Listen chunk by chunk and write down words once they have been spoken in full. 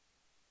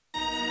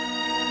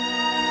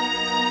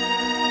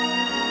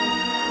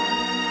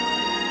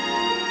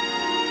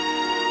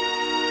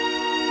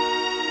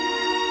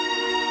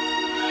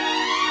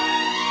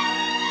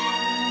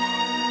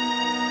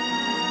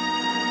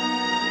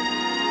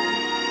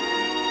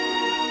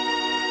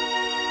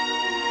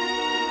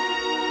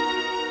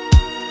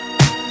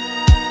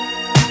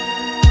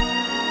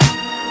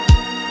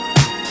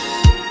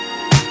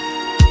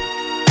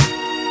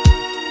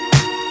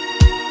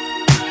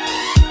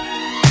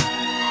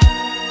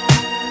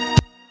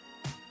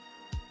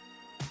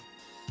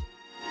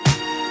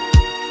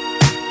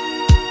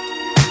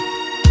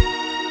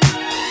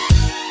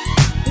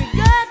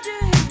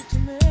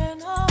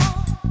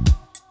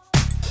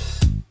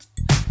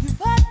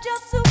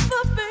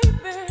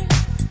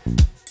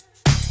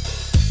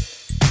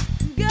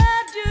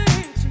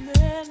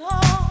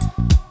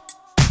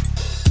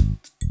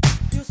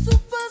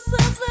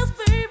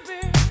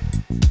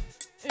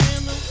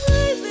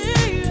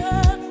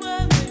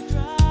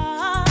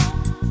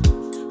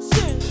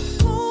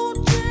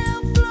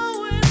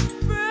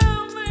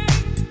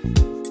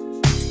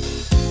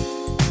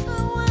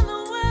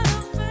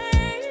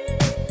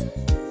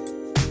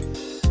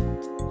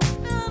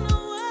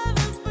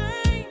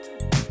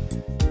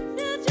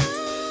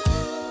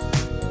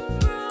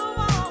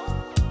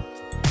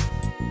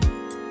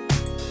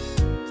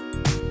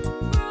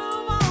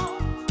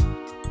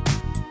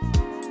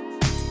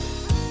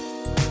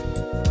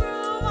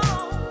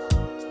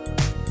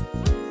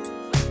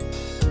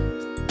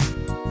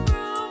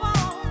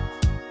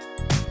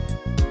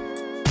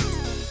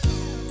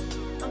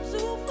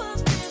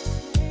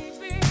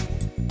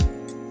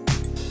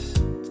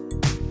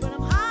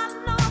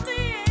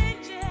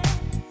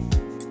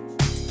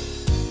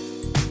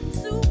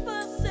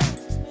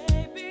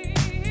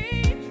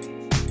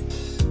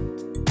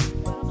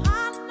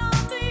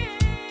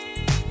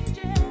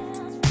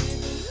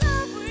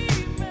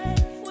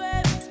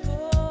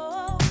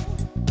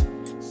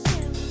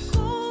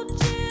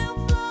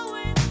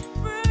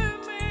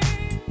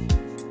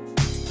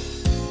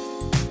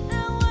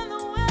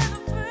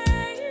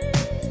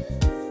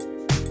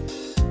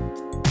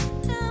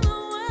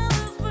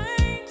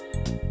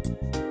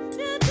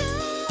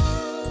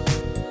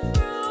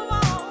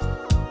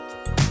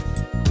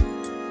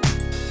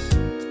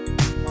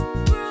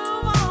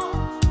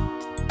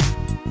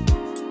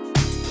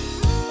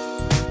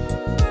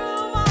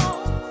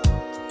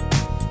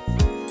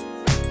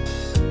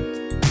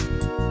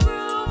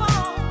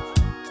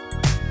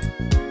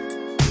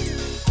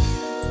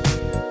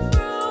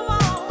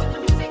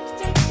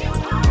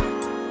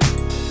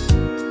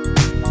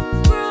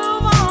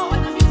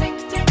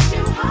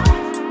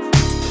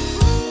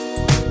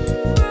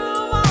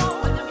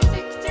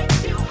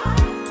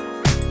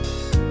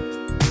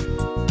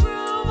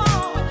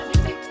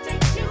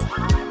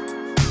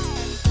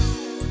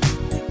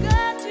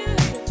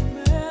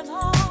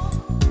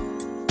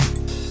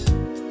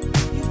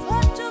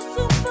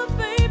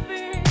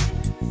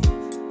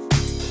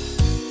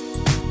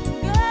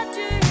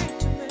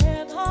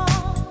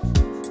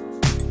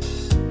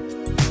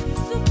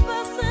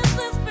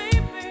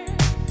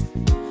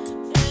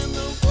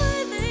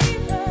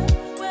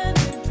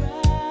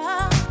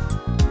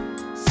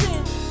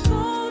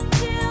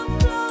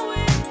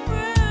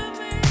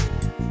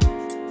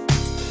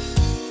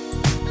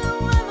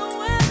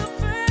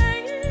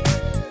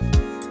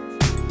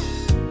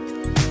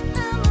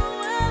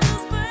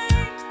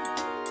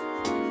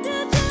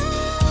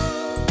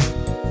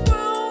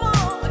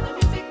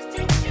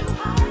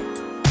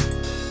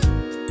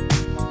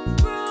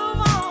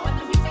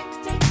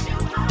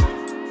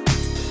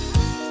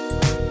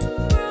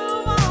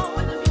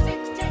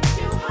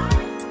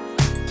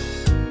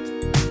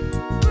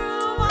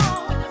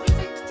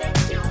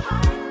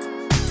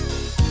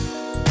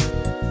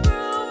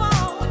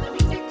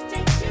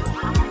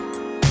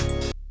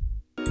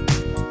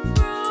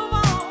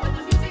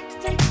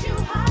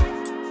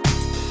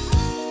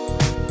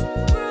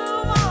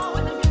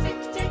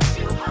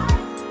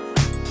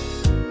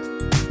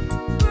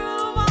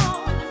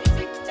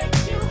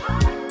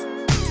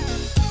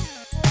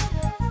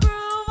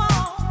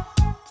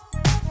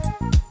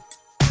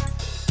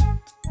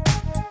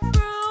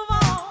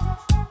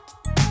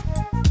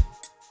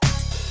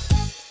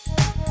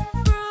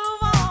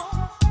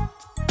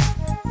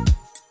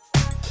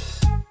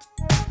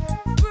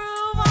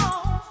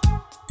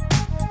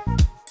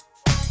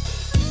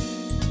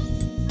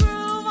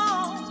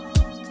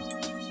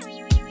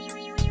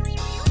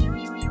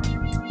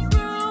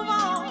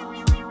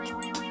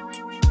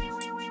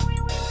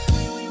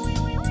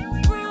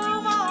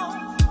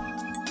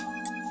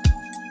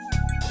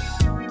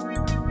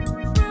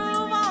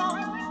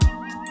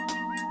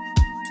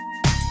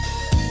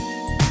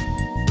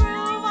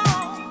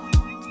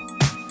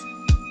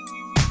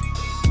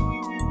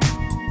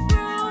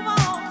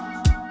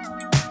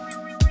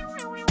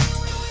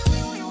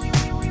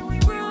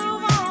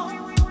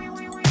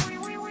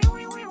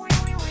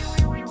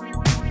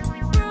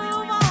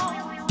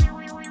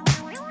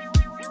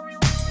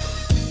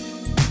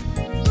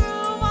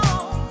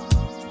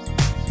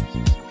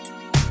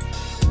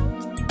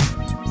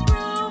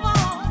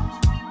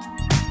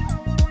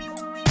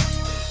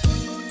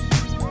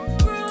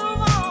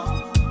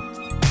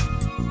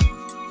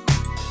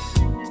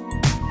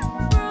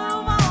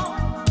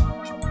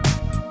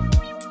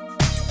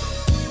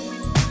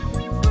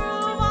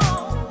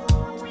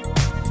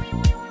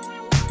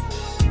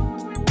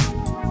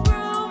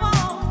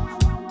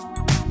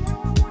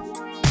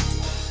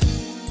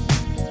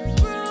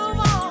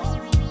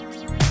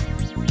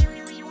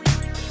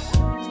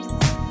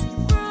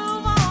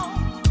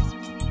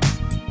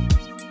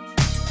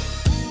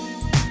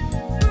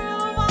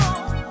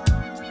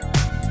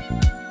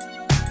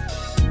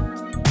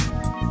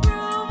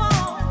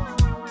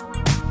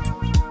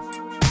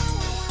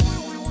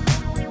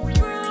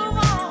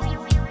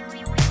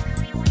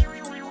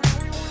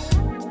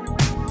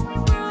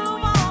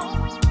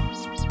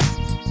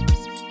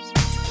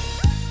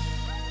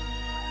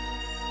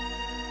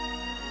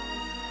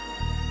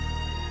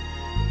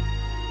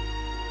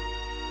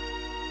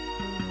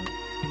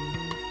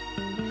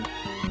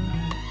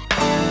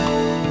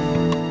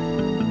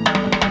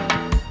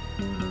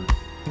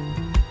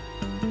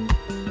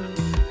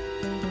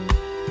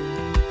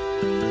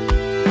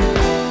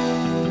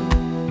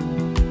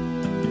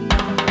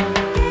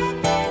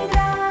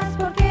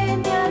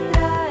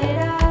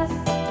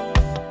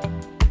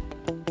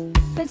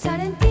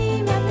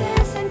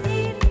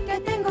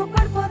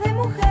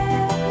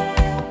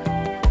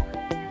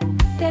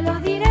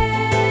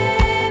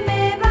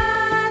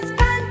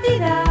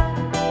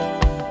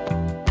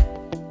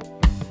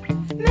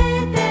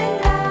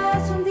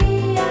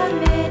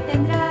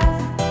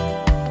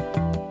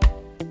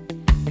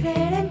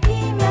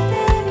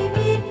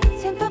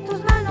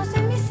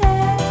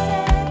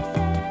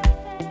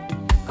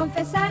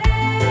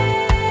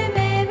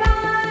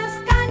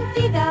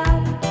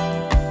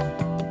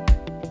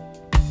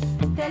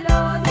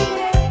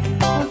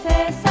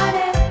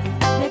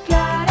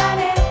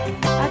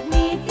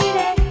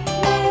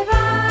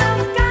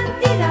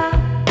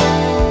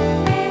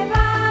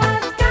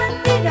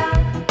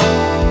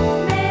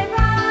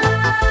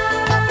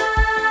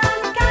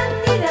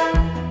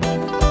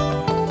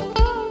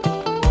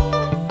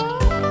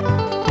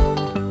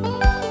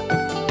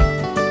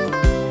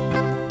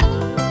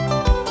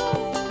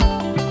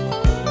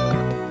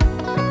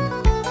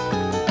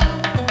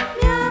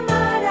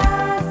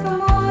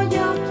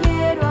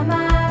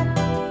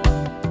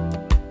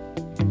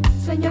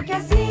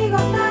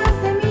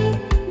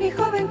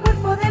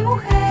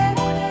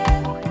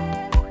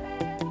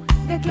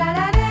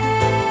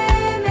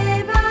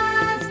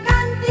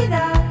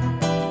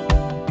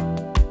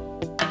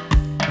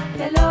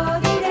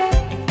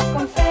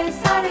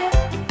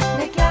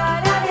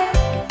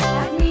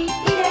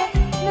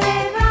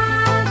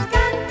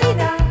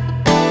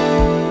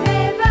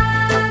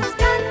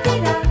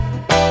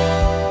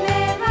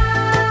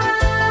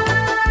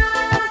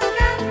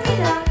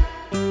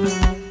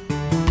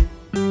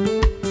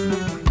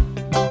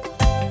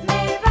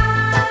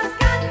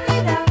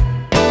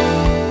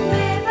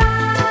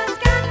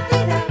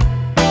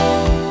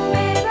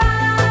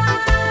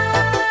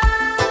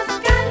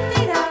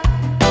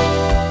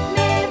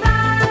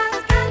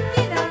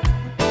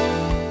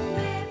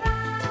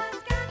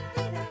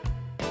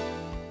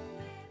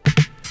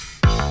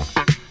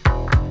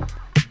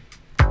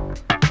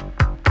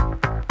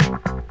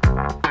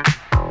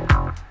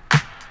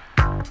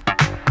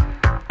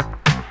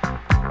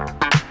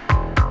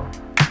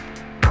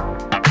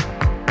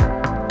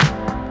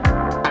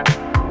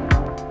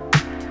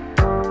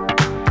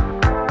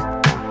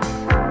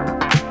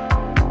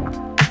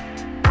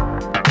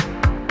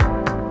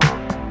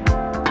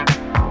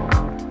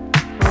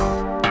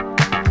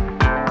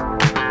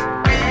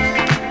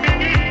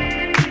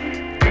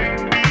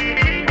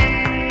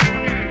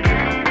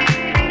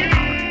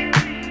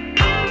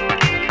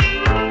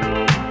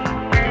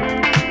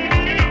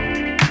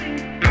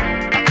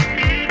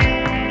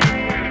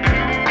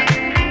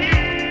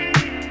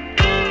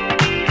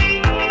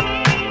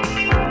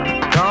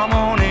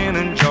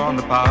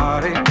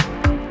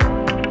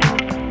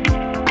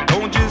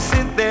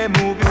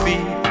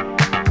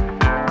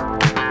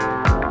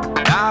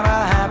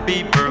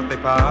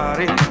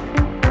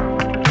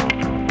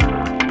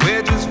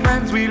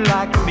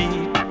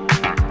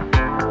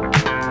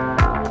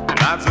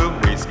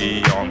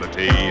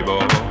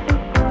table.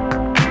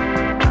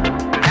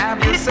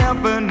 Have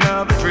yourself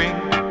another drink,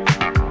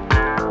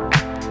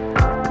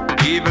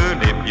 even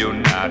if you're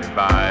not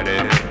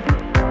invited.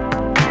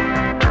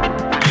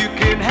 You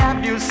can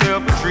have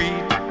yourself a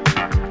treat.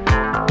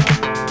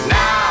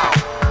 Now,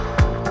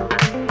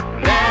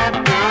 let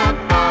the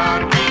fun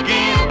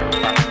begin.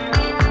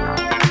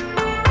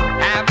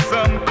 Have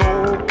some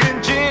Coke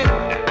and gin.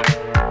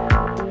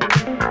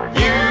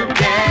 You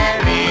can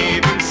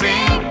even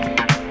sing.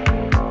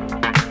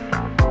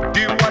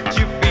 Do what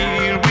you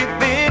feel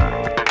within.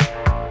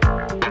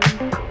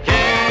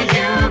 Yeah,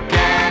 you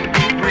can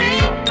be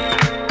free.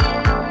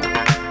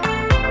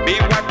 Be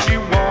what you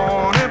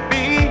wanna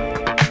be.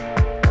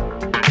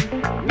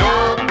 No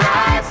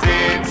price,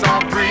 it's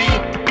all free.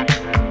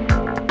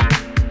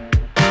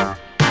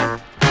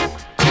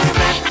 Just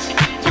let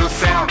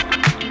yourself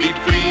be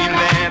free and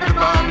let the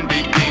fun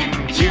begin.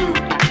 You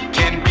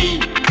can be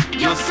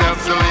yourself,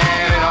 so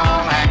let it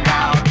all hang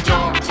out.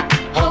 Don't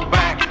hold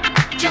back,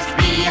 just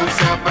be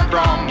yourself but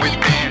from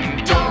within.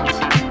 Don't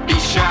be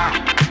shy,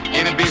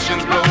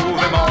 inhibitions blow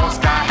them all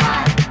sky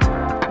high.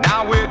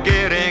 Now we're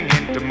getting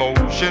into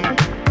motion.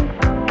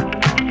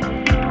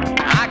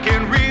 I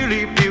can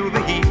really feel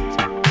the heat.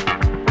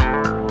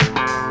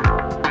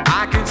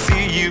 I can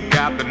see you've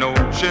got the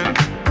notion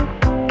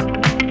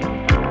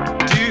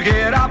to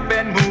get up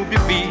and move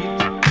your feet.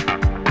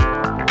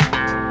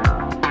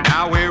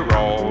 Now we're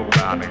all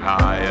climbing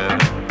higher.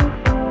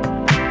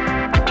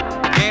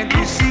 Can't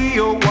you see,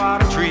 oh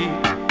what a treat?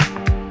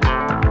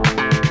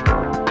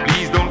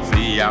 Please don't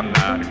see I'm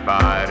not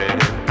invited.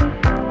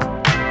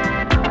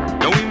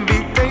 No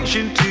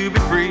invitation to be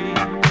free.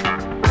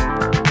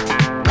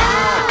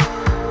 Now,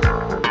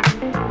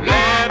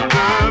 let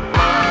the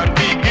fun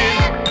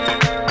begin.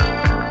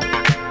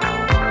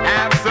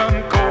 Have some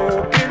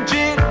Coke and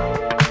gin.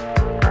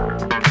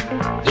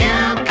 You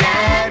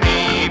can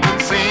even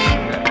sing.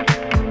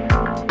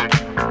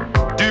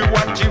 Do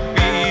what you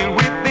feel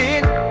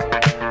within.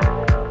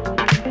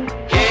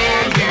 Yeah,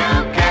 you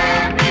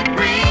can be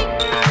free.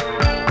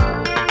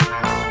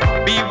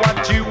 Be what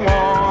you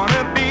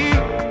wanna be.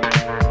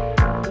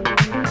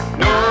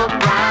 No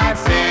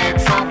price,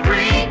 it's all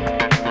free.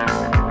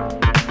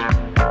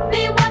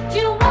 Be what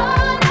you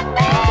wanna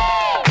be.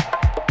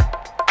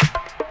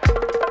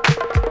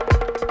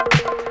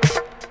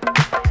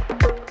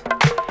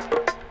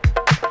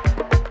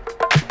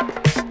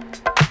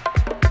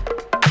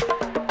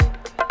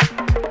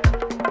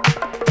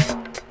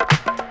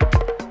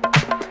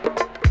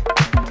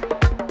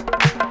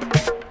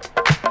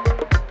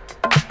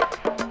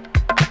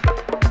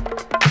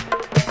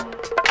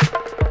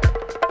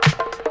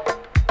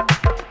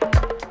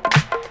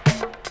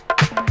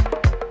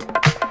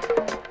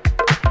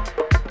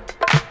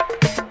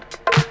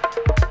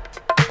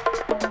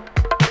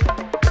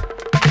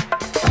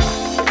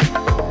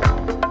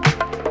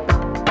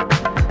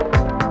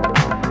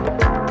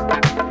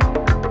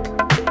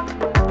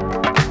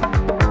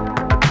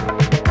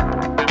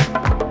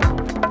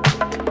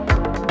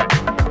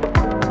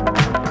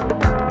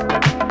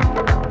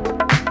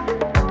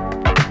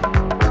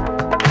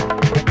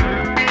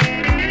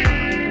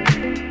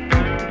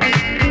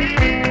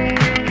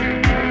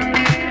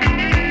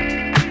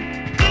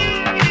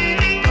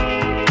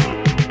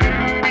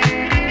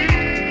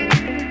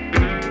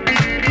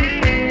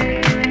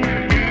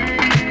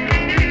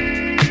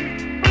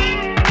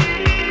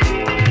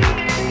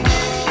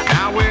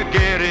 Now we're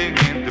getting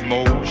into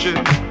motion.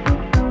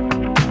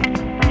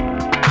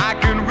 I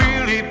can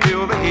really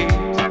feel the heat.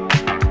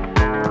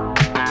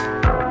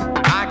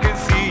 I can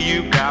see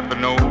you've got the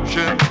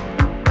notion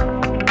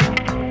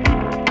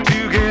to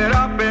get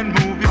up and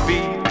move your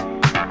feet.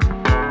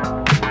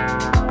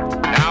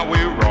 Now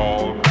we're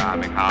all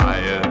climbing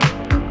higher.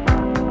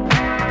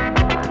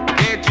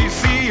 Can't you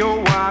see, oh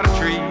what a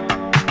treat?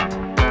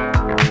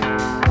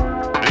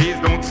 Please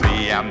don't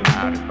see I'm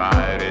not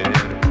invited.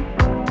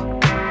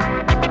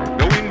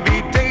 No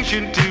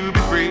invitation to be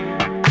free.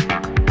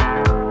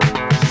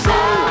 So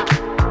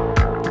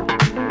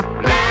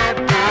let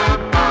the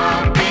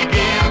fun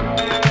begin.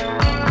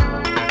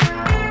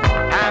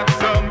 Have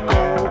some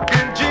Coke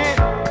and gin.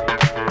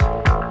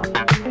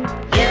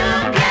 You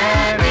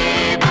can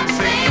even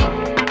sing.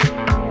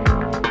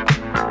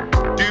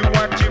 Do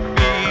what you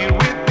feel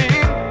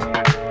within.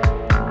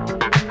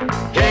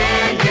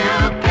 Yeah, you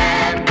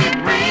can be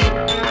free.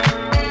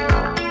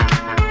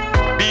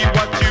 Be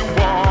what you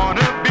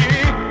wanna be.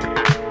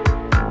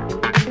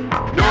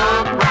 No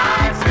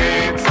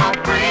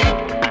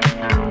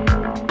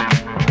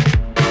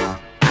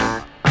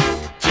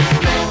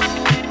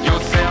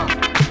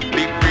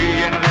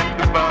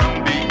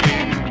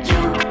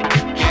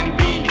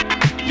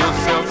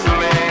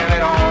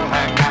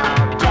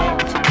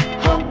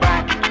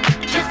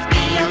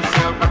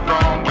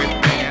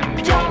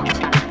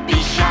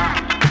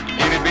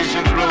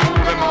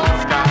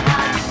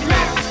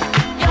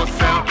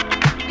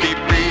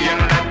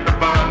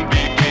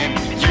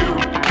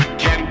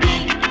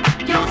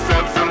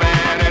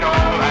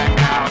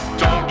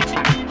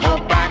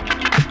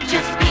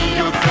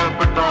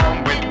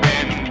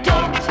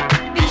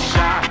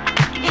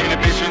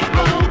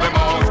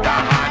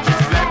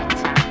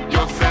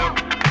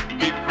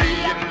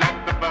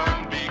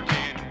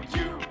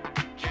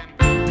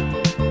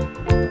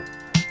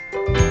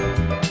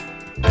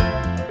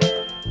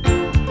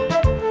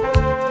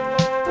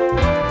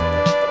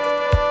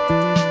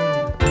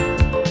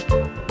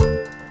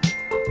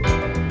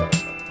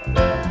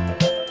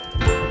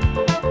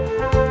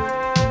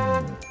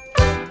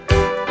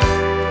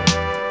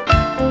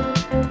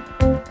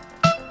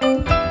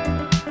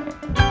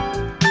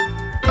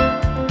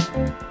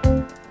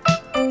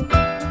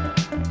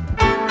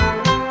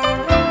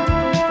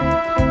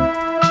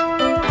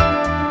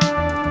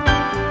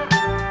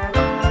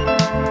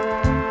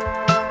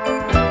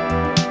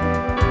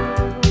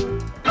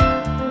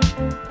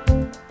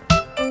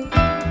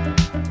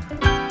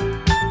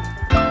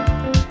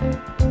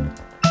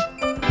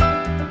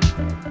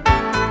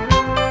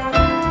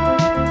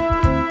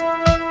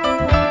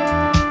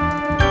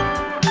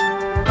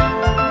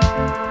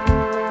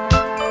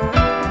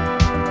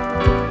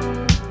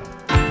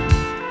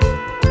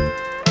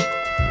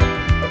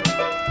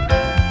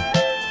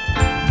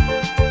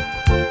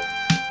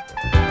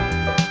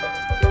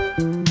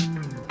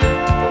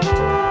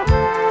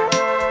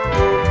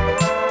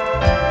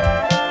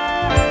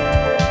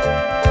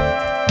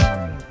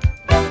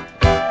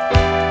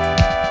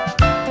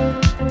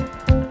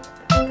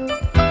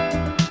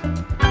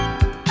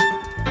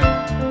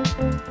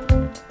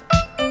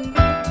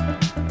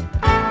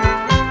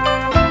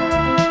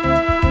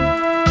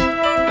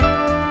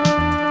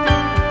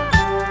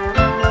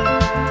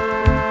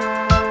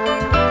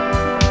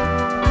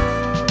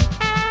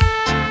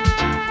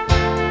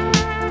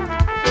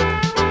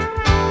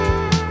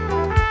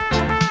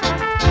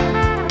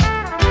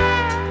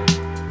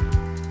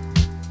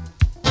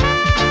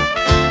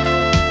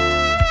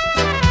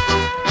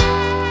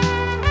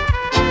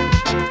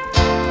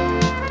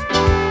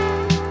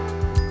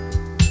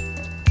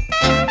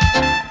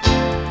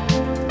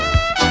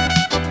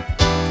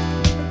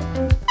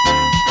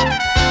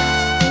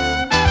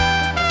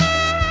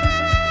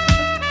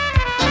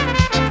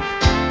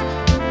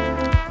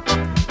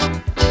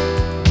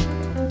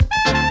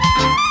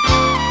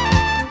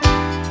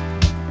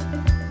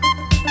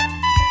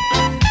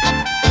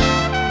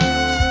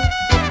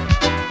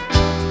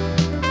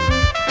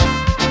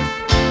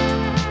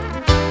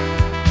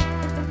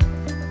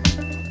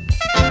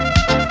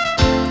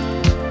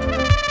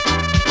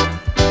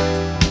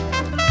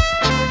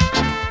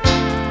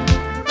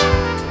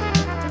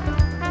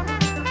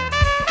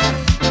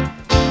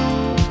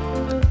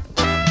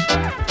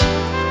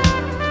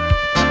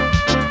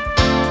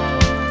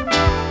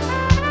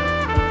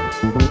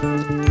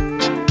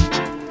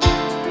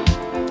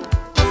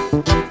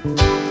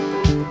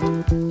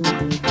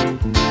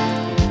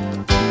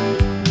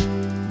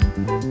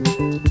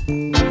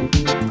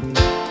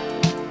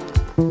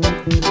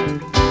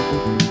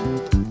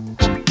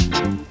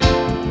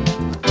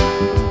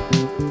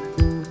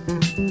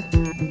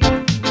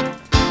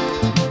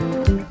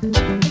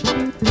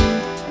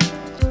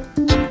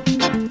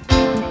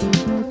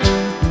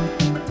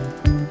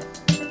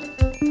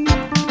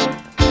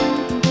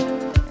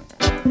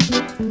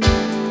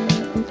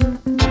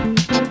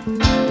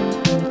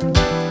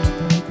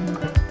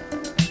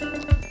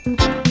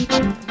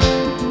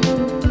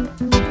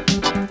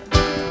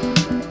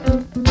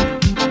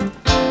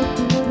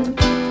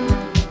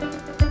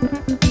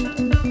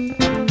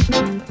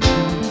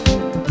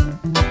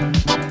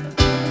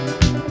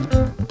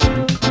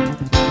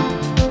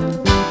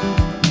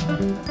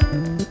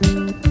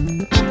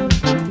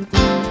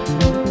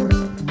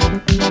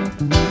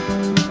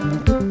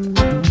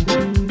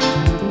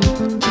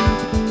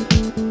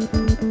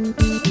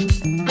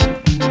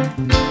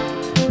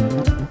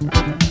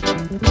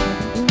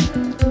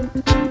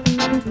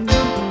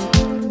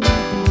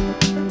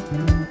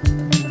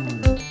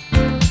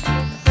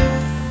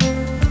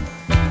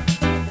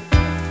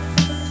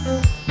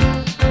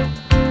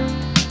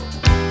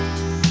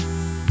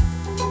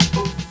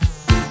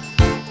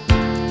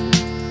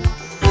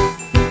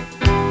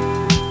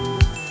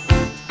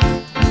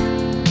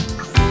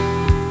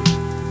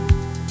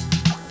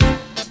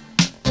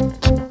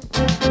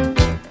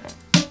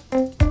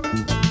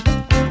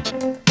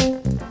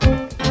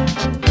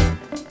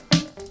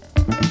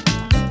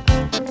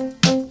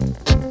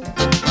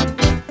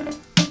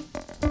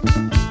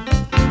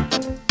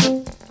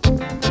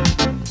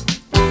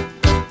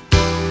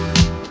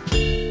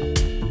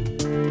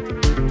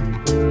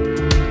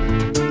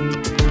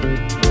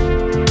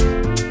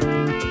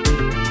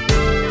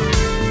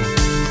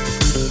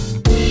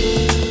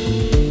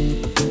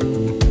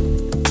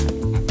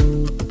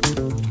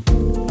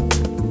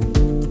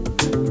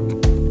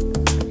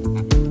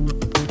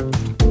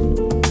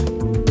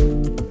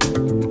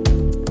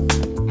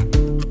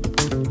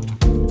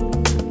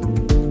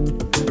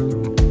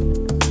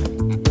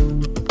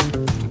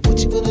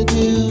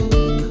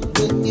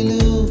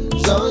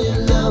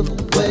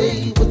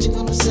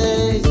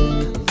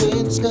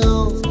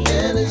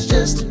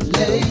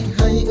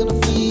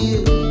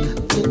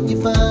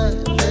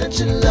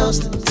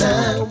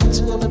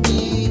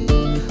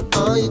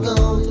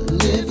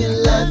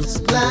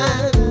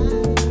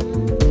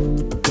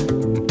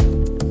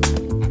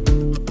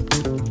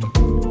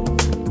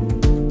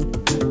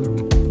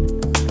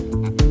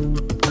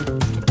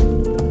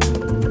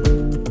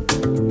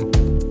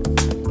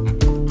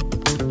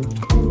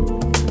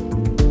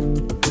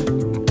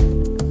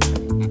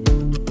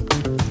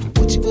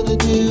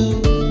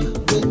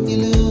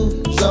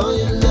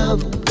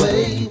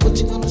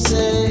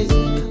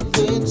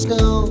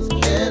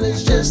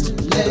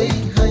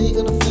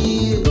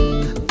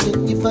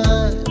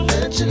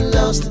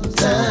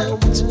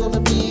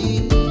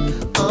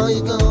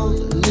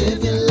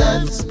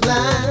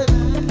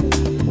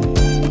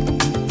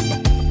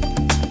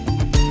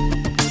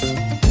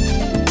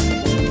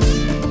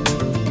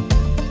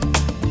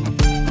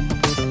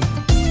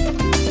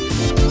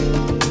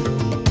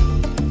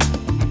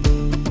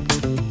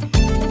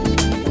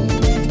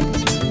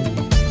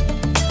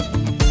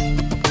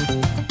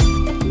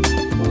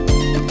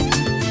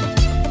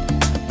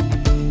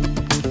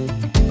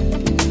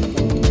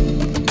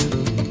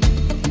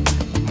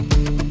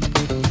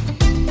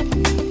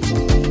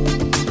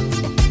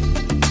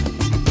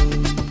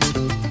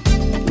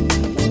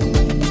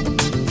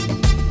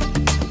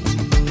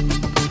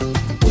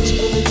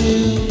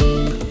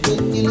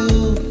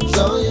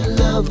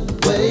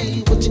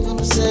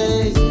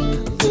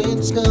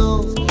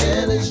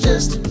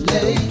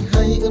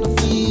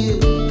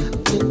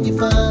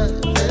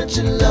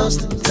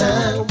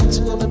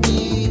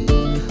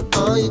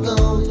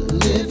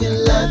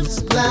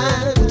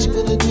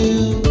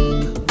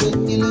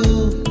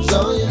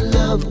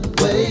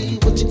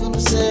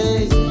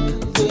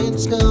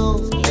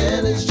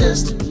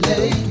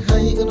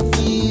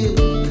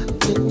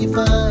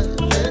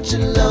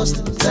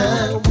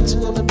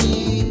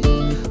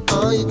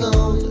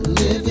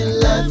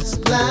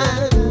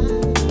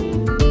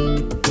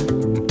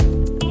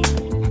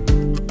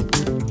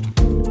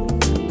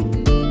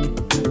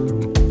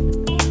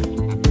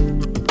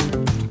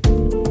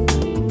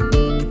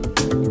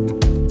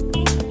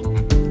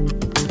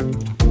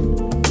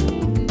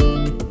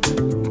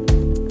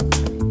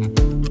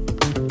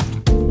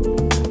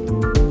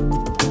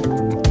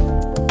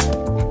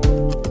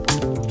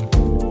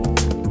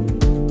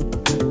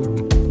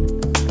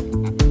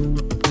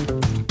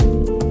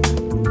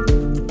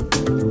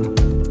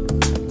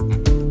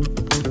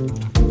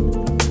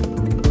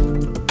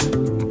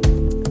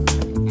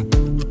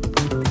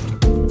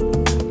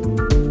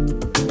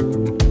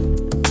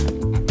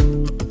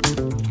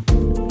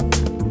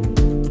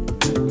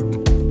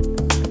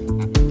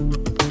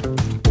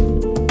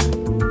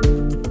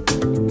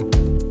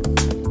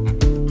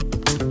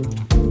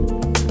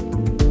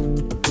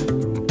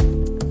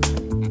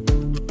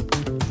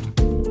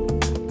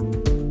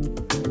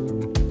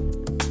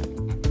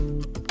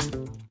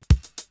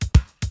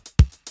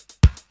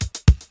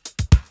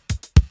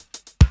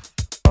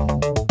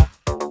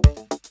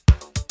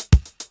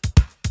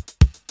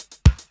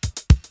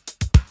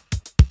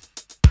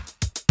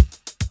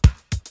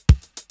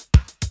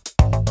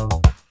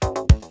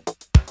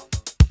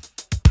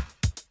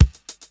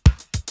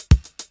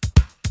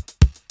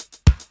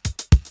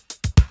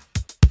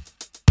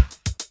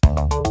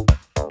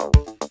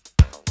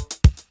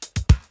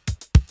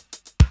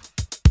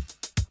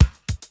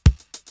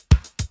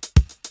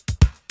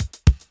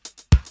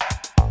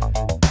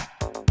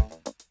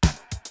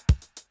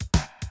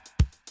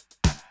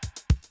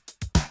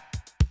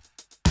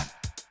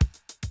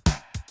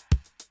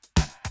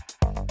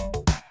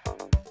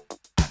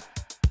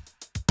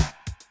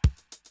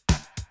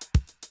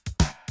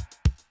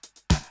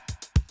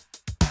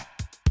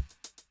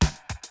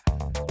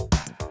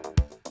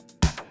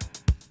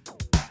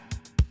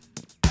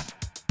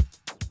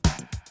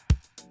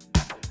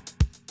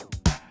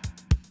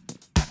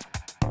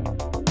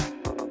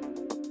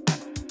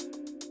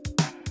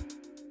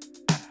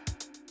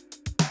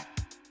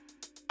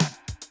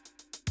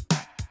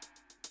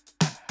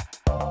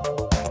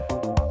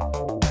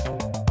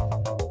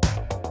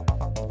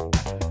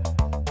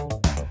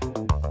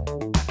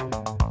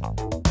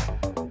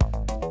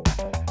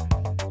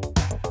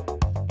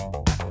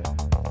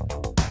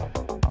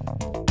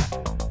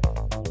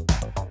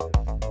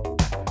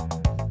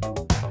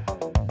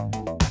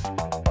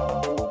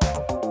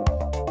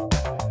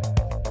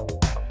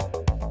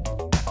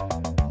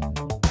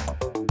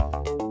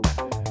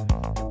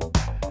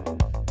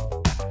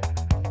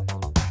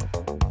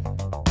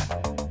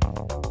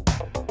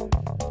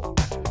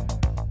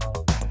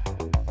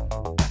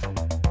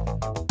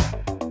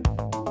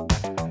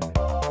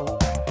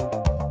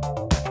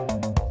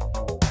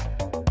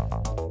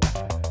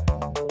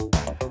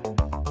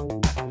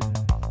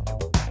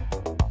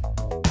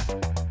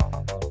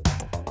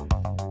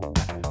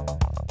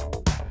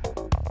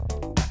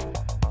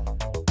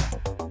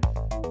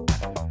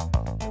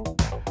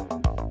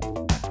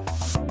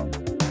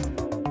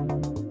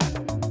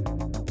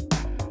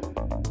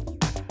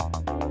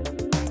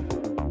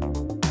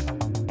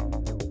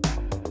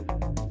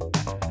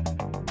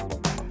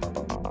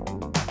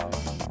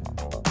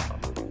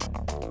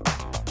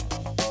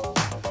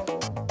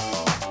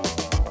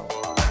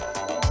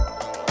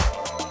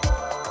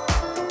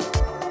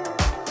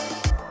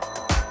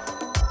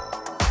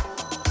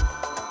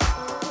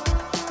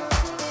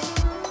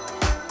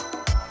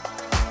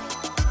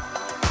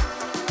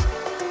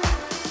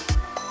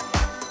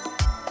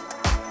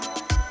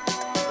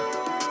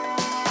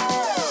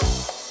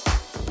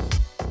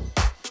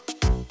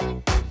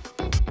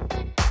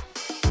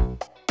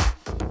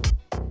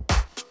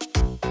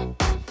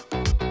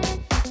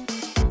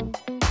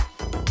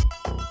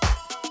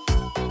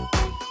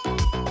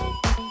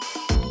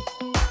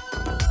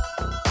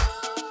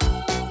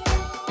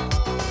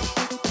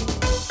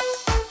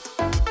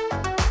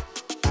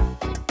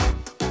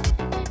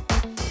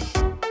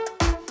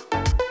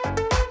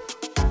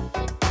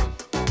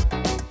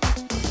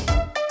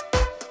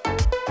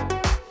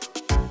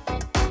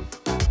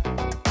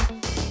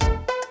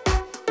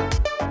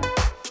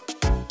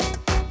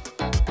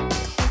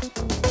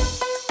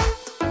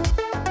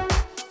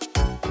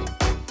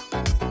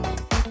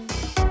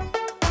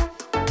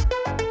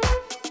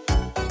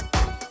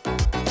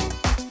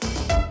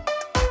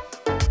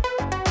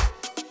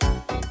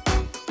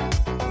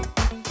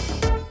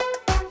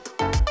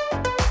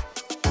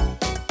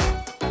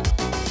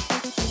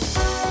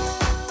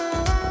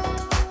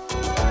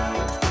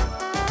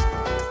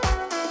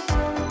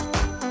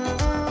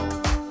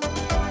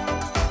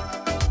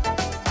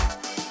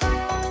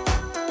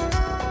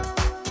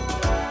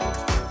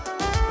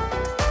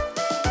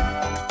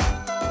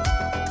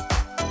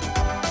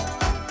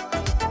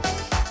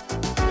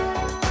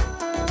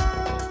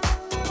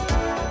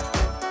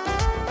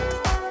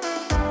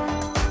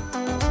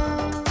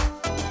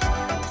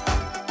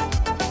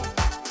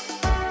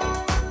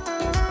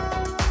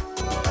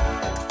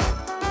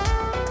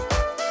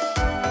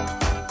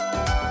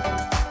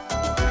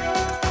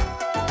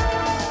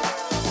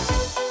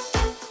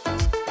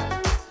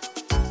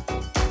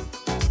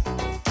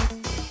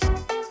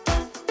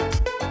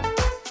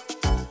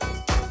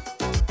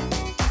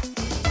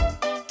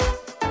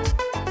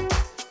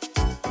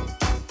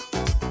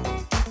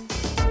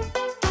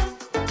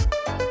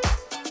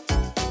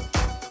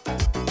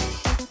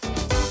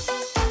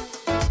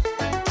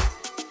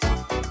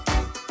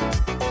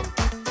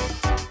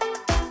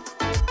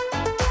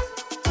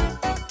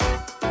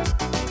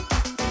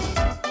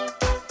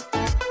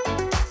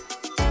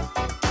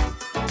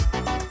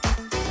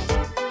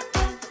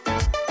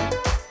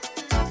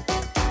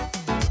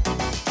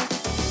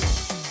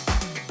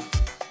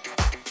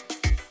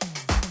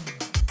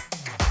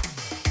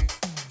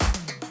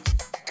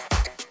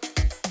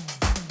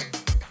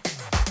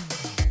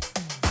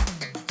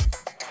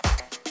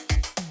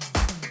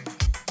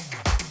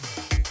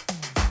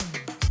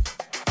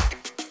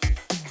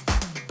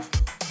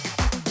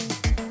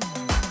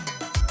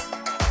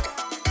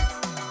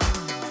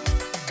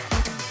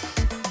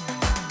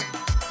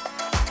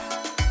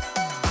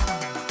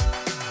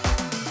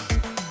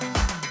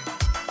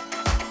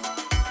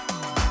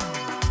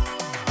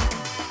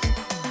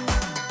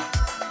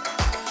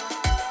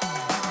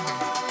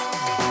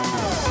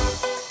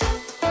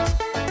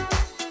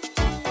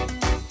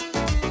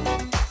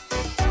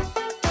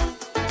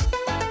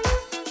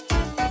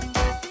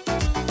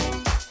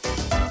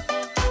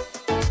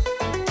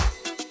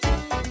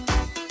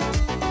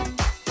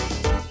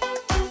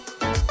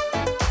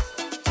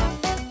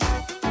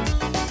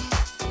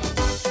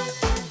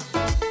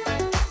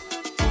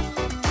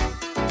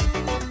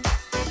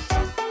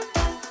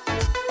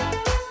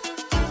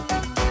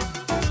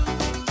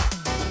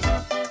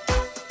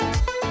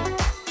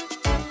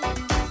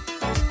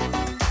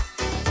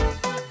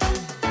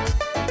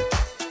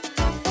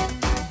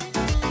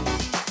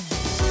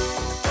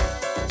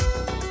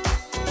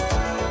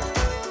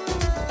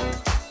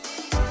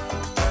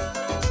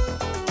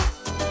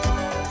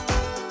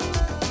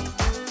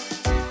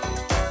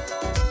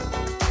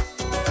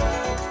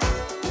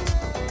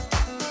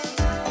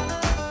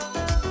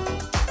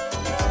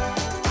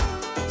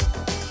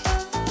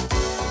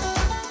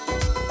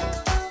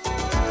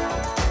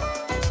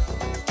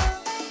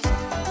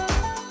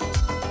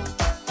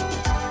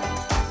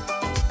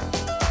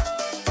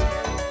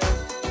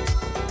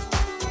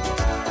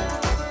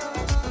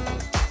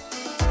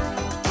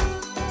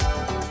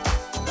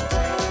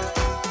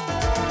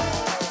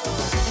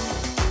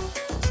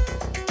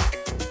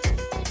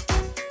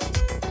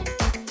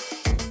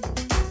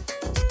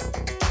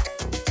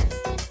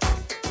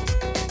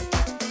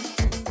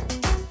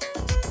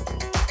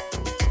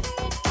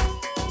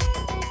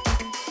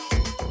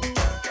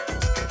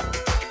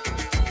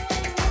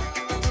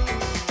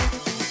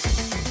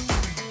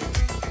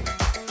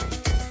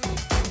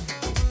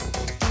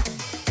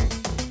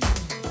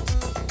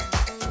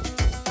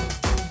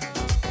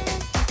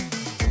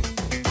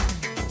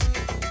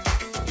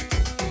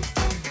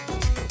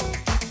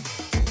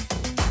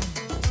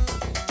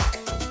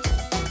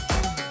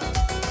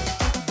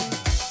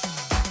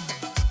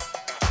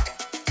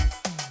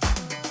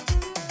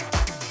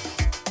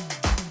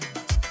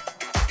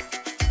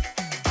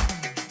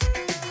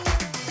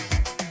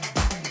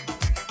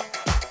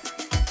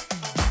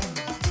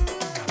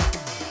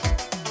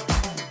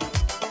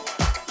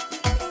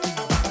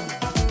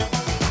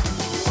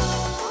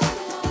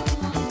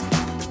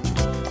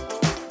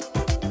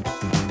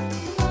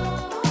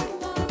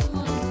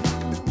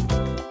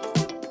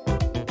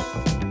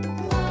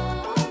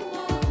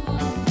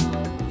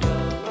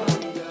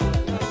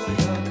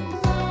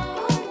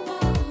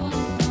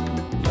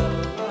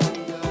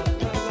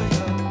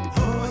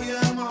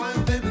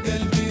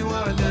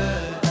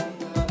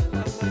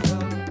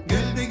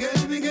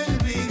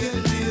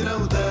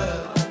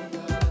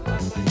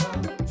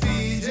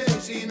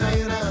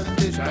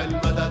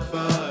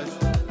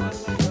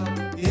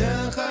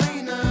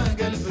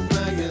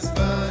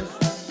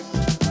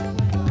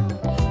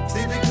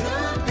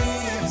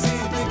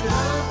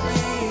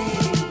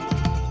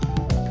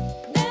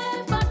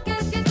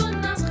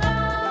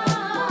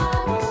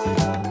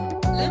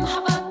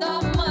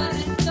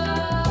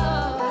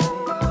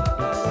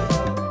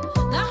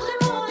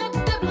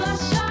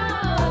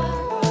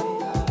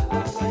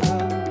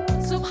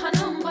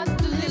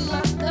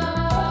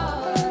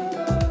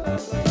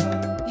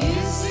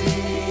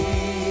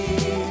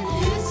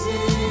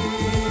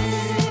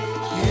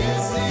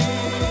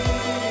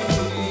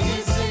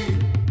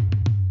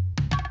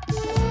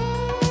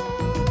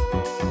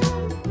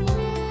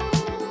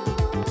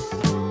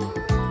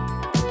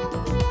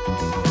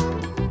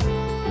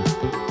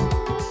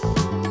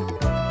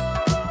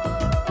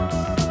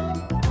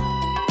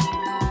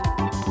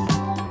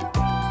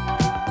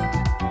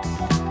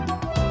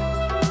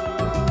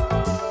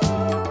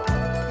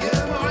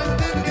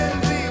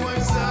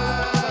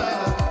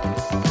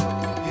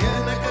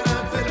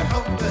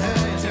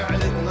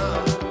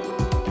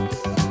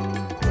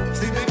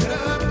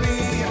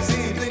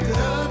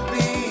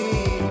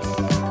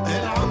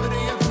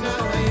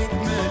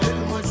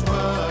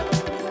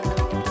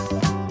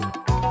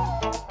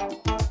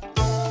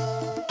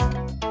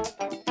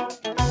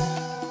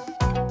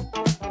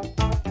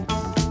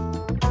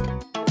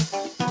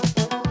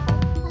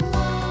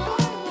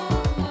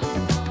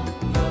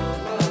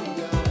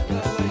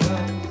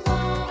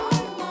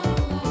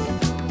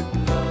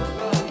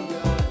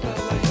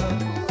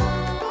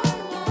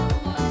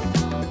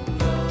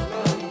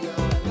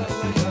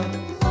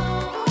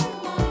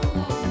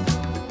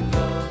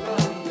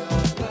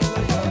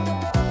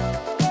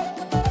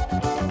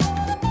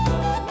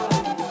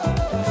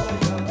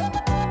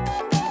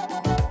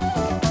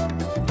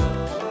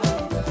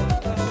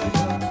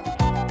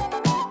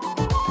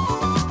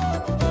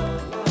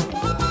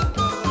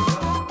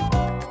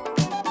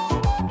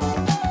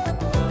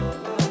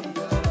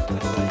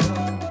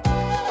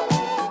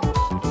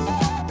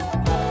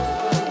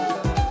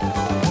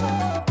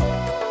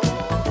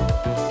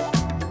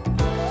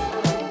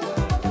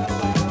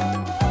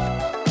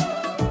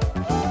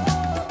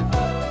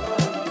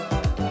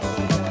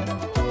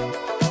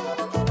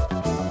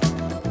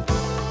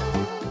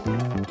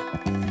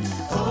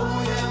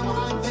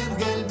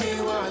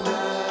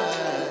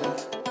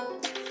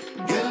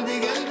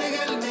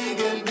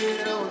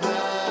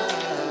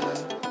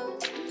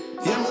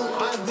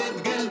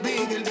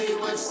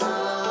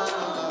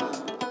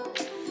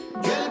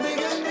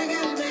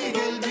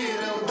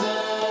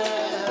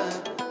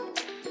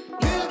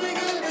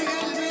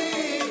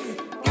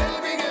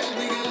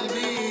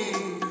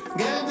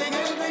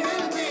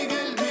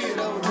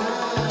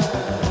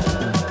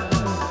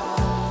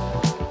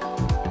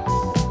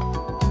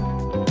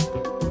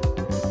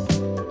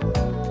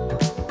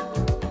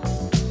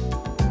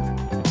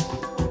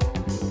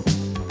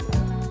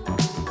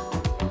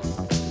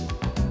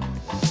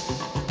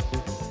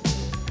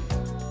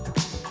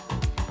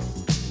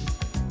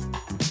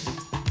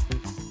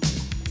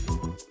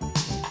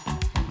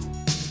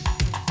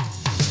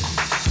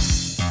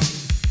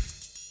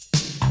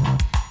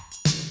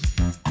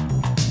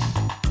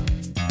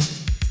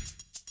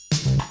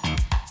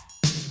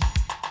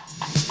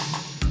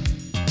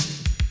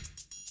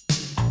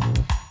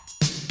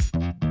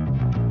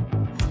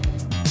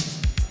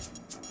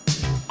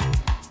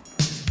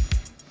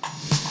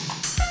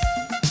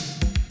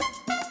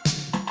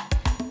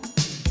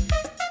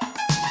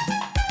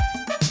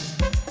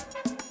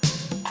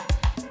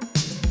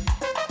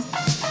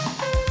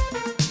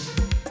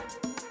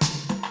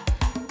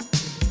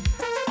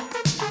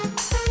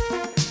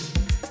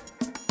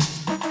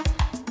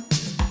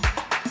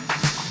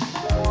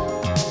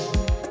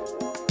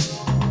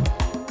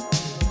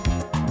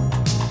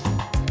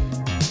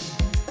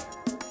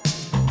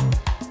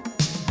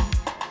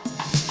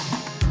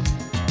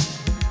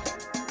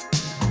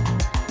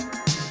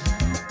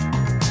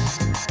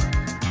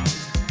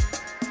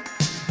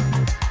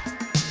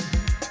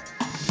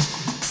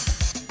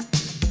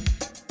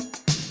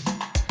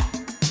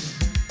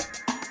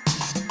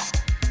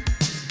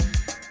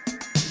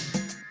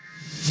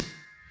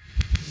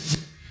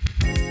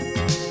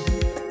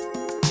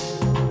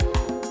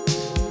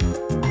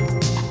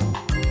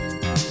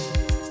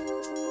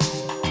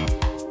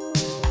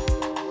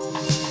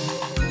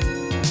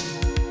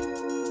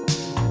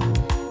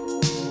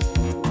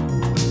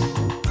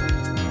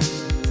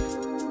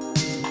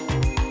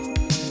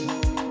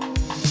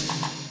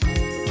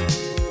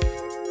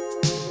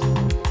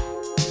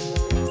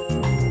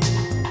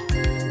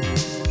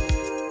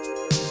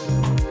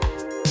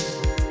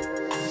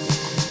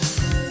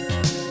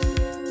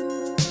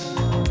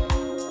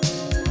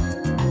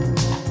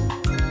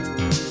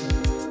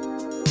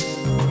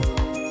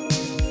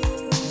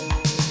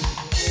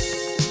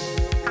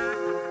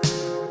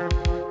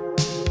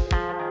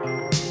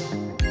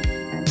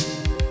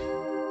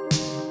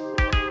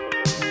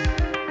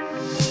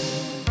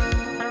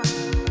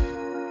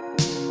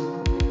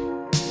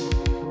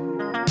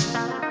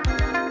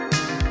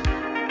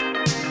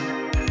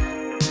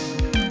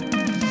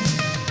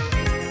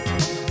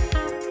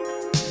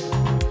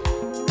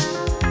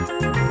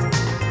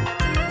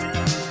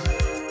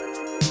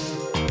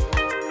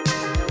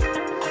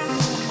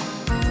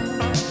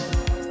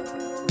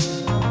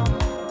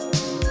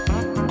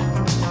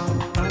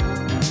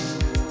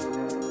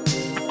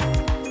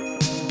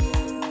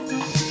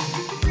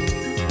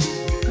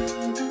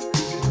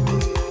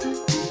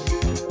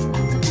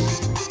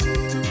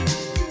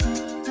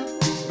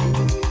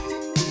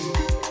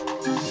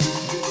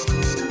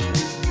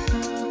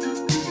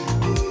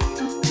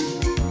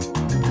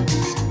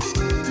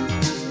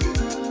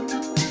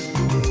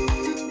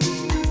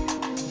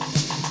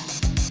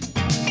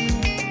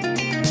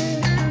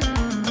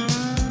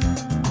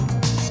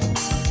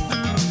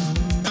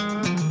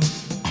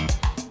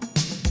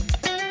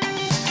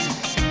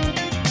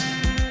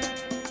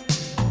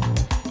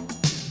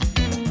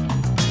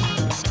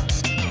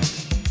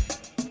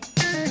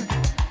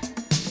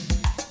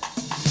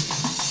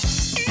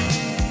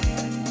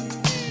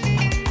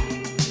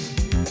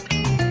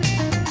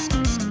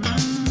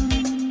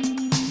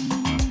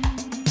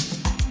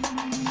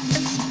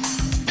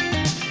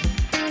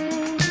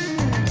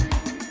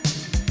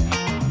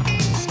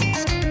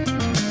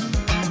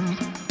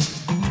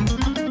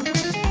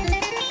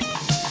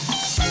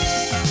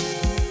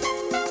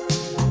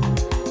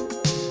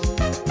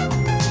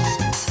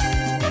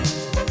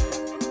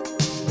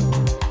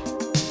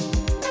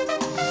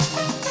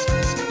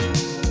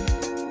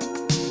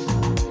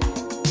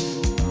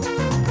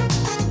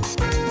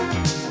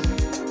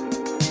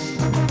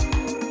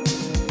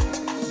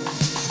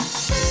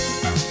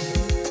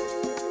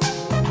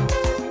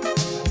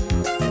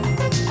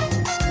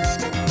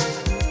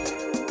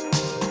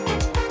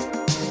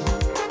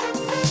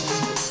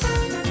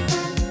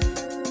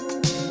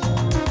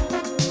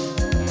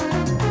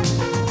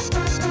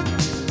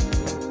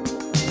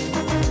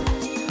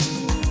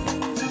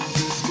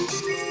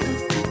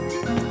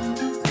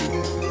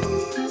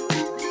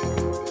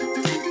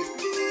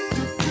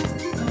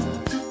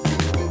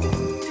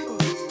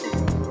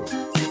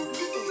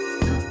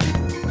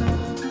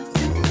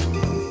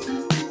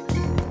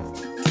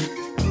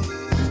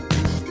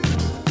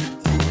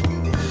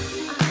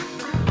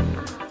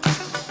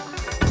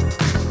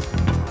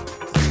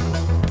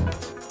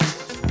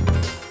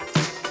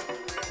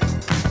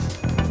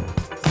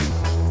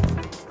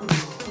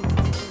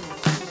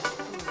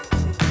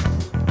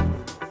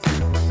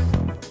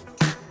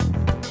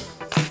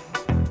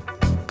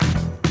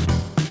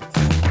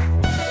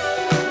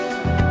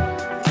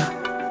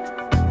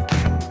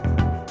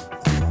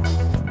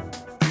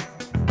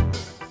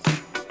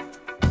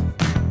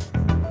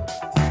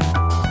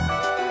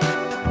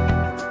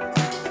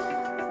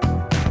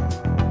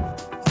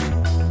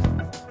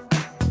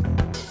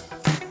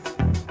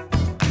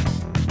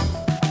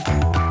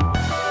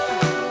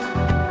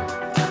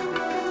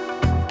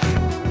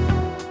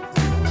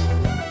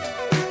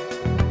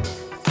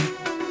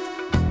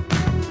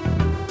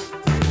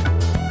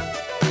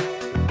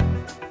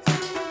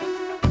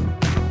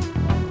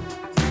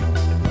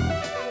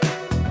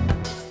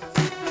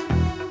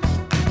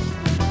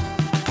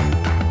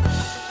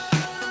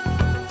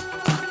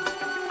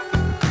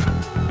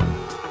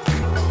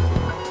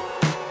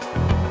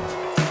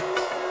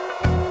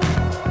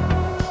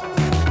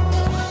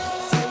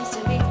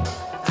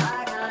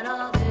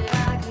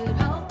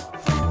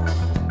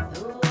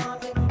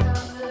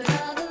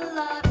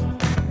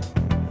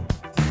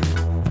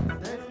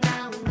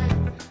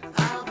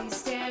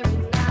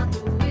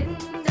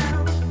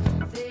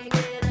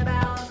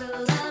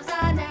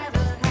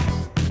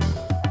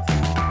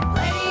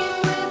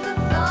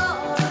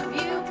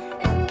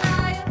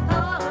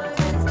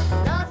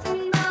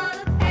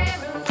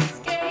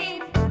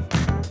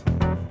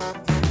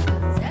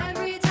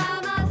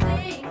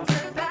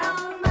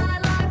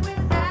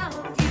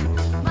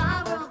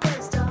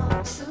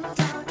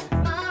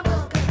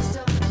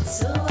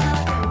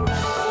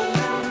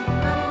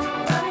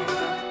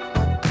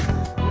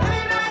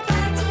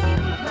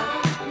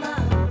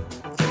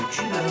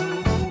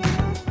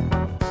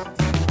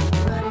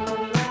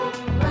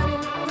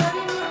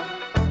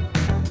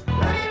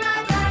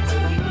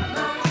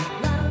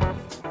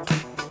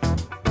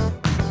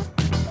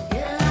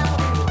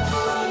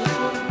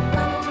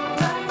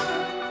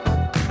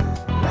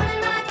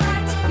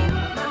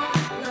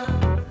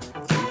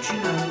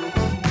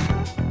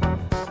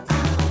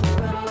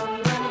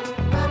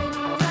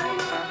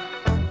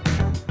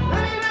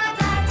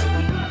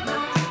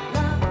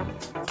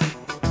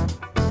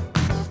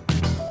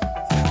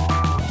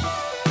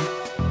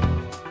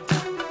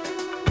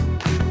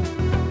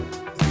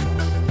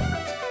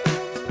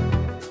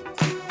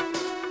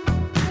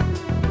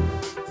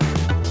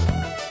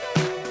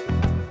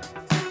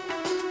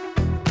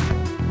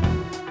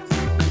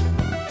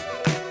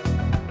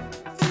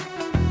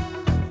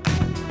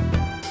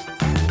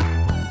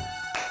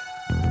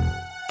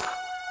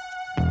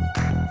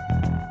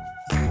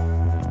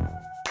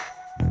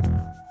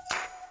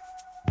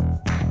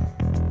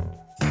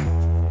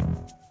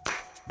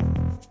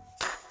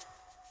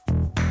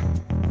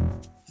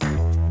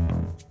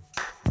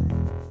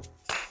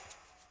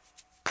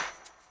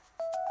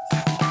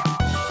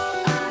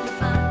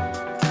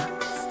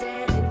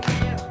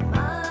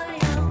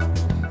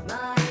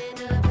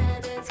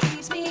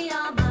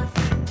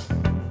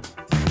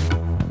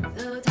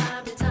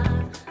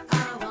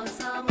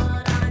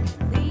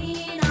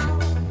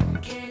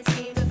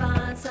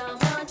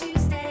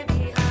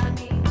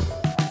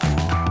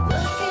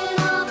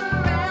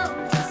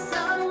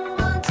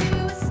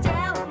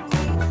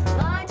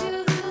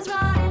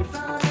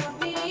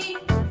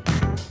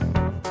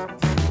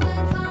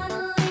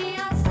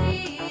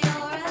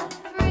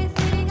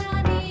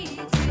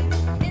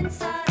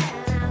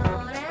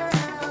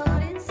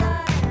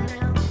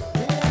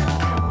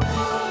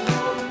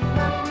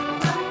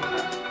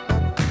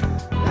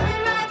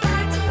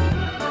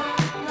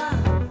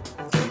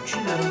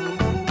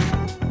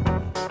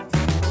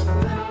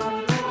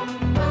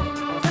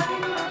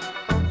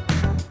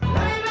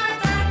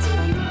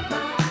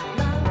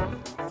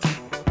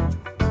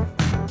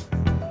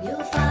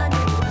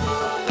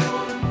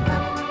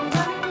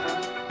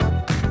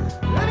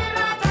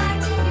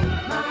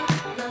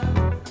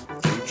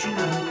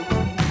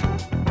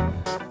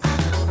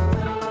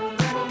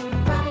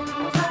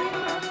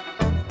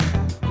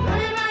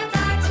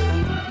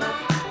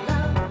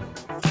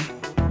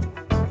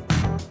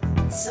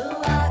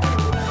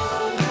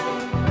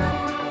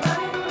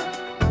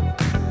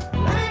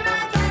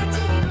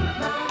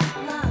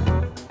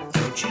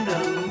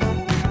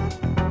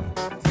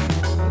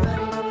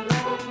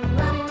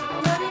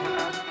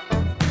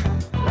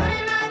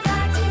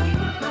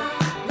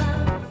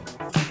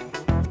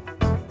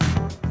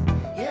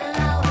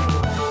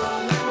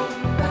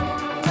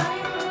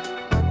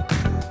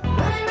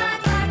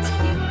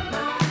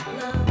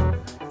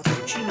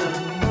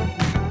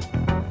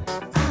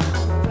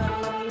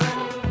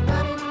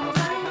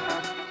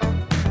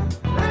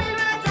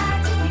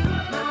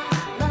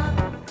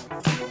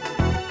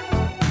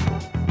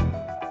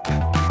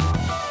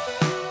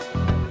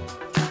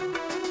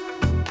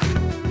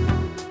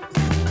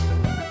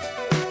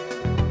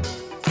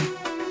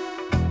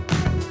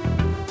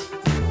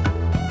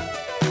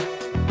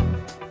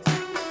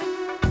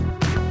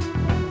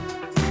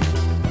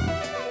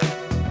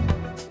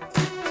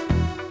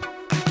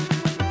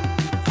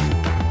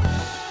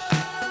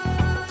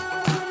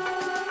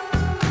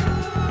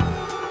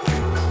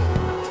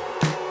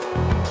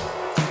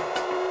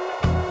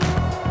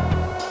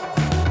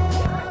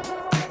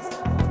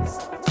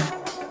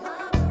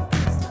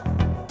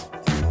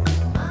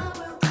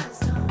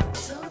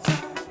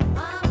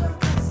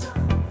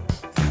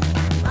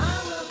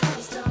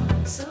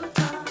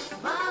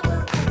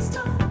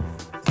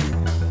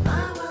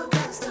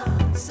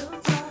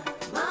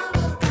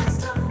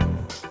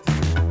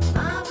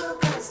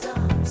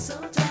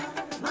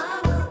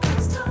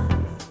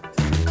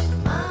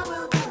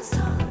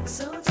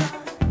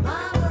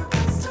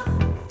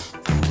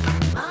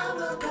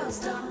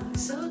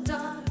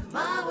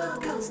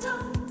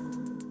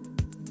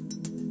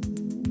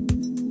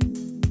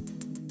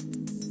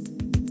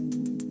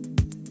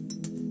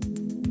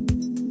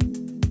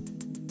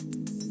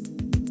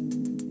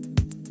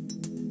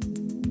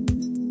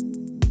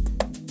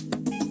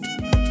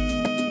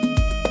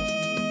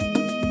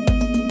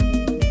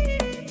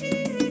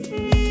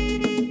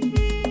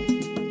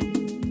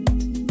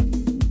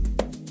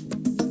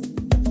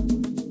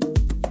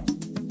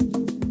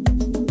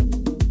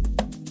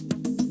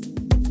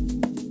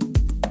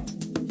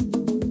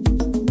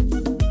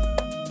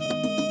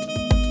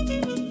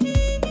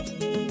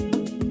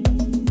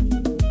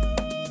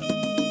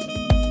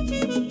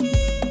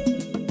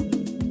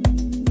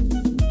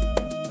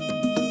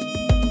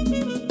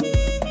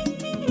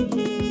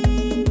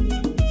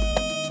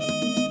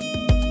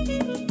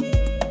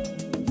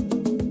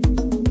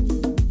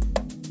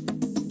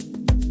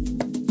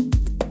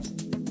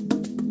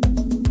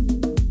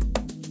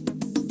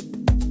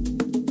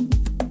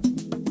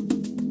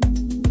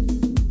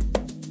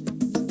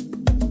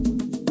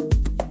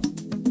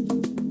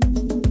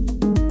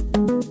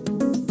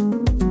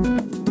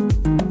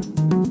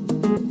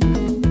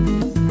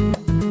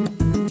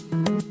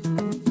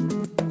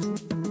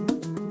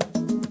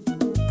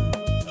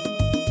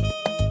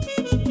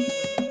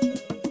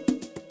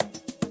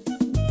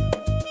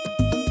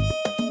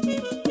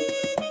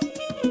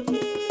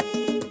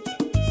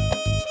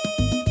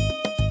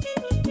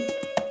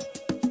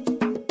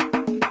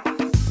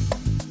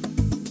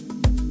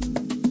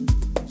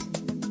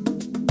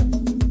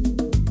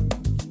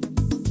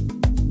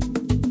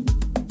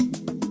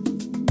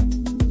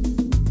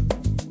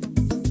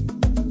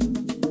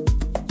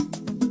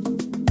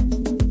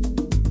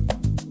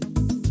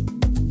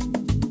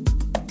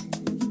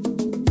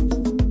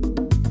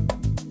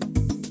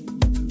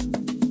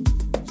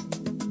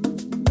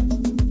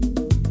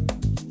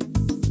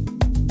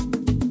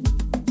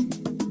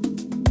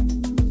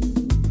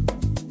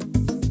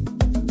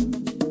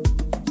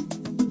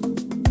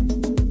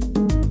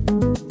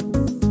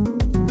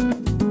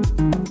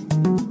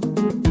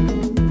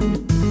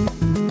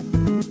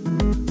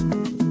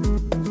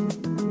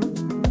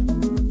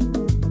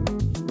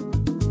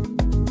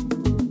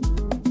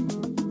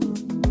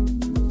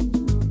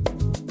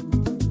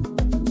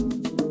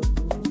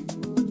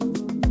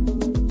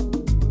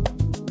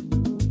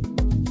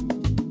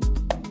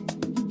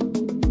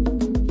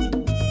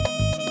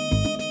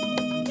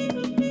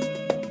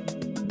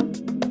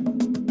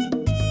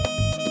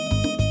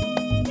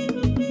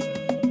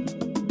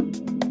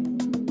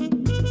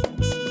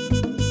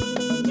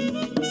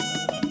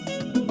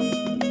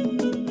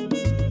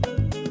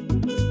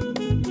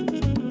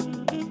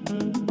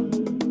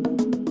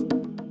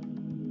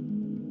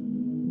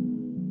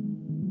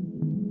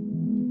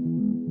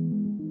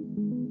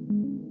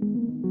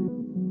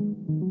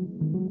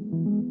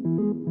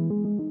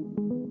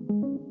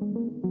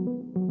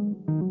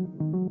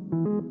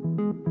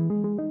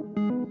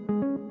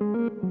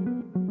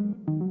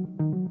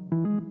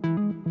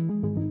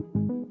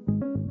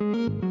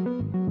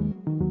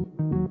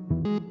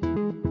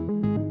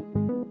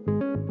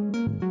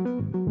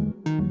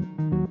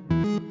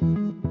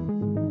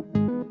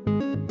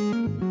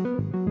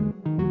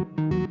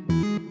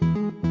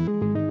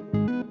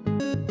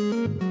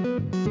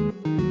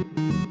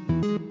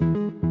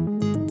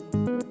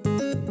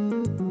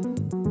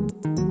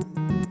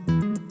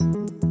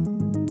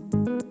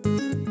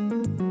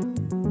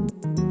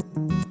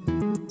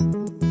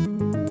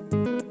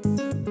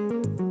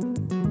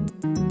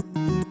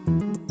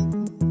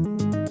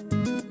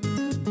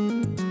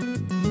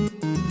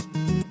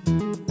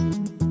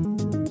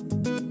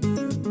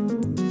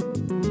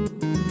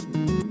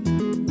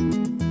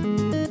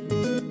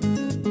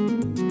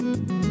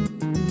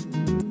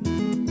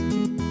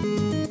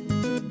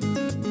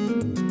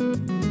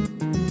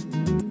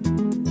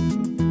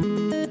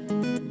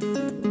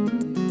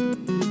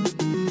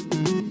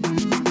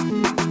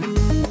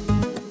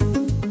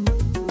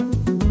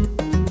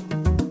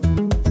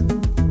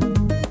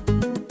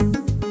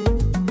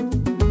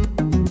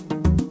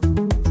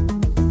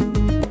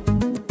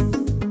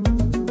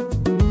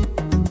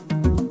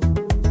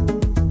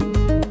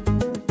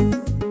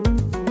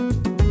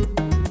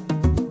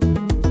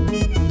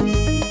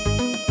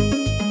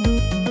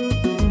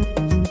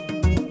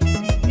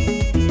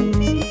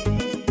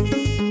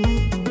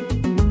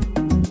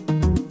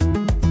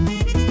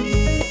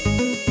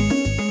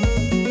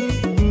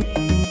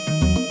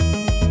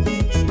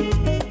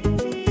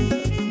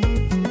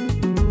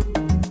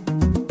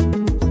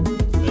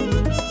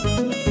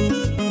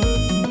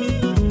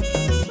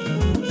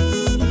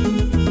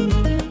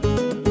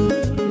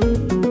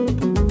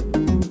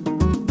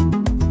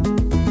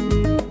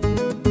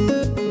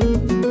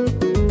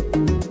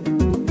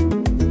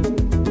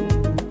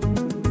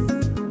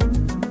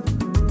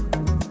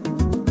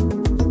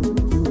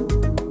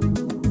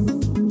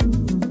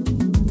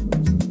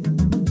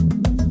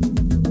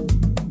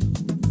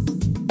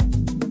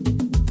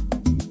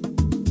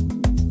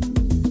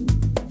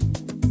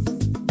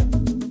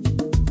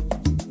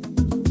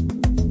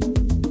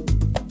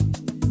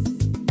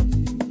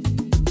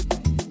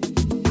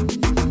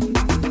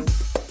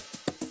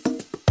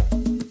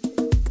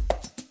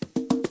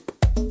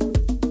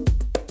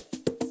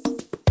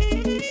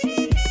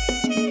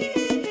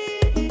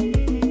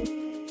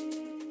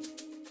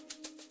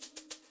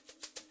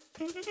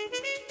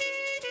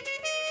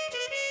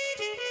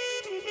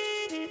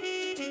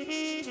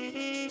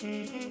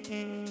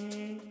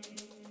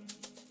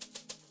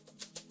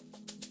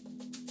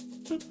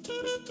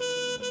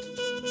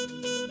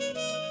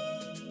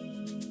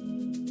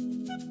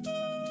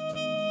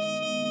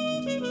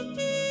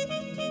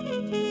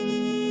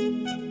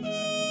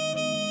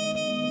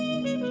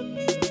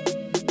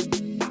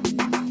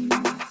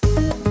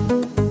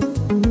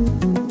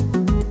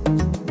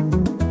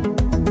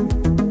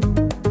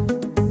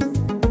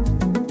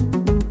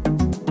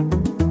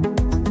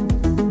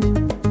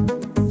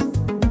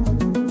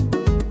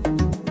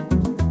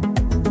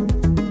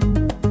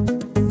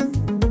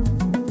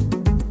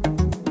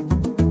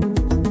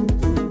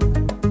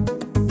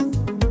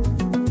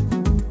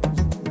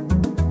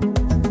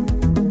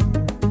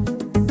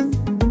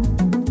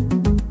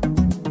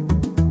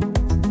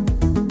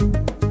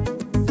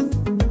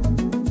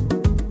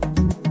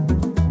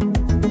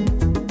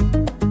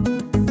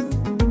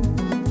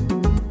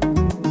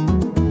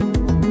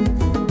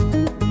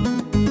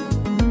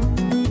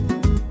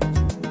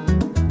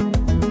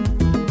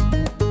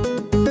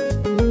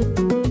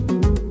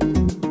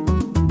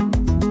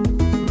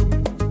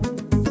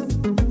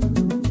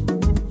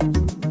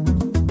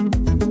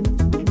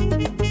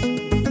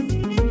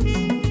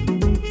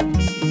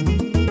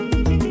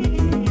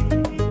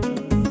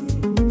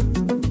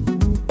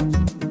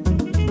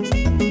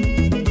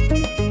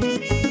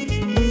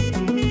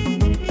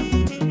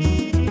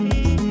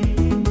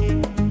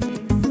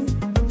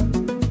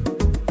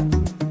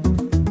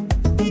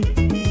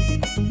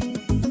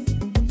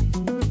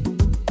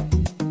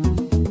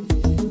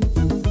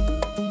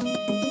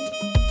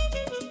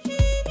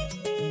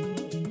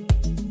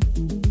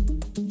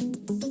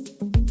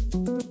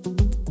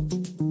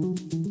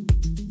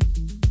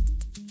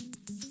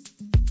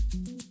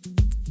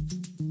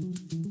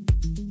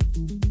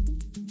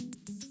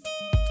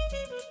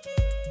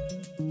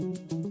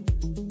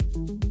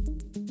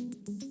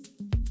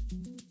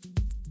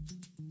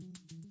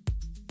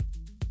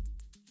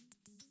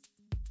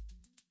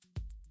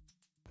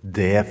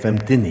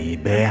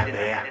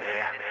D59B.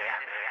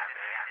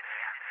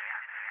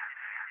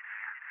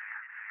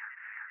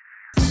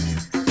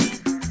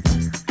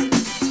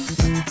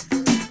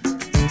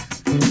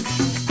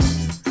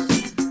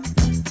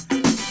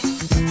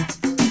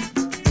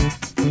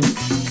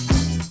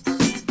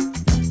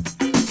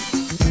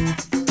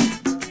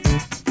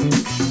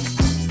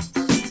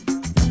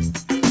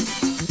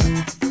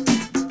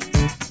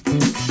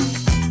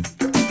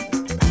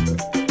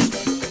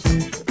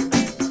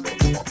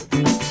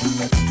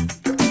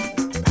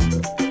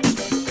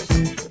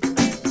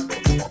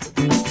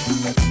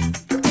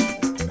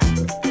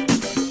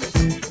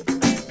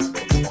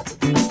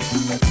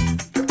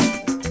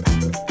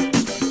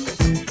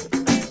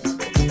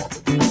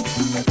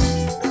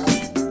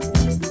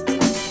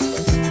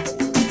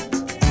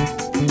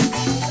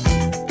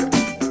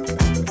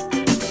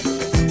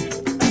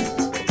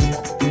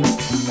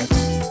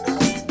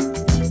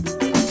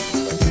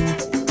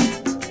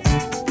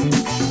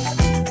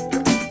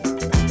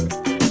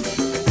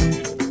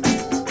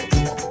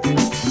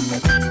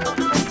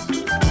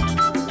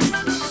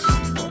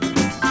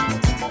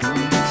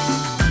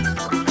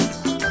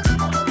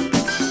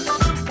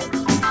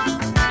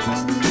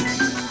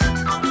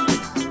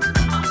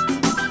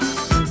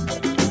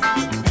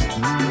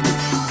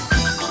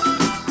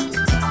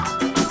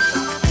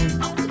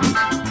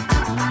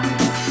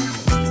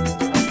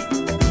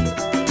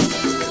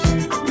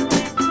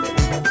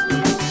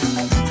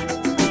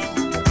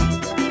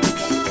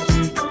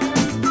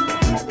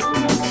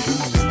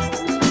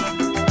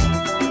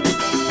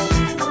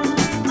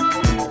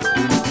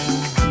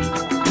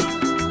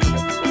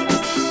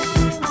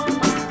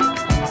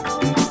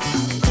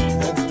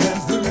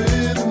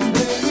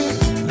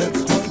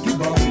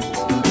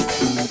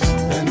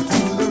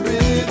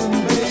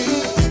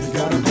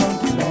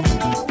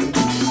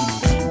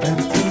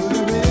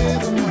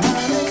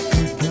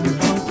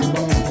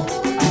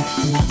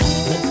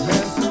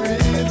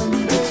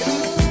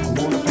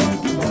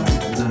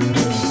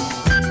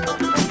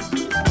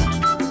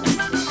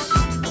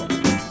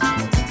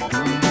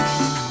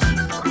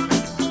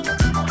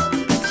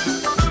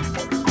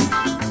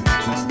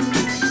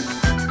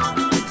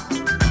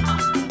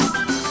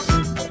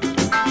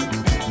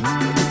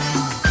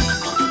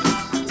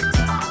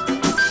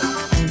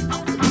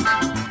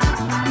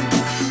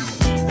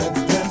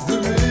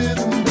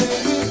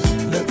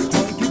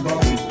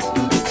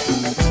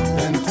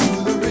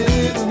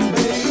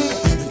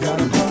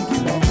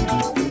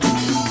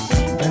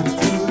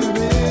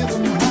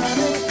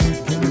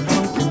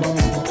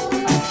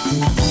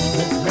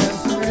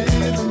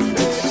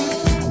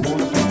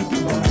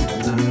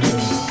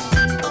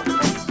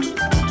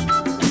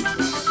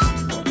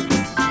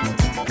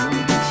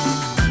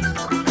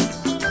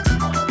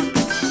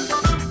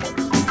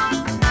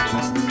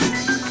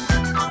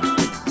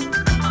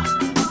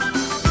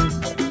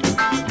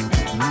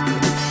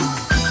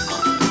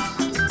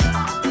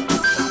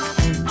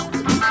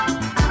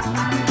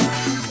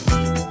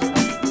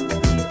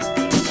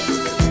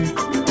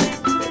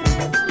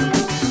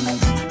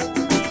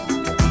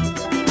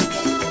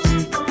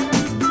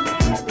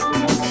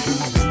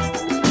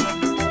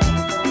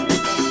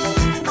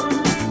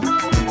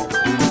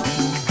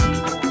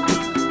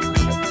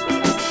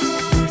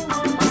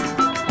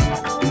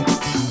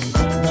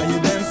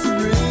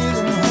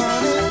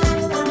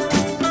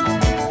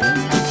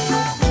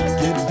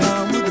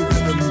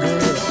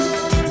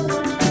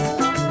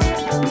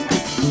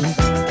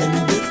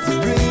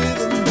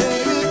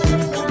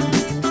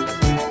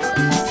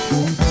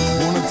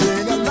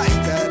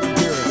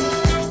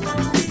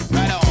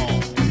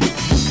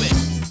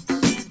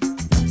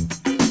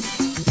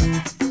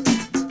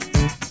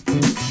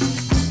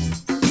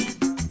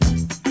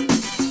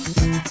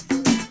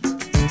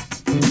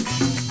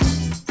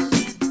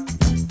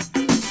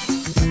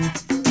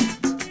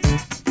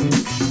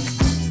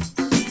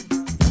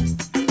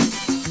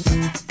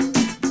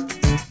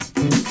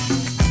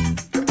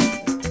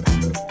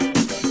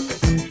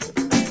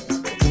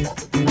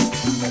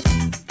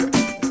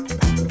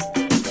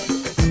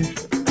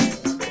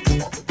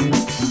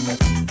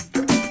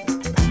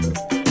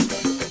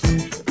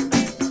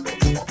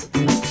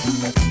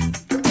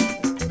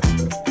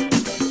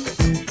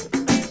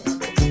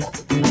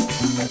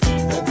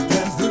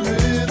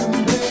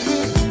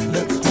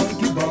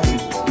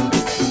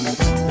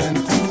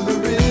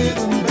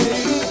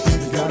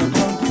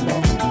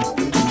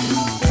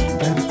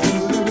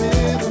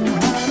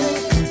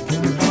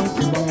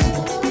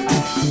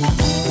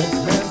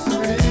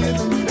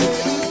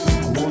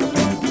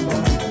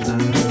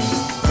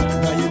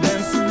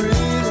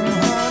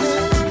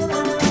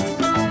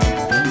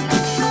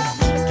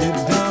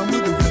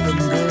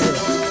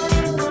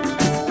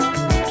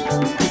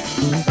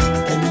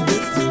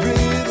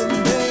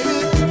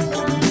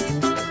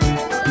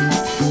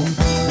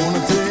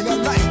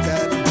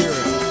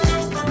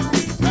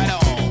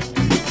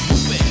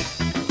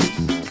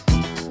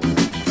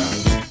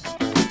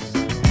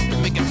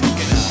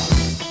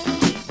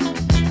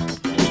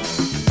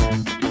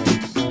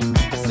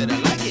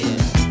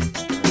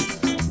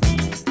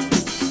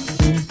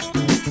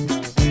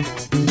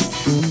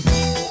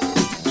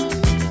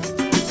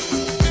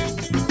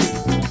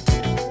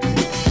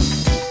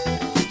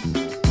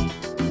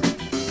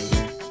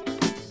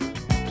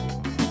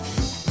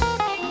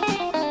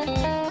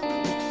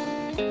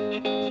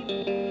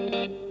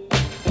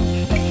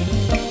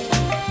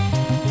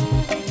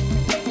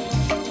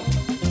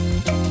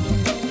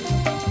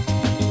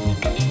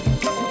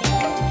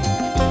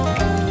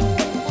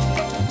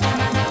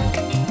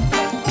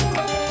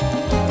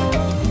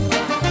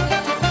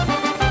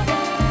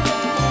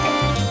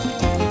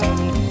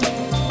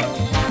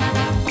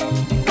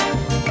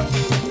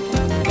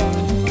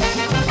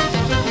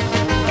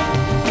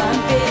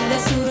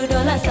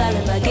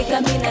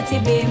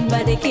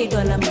 bade ki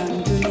dola mam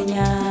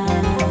dunia.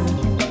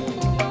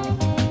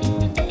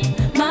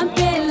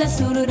 Mampela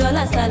suru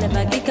dola sale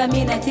bagi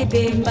kamina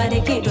tibe bade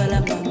ki dola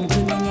mam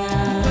dunia.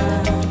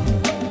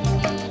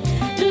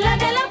 La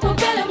de la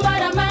popele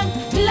maraman,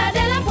 la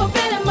de la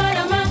popele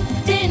maraman,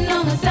 tin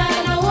long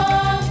sala wo.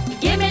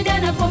 Gimme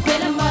dana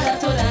popele mara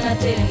to dana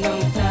tin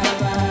long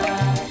taba.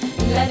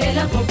 La de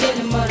la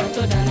popele mara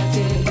to dana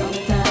tin long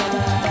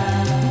taba.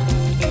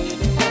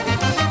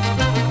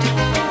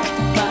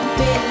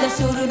 Mampela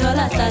suru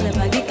dola sale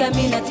bagi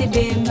kamina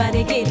tibe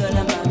bade ki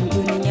dola mam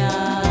dunia.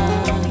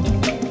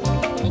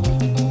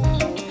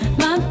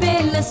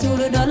 Mampela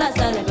suru dola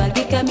sale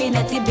bagi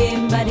kamina tibe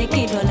bade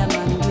ki dola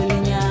mam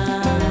dunia.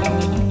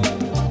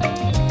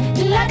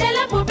 La de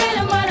la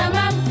popele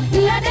maramam,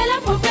 la de la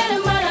popele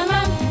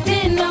maramam,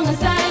 tin long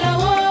sala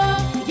wo.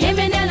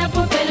 Gimme de la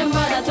popele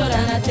mara to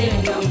dana tin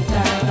long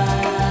taba.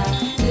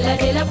 La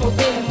de la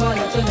popele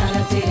mara to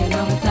dana tin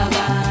long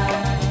taba.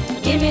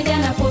 Gimme de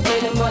la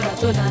popele mara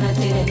to dana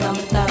tin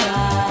long taba.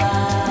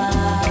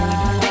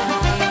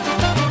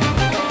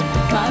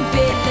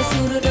 Mampela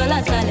suru dola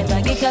sale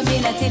bagi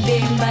kamina tibe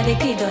bade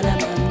ki dola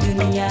mam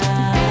dunia.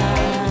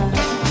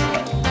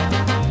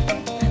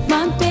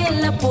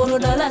 Mampela puro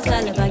dola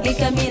sale bagi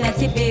kamina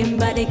tibe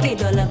bade ki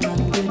dola mam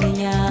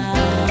dunia.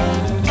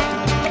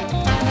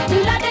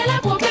 La de la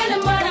popele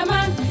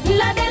maramam,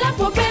 la de la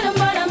popele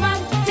maramam,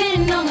 tin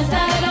long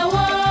sala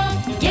wo.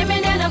 Gimme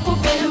de la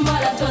popele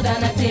mara to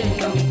dana tin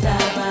long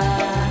taba.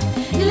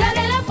 La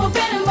de la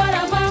popele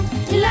maramam,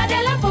 la de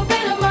la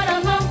popele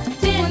maramam,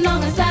 tin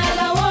long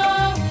sala wo.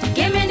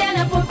 Gimme de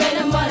la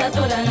popele mara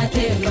to dana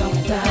tin long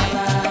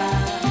taba.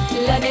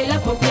 La de la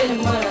popele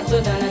mara to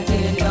dana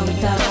tin long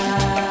taba.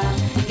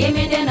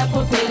 Gimme de la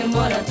popele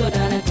mara to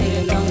dana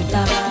tin long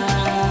taba.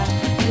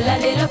 La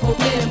de la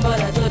popele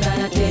mara to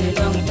dana tin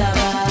long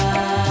taba.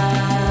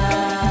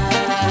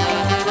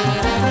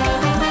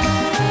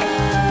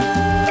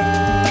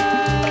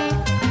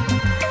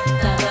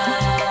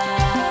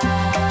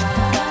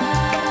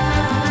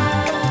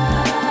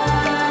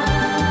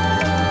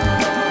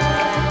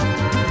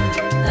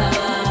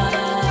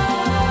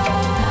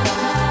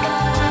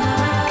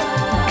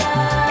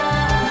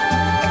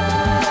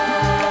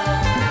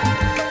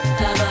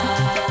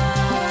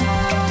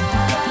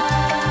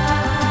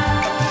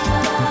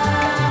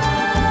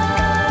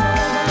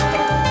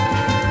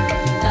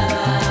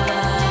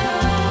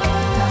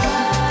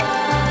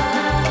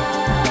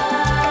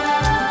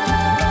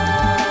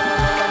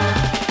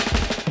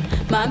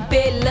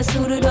 Mampela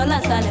suru dola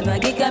sale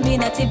bagi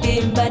kamina tibe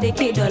bade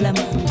ki dola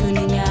mam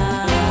dunia.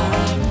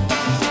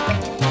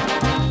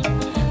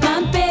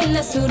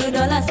 Mampela suru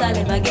dola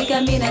sale bagi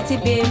kamina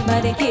tibe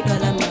bade ki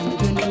dola mam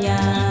dunia.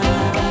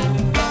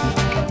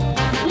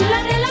 La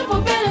de la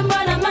popele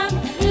maramam,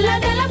 la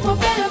de la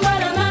popele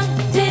maramam,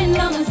 tin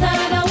long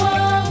sala wo.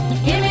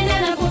 Gimme de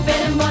la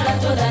popele mara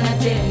to dana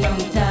tin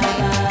long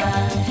taba.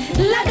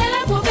 La de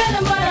la popele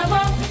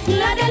maramam,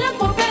 la de la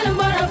popele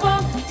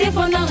maramam,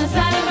 tifo long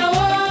sala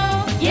wo.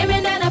 Gimme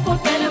de la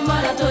popele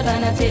mara to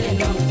dana tin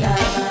long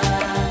taba.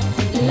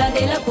 La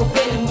de la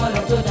popele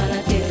mara to dana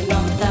tin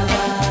long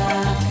taba.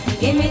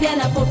 Gimme de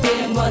la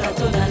popele mara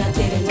to dana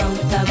tin long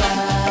taba.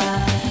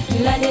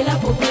 La de la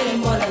popele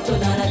mara to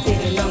dana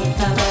tin long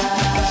taba.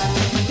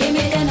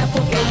 Gimme de la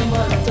popele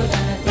mara to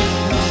dana tin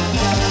long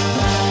taba.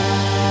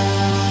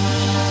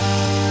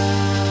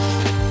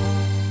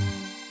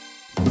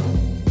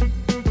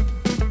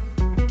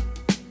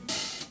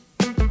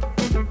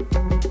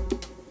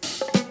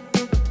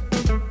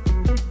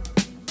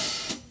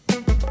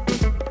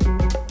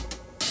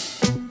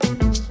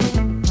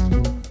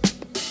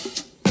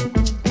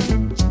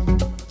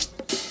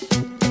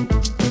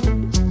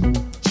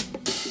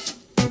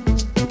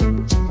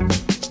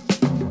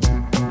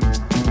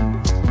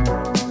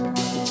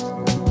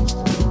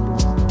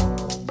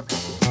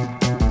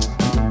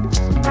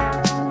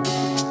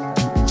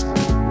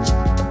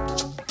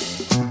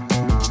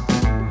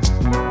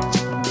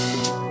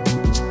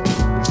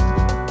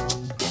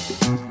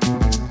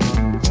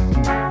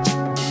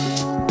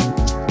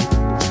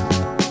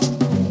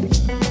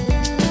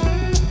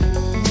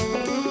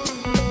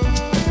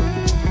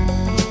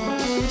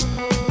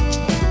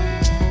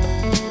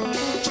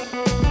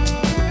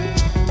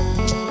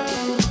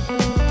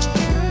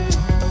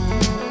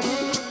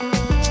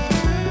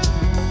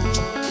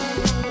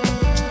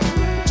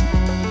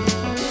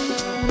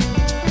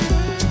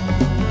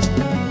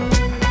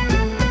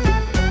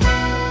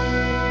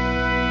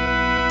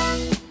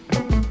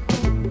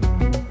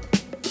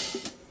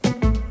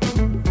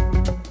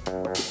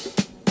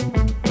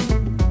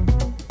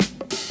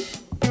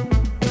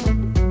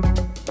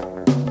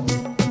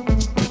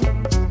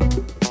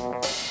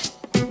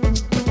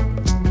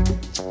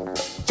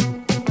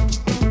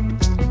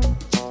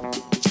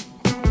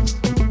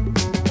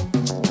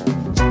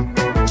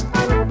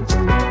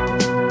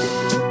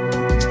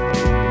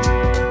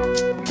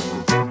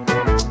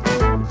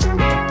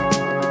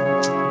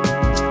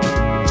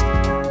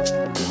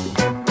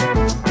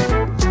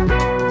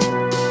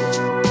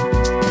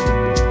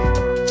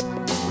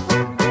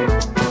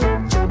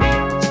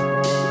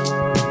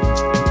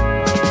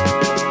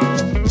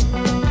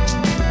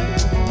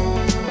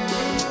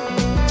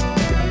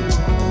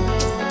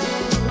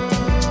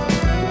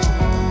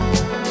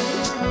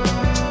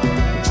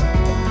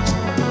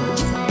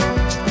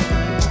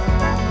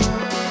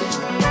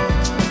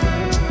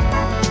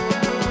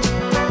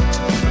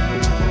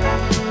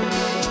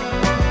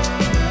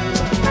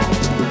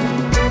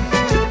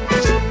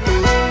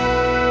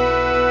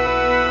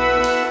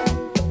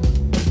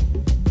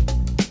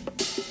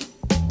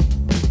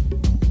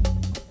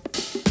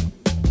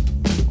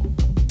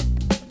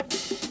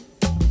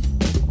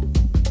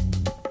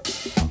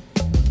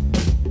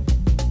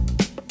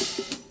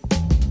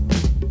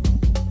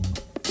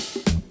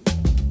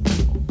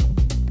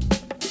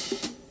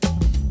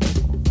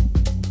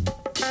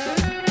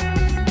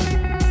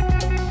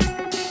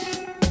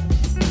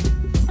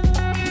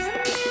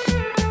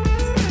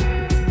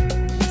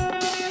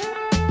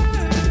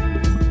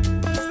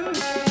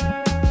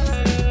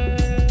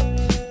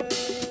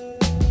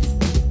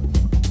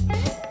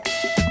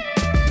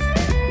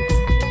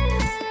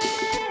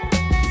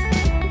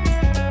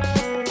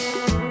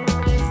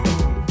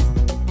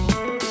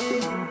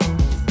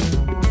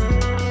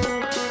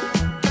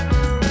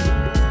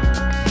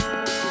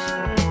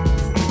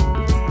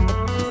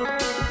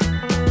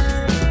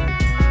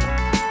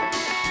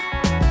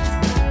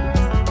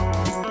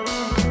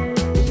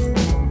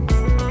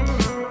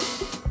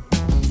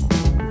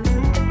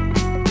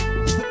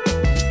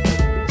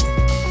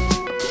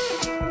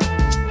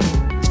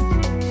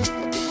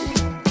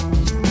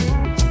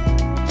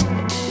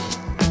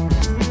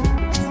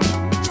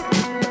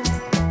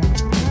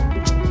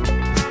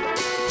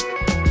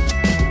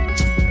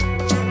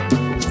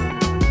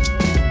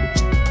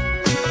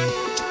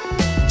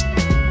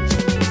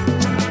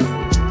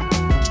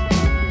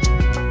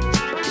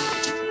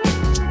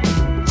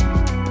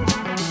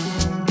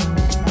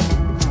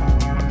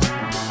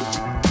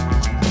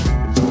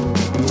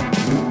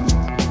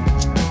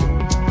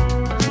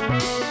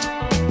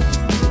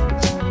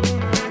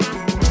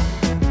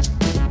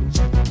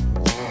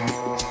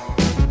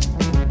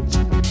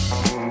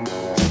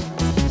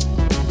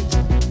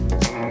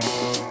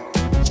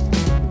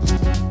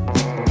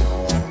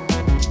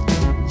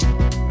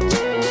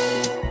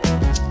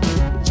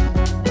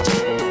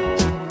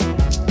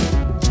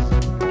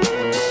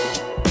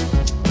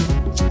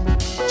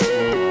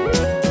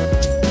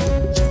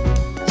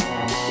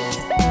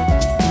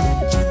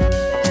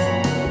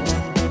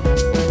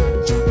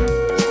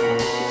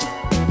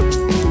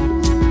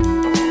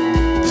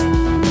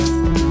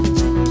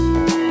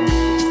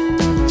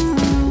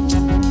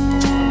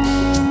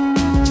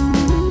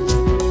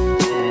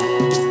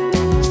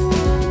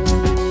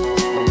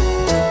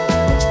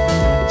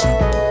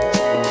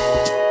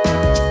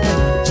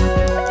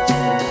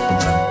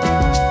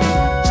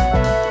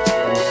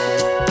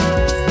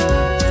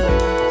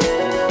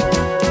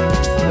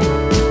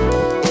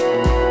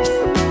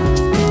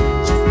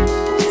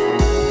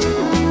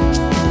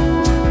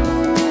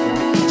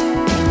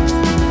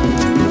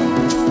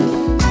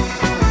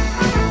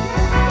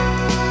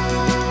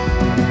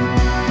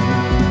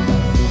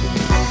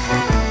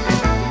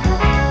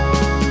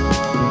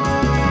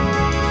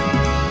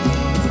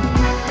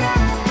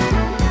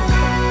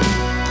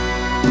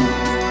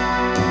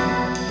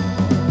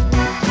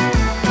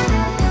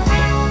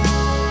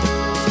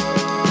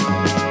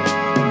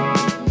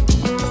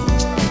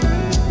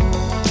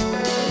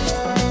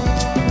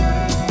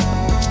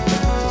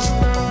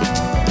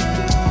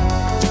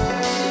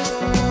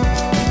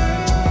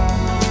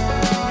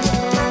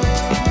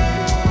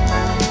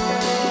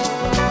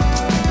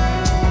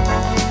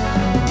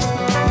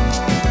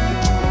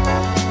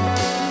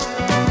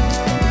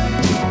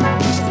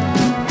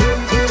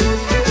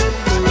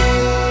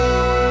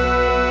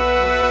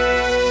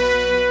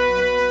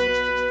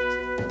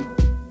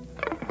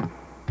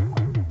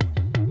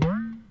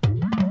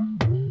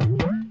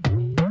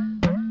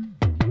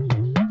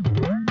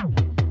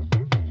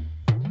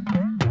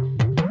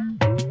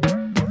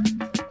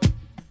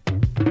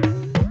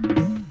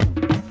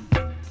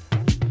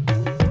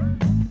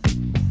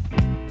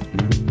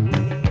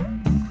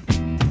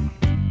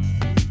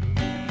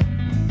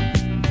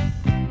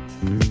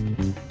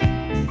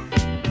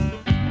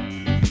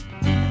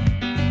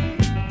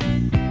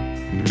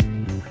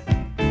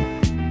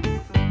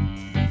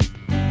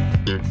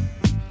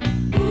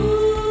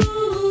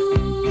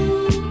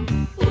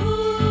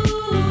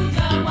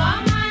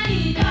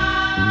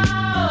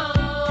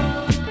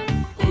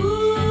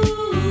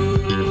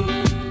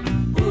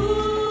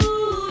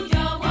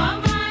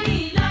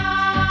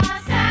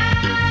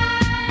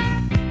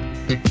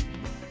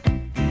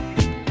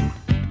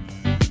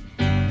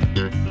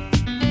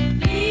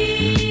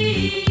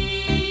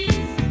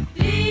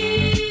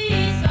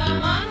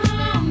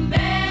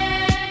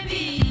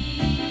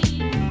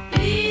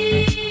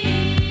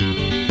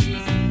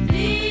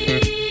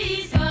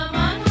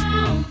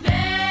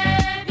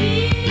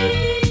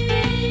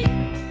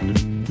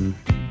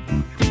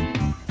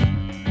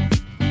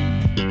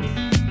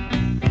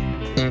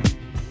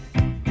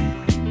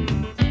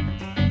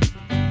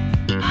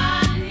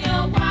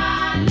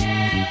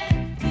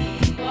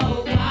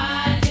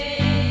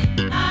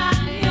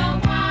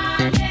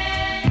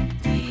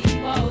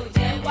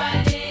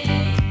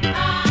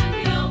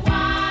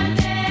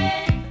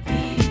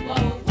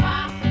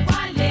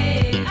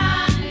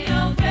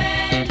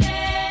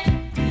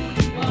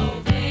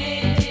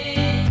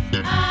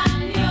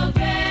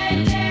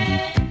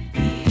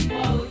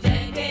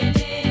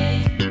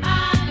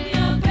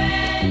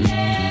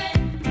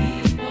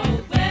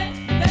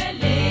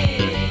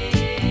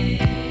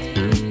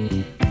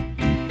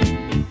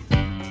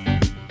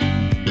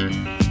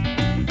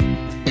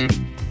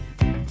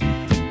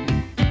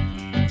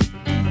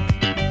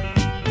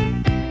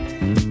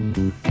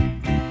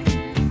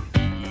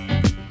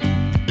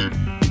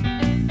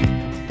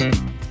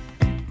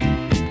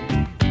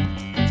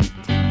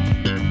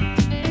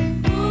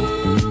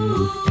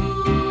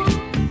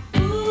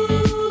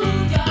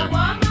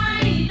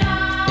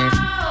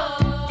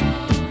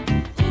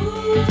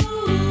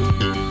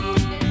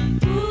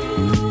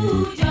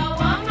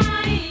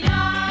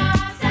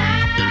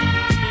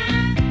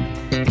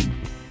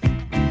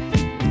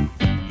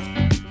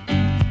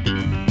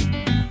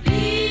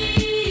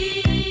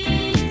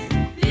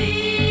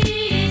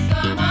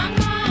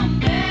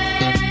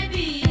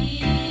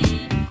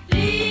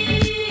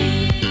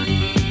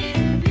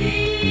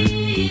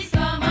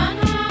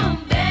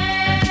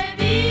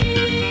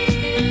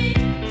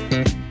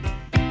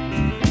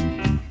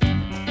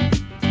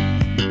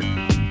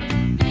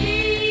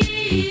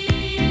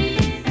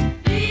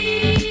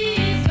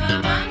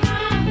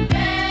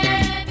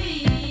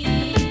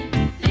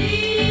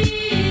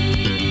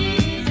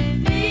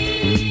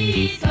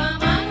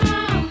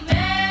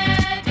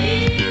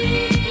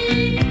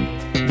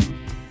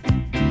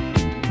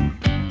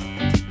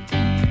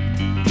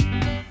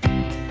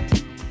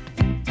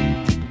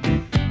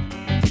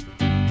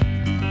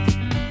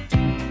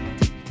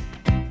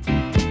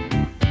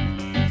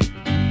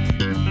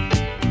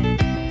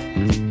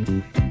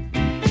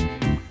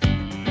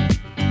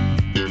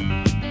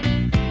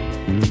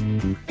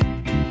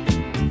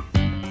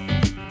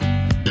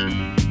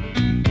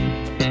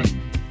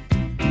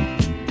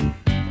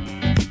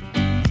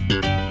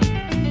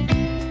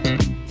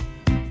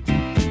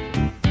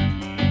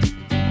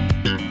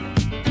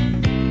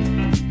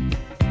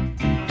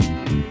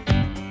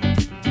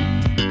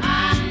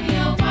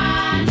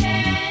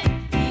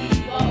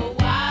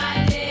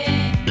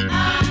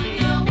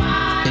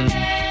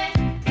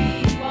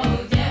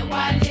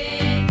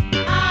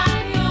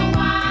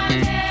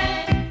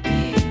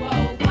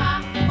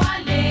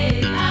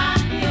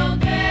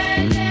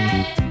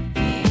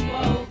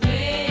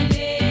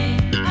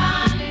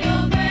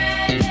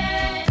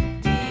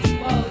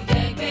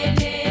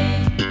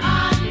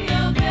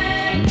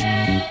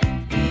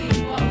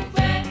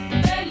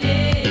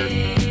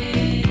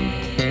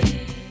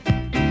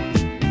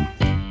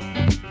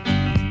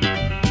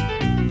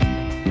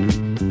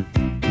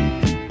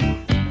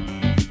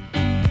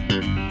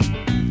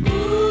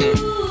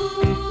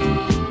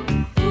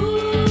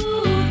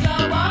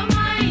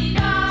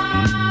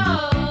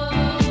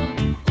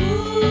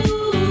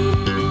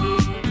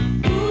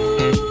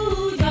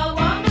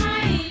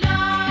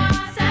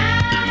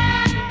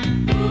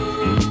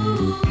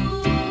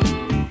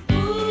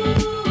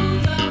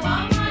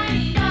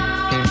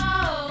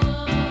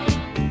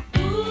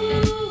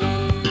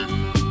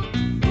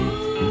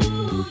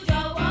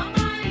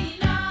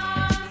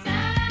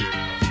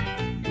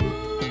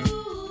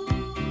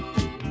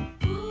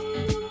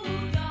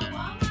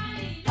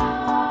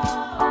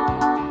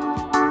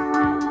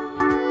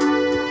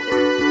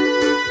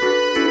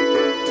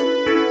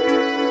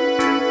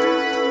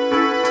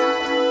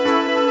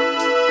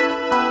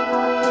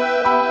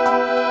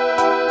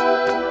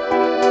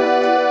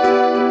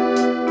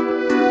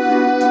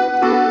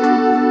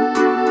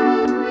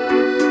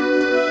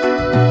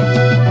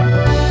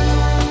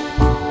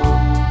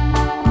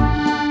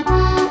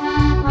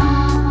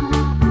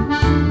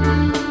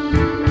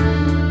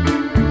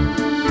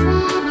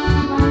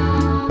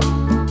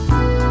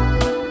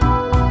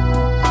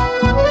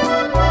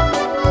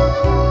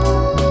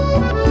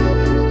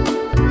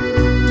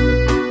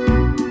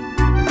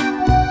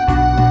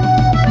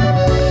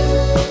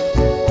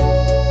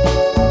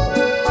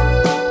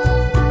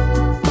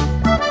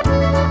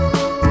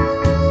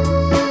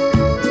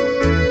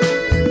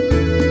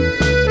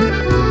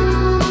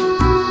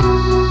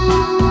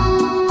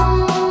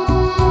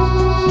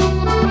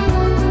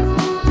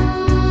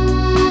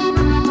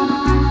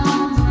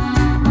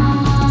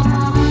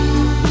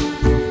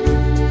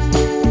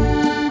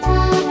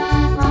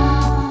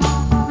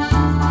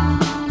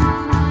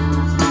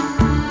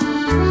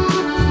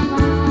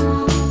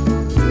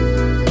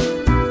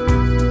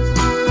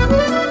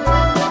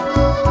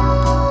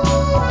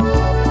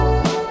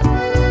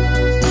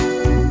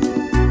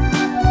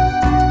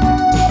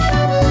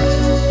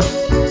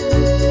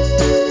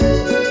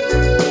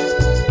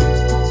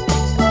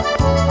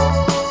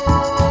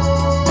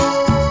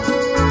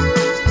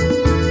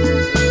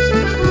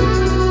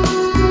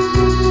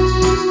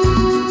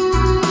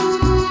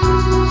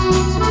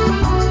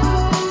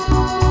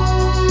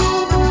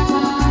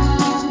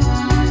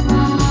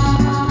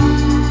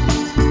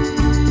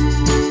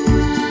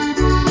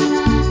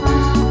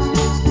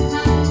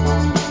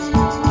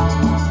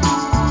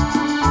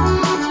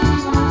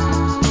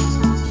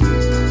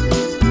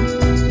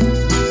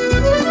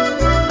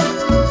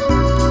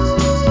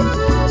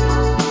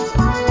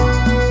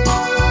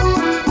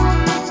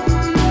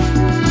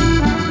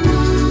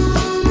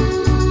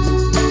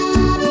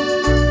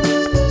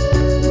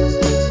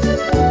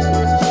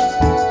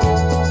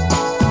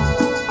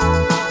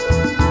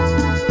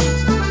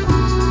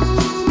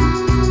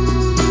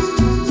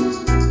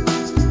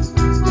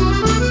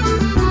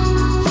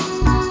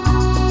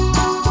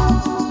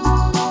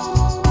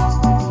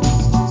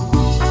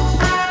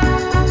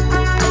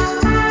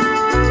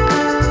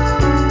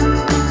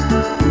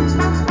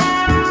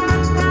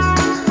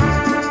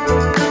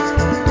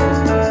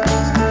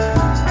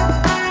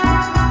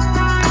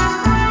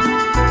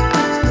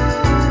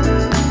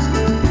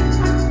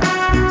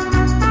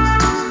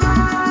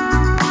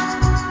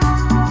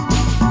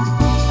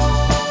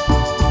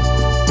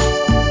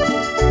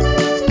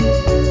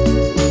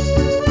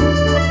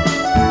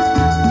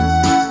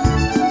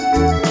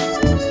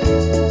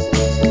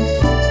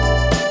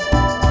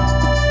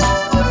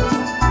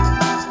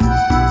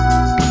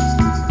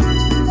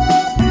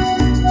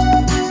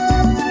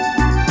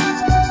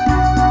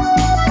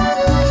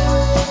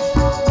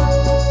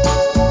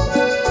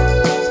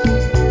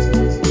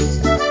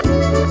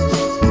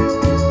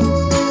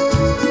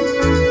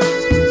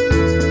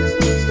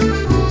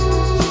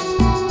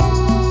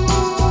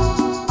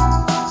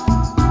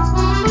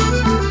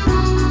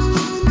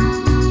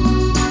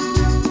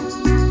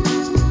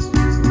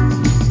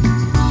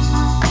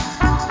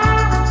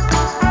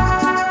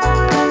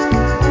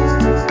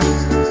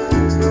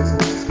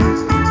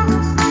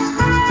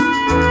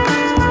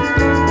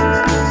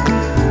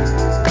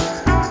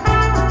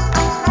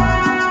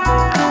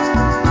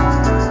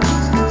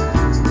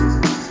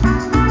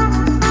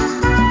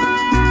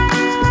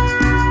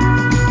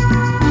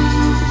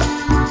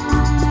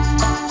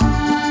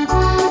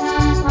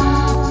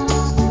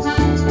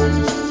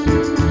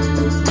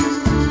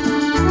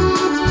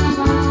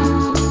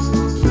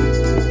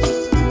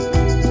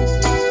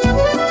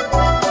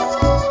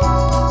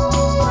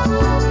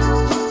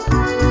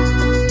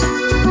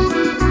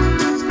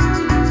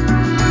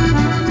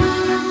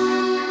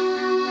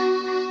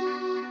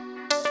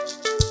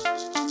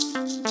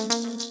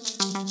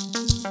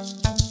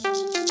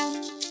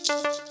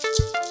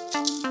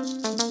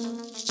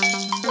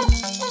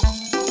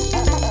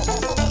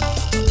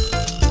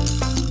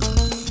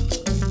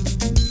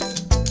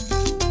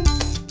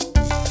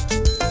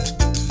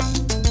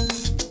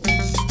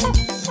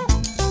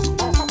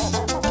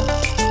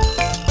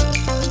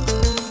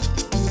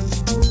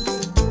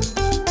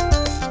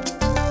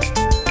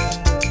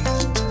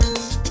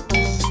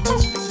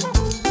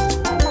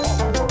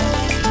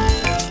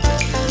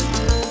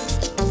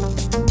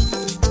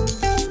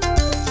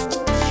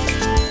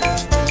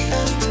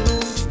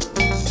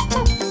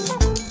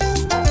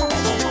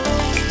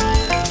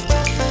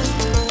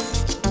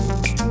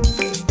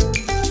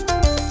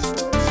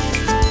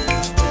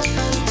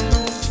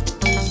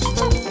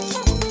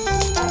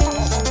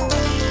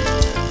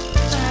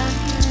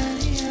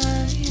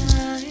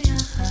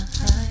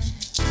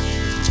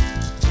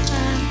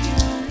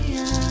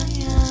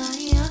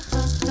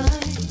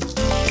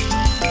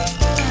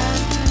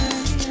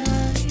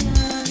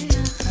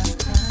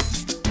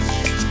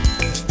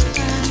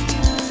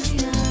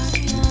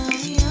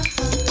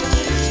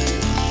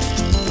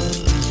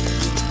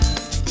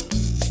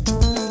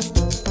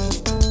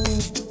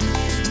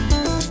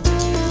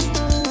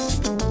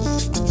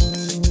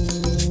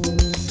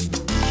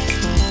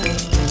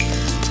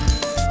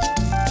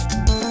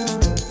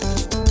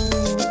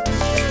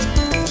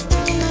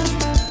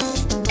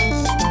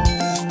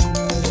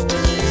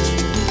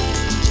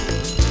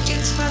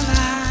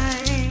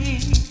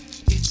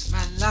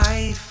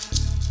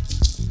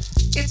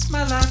 It's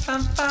my life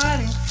I'm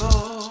fighting for.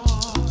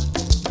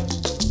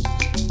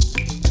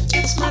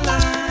 It's my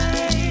life.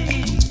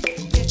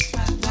 It's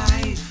my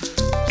life.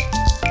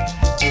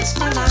 It's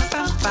my life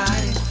I'm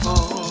fighting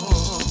for.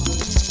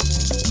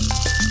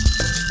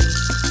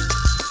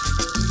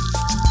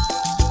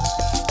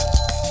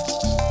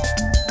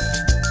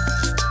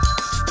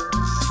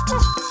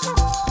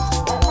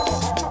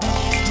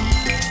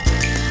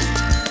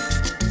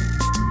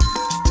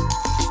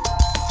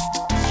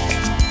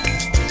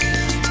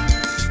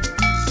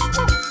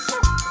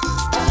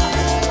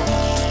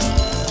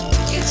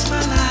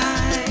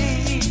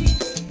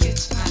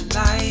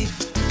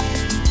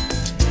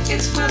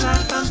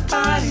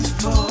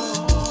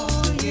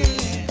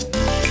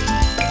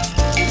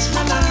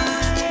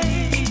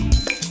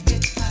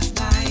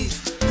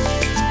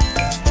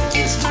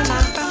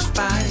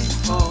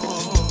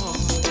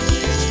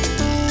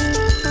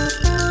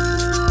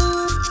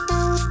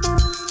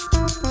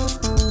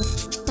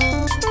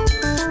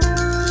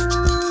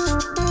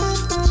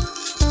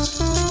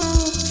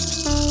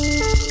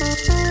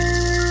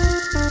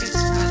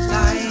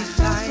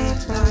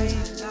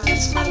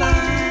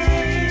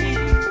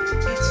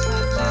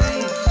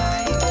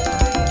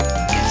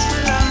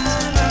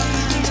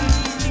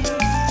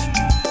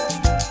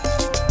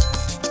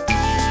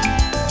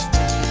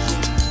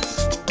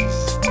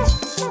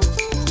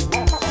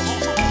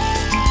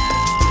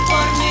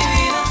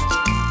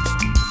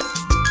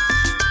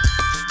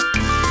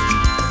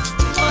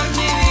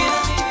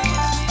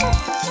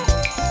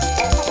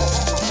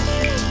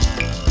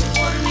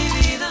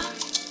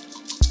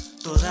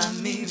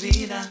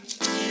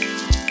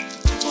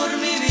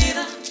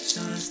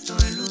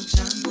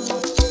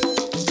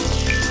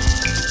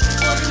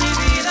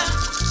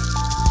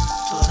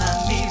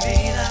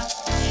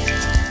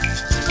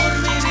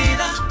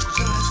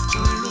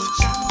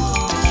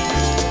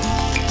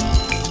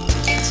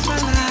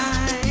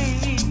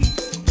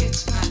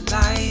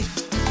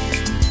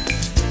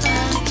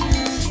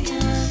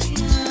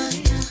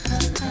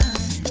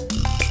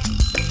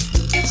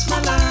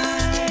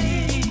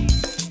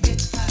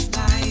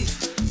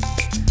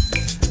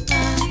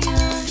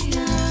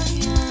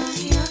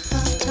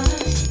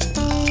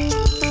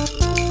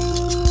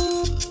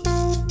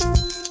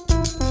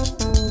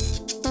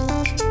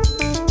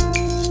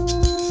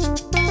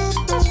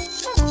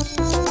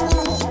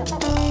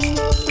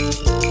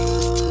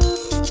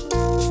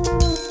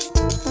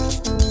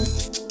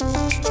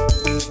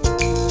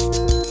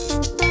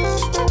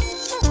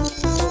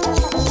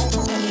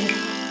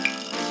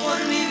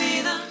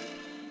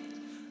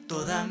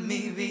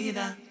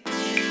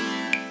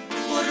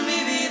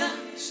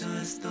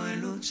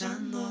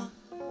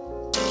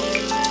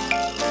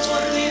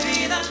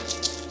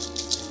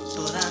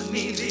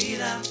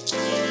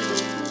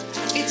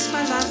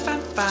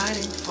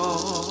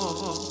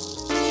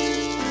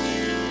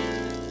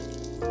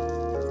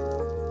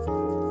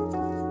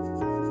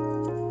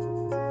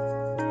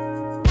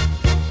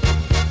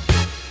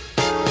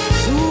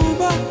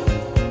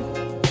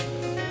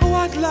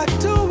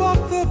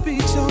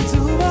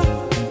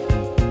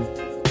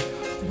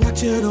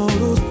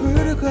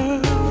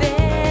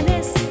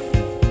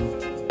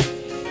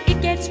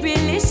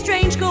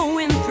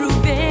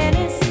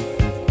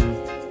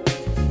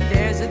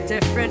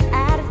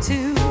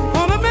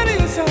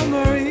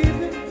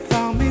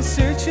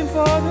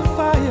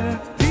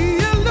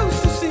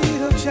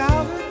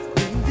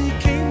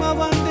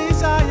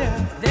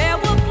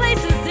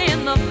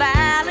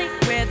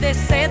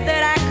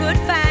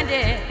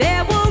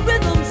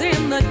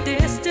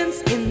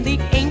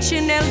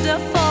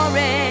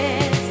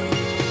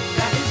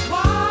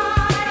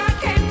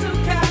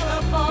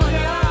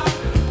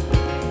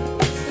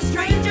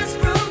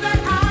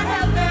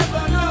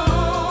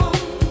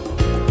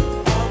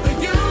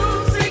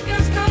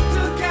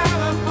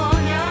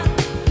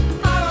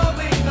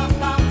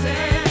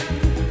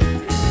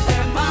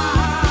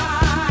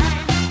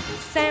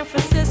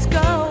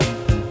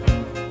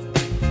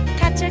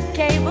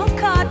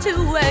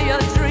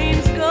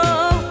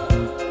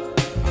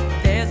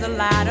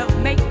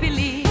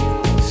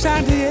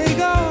 San Diego.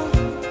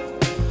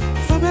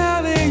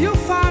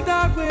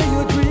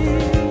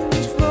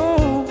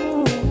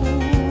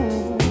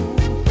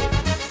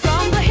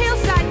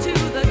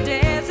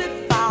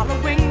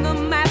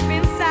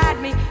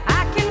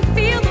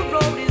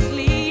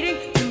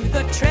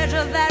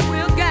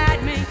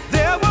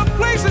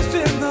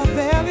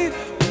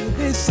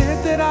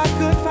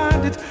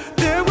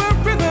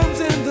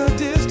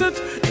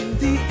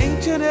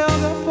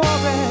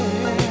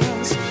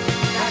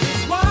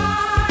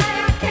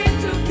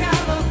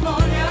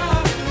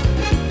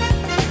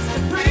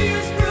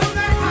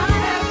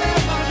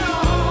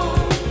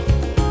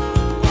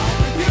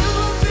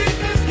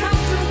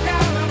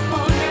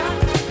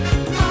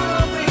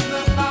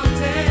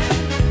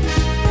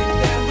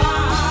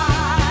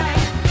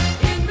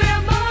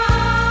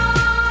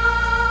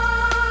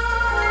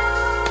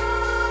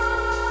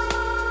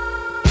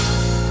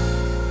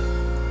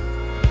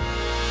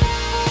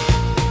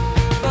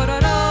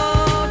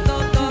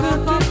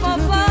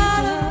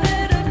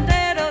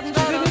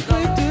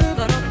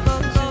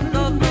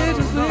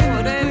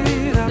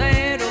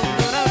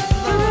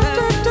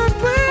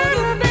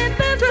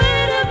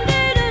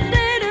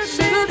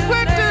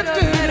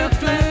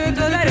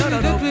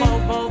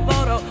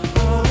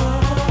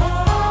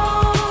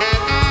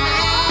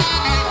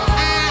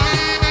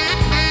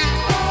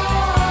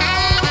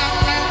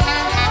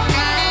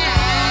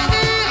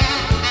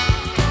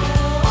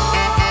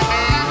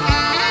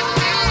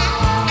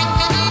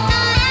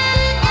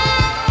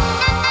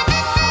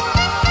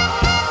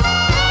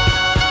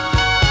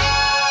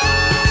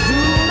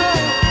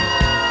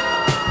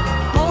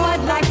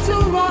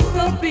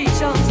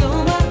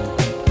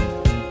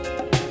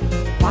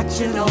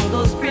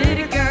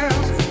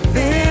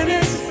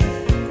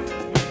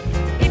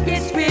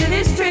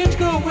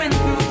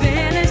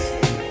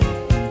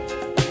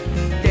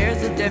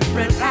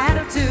 different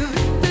attitude.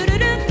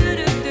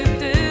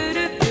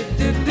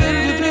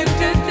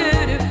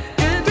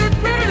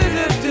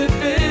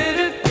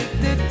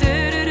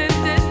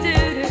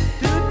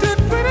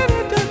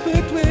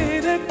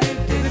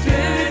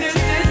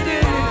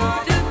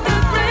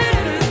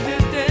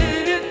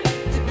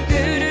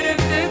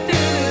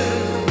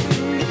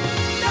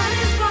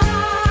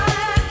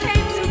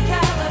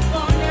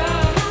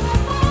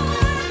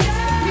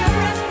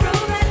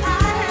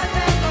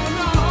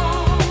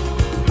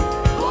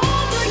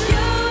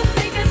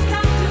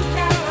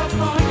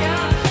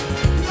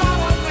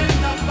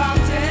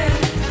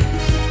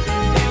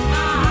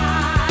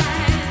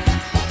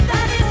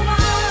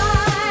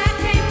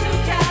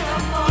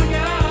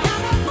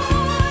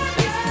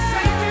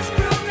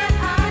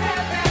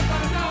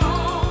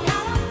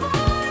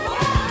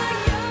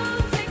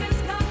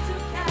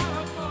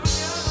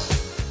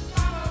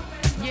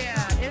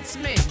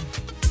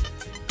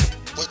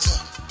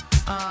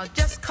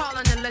 Just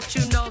calling to let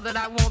you know that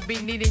I won't be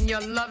needing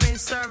your loving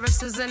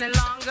services any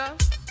longer.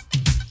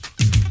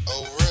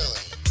 Oh,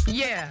 really?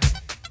 Yeah,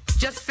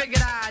 just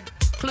figured I'd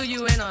clue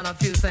you in on a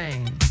few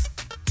things.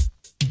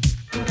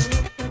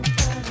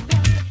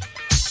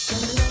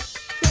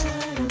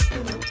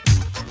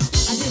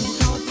 I didn't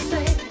call to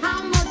say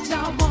how much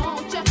I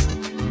want you.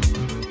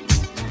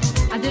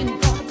 I didn't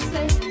call to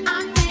say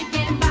I'm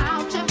thinking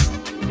about you.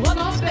 Well,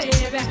 no,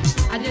 baby,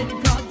 I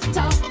didn't call to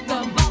talk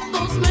about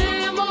those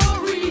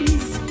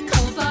memories.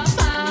 'Cause I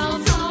found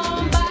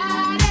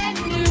somebody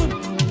new.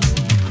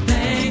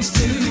 Thanks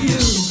to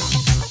you,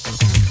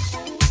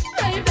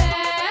 baby.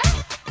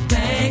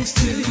 Thanks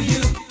to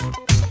you.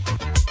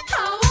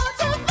 I want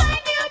to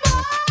thank you,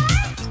 boy.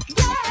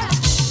 Yeah,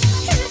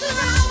 he's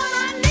around when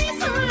I need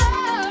some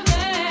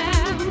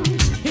loving.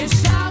 He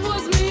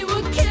showers me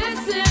with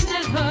kissing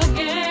and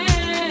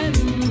hugging.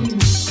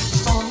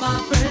 All my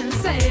friends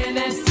say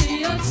they see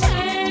a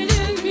change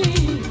in me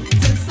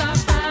since I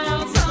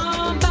found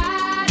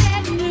somebody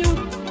new.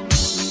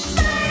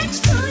 Thanks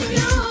to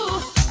you.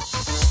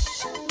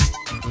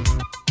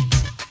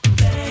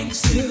 Thanks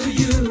to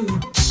you.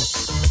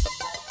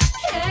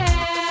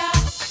 Yeah.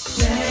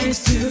 Thanks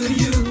to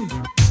you.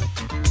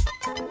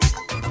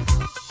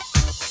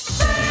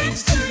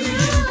 Thanks to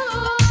you.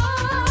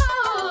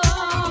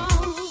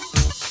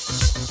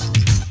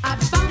 I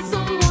found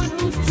someone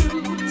who's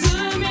true to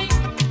me.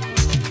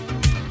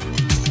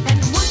 And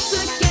once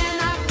again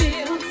I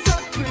feel so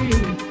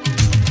free.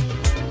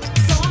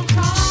 So I'm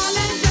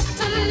calling just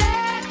to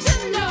let you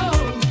know.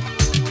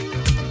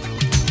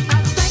 I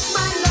thank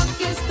my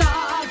lucky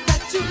stars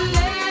that you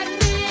let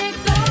me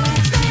go.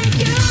 Thank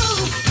you.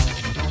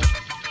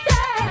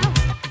 Yeah.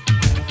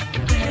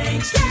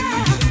 Thanks to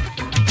you.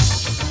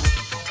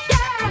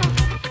 Yeah.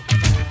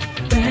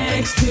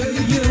 Thanks to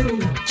you.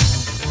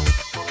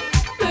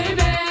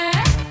 Baby.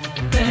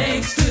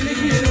 Thanks to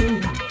you.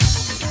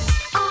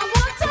 I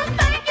want to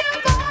thank you,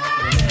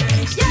 boy.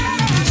 Thanks to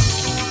you.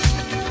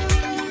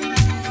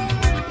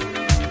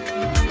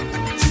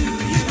 To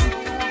you.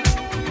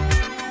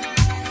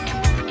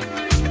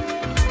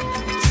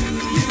 To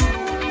you.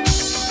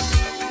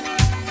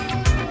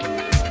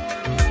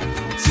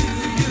 To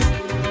you.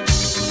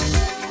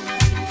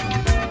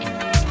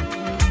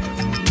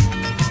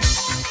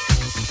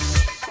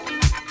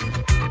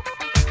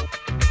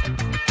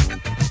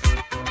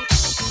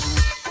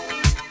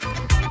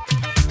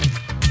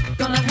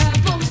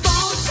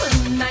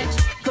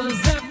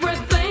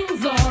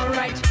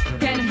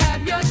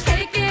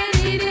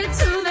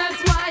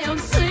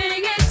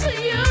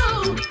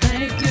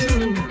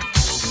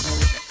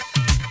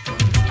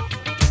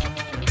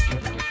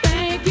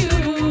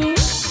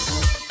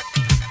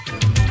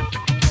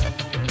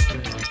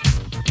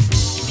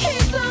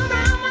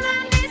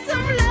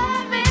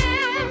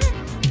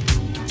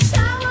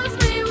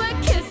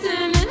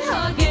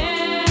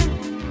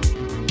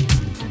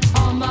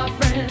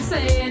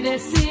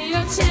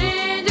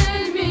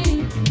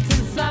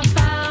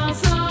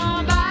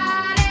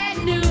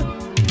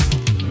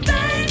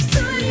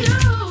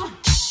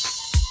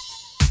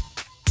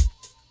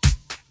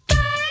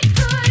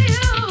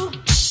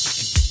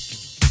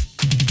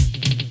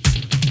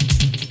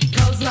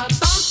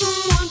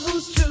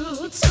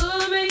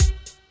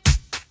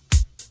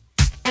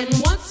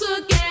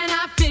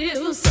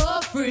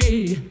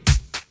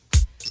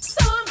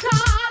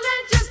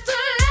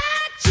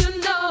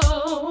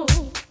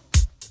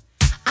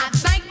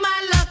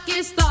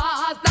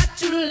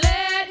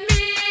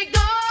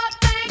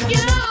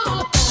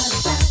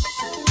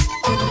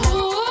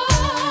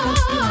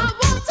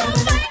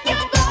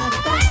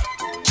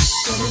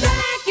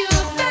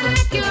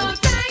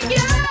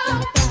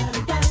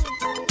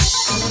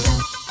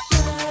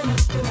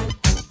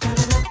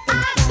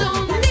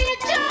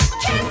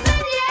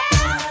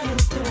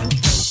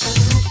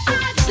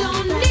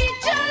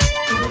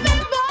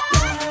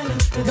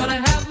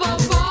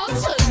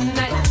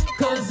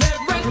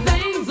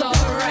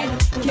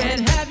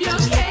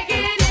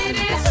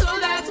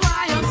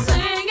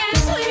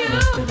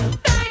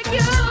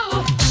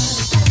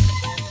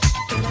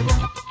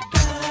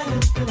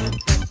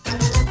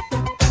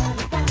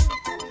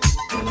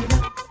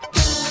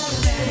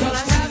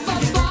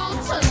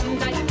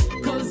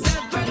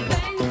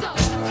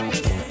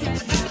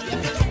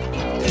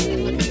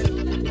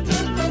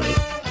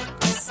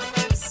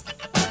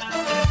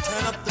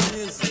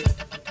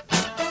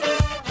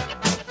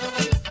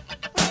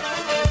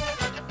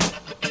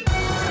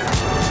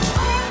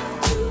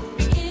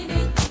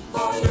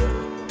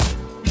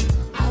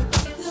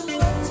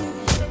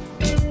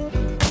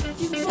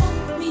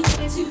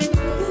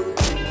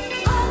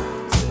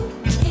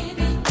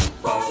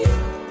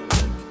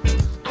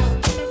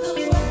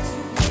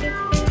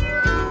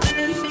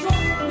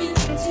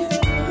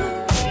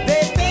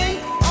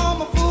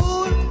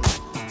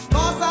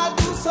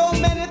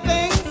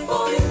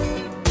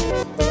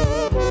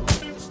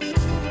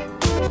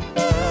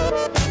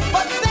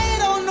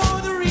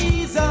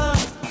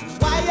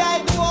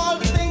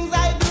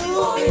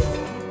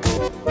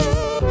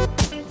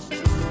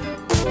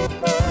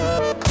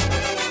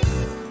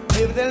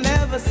 they'll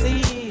never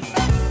see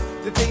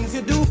the things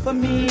you do for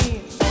me,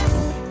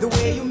 the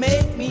way you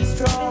make me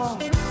strong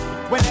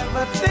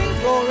whenever things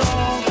go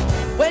wrong.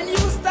 When you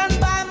stand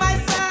by my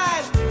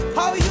side,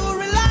 how you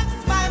relax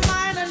my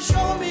mind and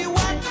show me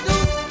what to do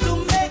to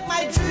make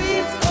my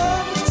dreams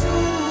come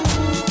true.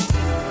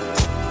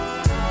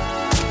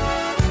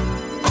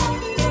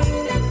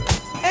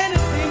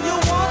 Anything you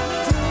want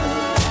to,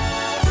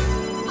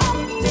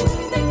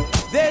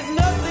 there's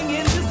nothing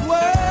in this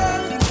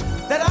world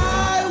that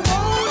I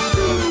won't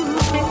do.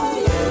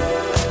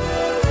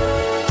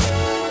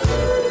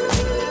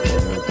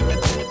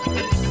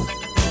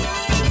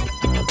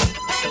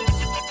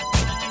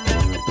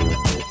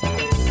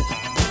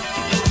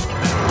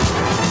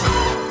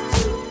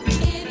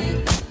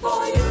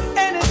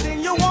 Anything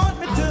you want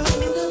me to,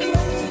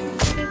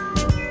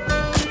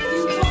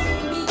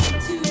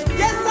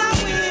 yes I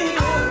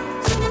will.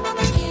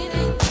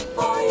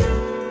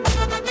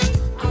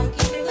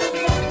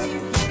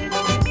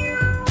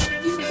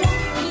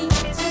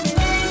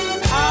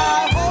 I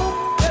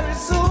hope very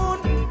soon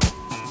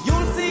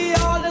you'll see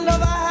all the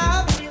love I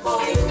have.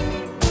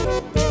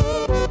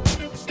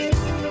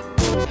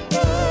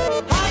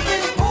 I've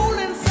been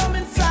holding some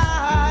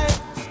inside,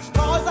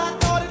 'cause I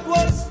thought it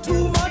was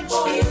too much.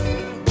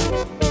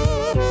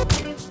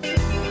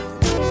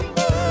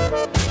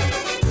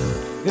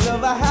 The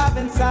love I have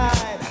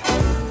inside,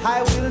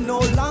 I will no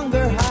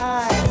longer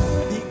hide,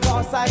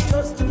 because I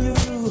trust in you.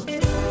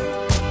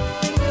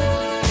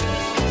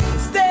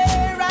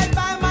 Stay right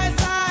by my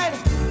side,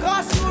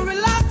 'cause you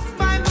relax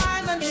my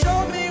mind and show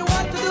me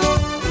what to do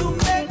to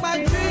make my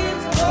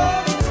dreams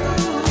come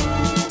true.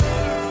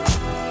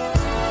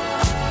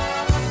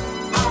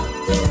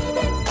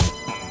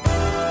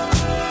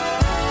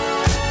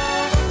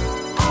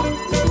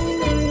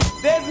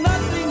 There's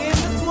nothing in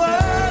this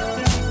world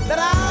that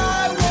I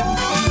won't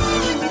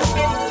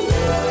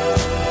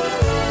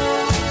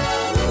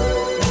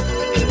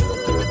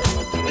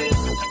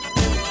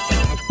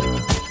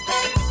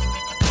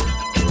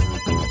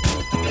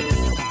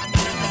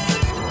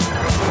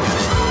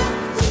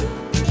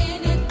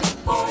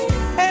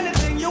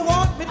anything you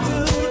want me to,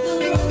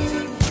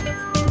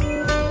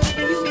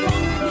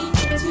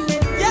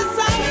 yes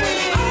I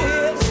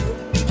will.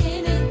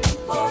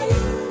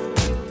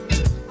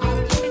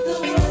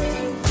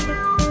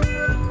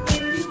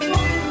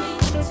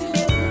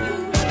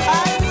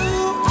 I'll do,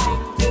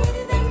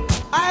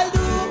 I'll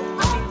do,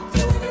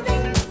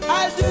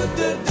 I'll do,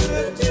 do,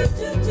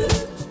 do.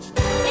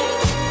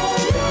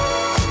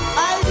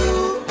 I'll do, I'll do,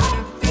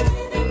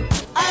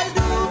 I'll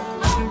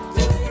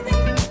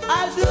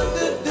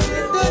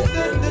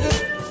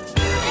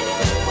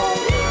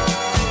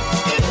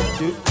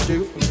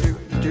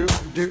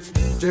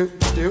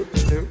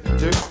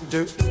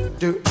do,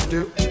 do,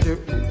 do,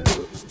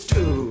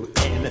 Do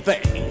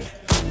anything.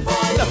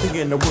 Nothing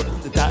in the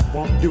world that I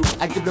won't do.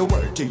 I give the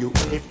word to you.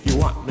 If you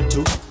want me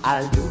to,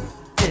 I'll do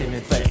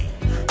anything.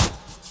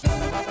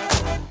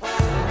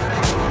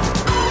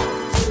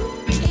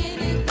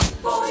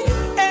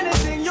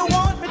 anything you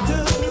want me to,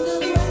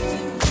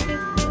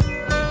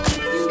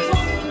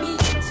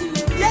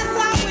 yes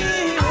I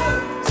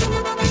will.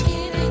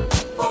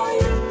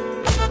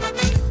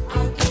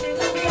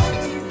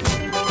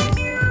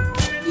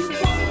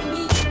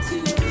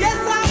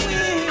 Yes I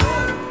will.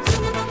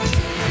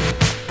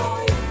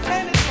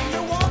 Anything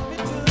you want me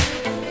to.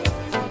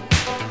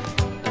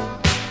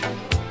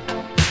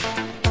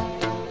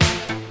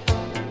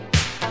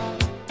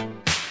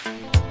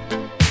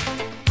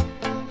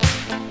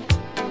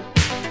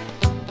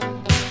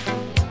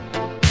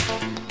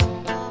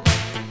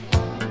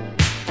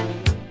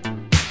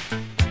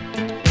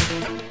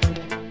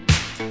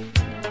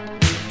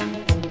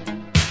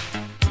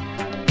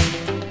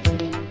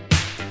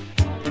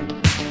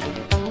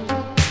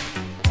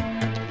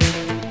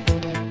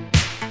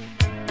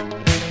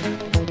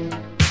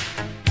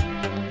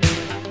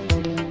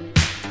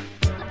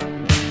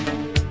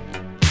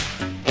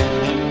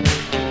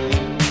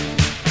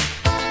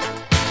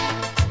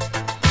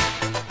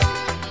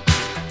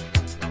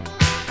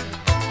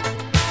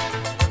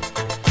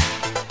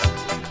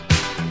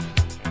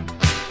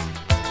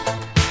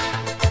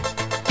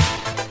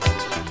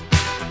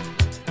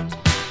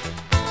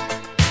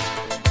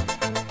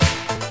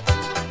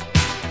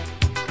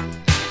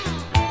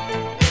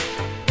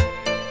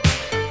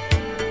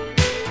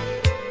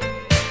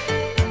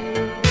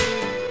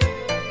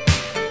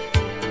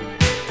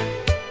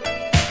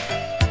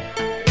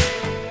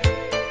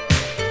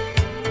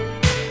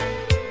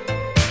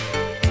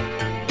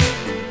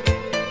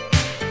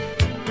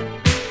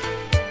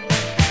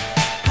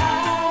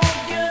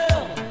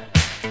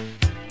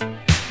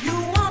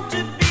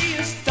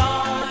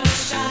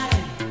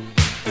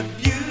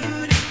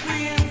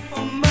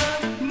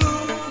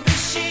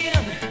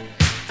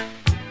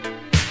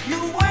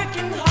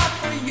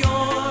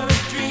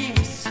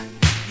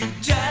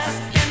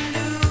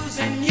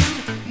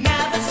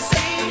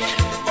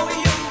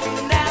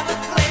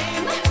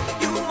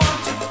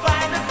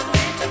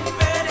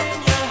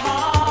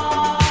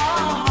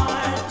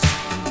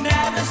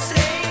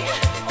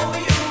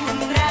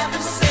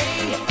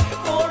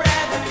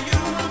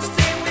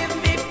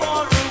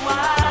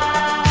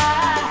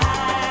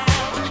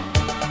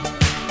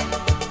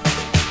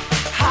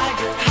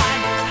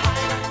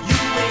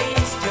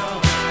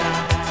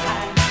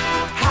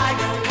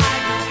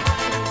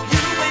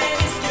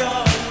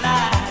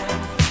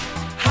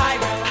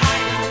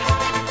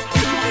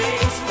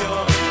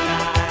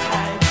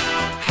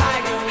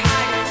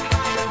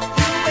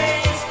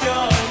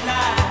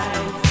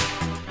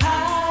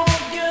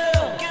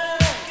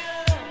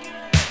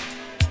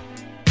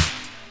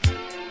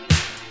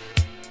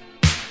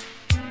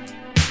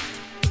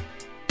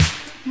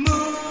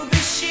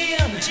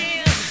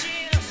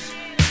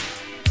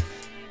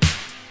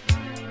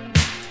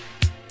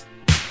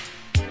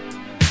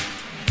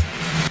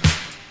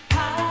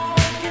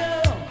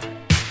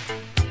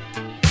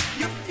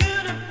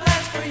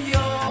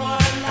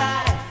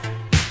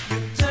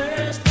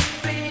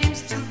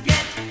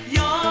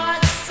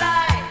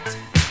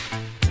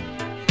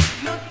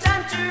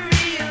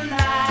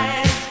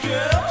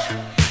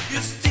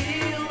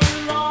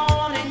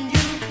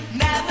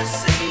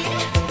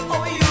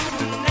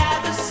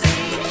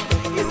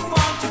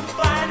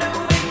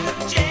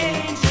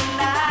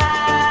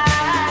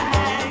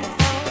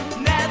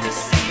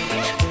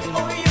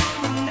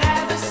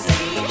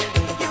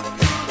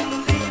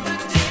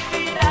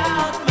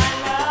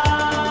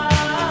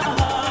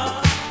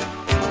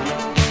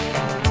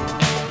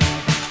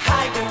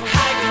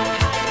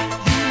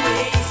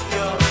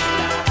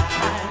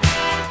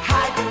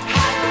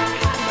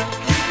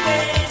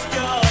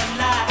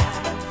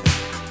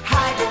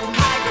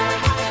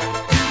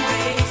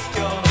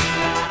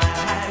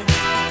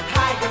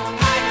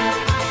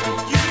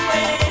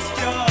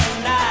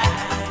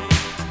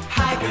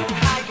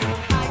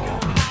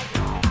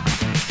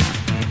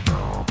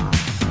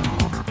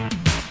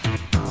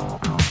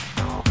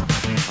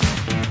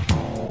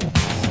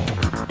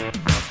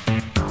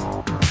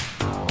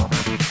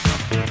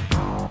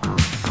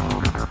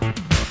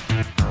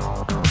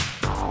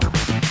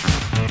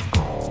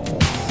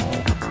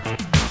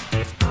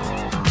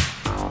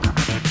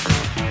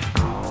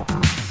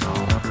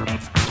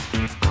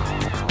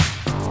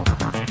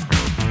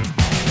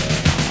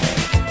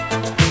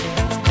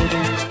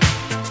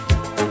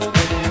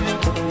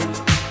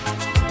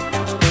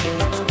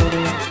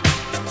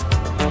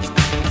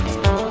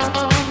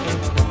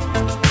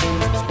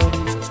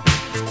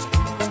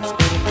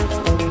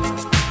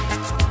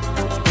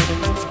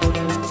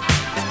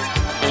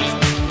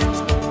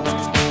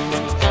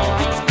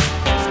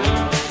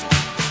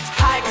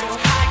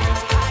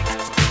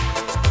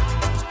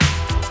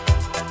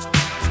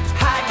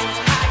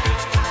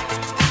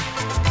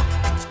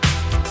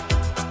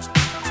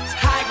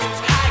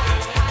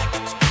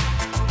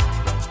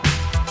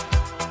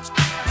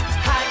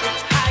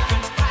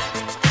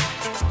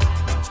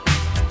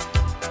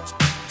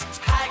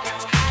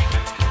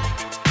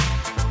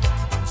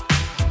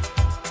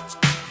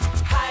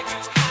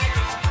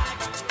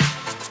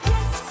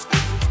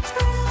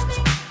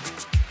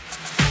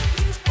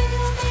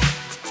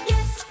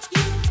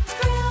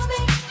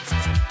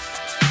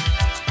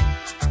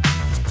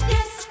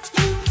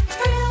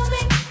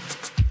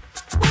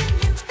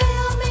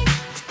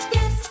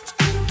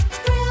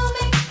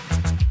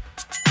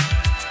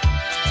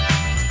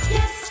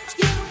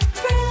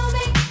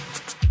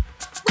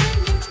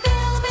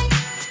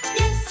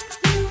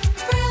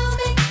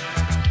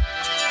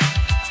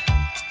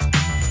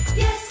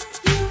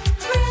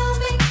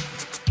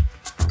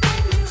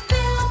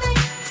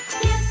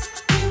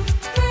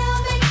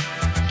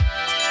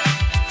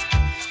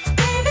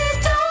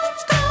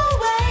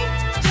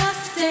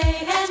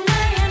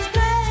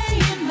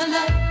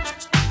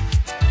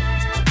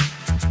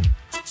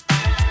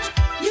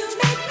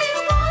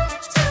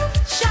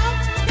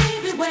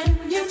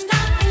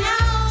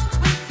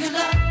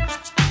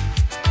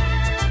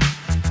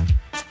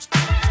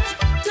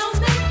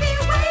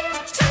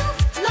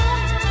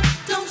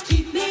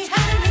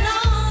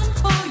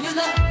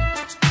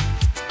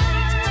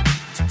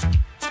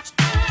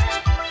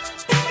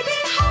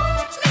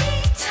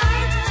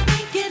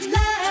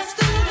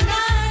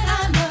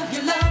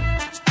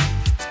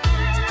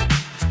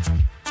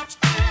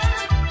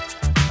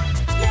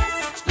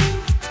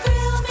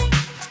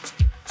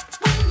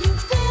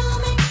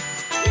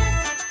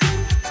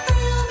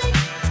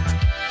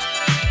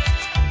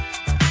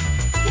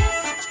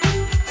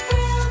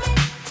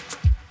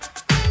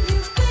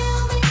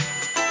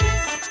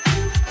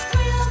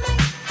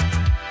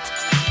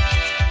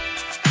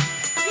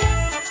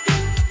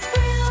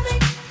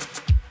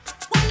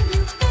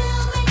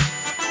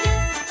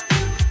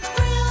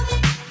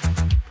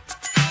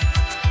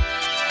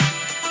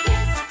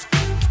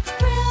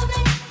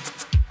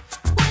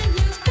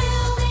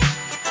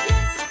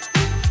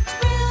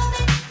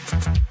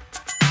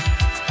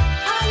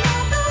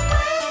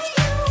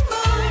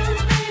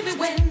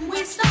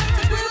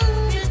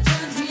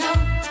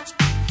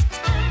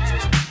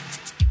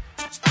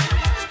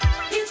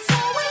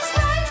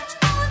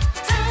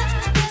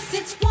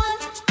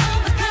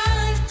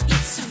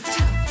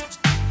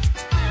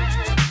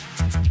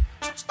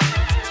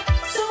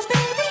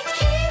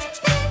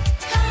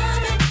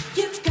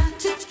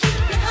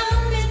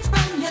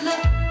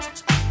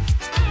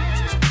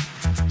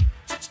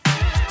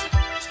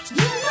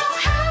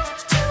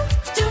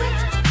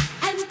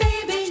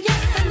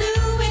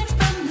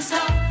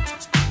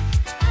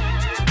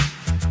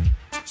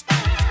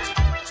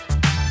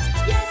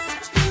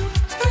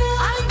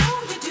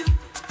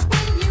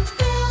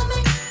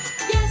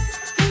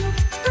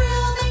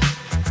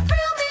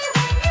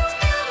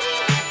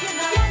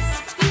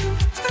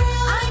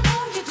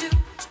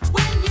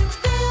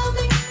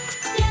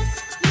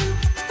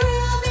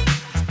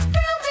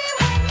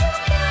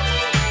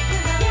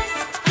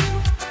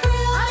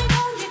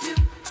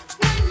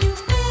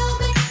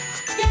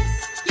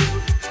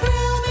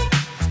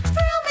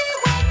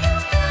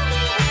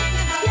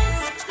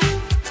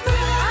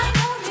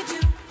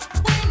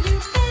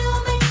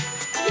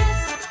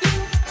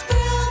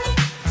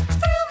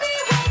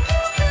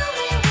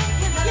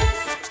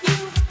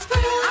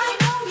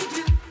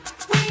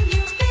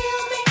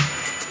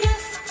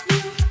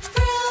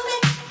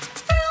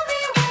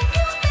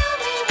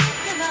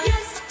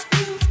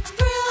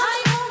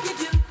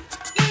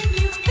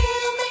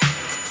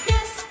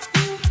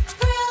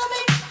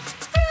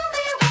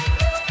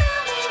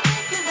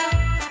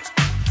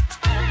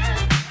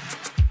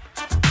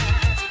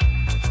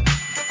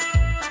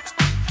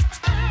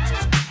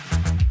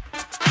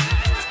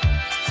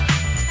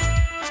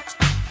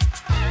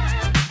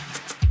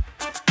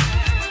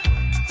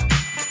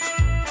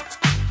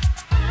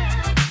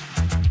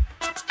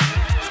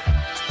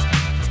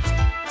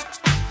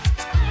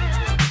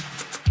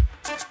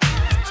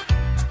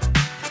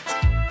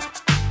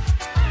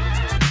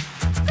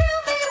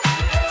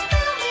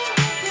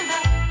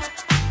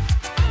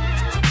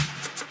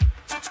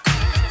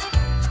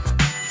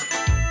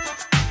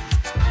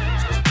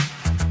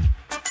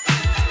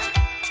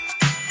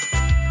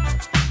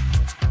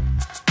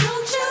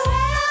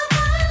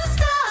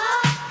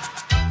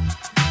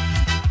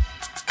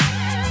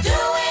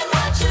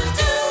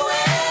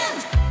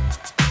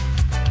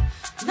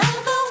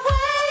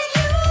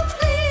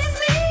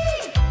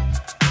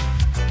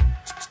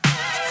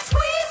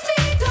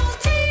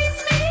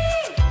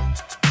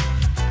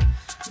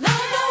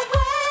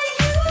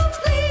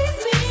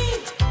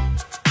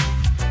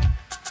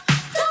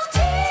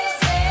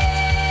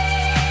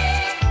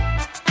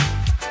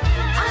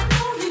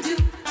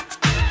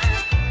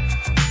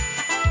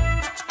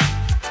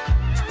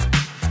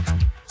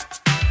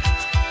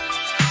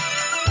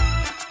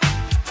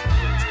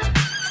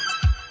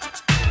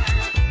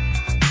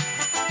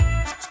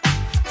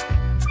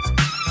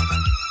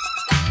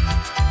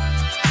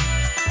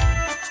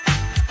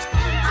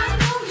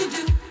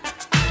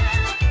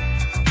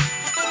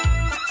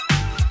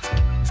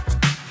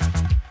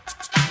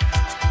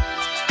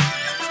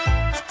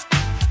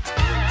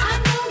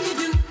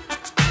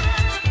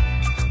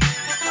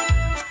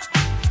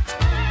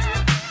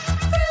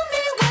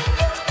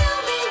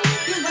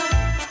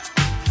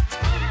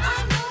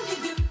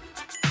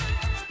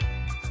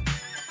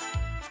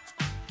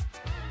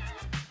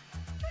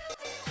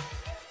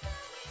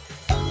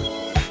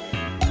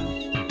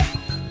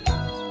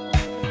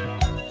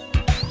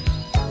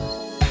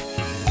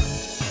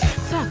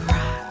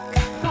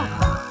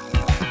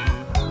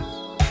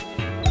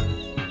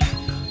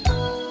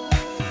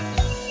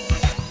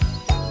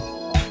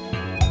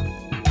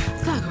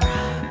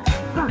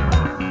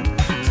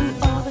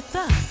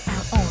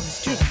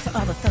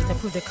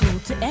 prove they're cool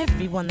to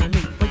everyone they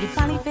meet. But you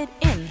finally fit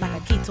in like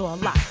a key to a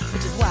lock,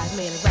 which is why I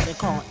made a record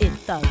called It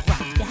Thug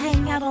Rock. You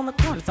hang out on the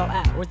corners all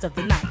hours of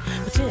the night,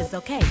 which is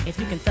okay if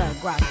you can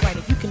thug rock right.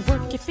 If you can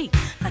work your feet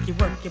like you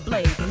work your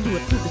blade, and you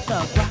would prove the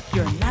thug rock,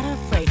 you're not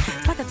afraid.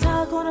 It's like a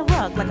tug on a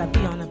rug, like a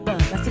bee on a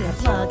bug. I see a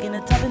plug in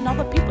a tub and all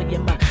the people you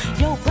mug.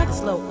 Yo, brother,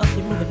 slow up,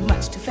 you're moving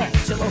much too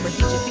fast. You'll overheat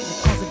your feet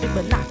and cause a big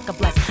but knock a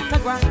blast.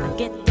 Thug rock,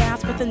 get down,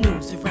 spread the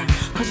news around,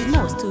 cause you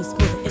know it's too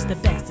smooth, it's the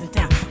best in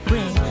town.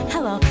 Ring,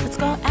 hello, let's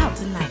go out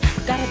tonight.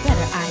 I've got a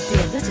better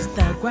idea, let's just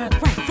thug rock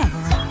right. Thug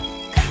rock,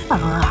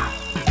 thug rock,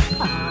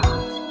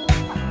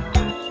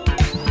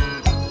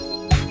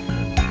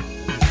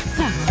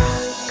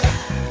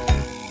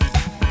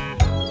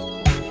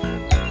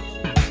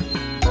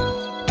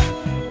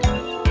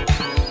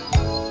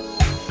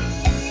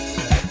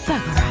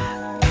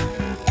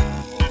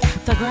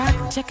 thug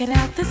rock. Check it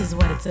out, this is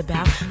what it's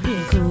about.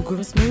 Being cool,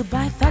 grooving smooth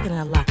by thugging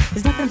a lot.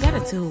 There's nothing better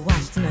to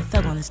watch than a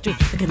thug on the street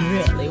that can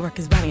really work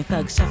his body and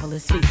thug shuffle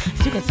his feet.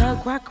 If you can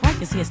thug rock right,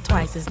 you see it's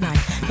twice as nice.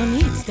 No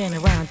need to stand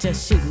around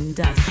just shooting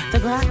dice.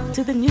 Thug rock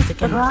to the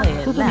music and play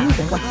it loud.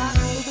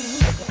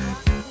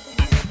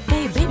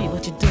 Hey baby,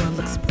 what you doing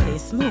looks pretty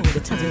smooth.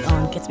 It turns me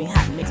on, gets me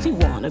hot, makes me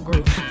wanna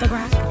groove. Thug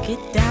rock, get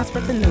down,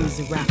 spread the news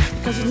around,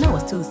 because you know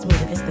it's too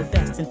smooth and it's the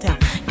best in town.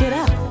 Get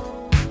up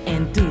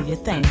and do your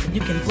thing, so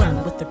you can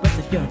run with the rest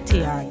of your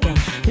TR gang.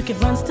 You can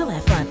run, still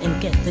have fun, and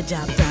get the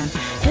job done.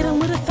 Hit 'em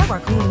with a thug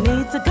rock, who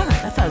needs a gun?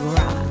 A thug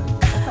rock,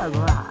 a thug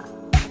rock.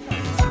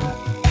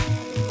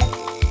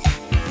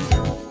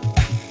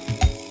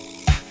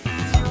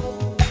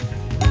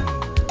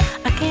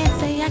 I can't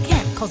say I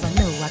can't, cause I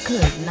know I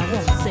could, and I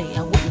won't say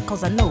I wouldn't,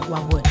 cause I know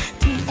I would.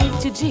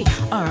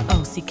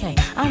 T-H-U-G-R-O-C-K,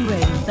 I'm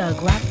ready,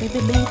 thug rock,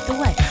 baby, lead the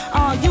way.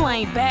 Oh, you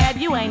ain't bad,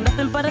 you ain't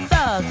nothing but a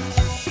thug.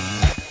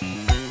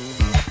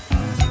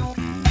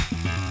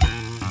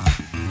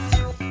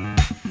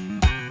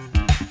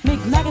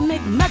 Muggin',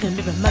 make muggin',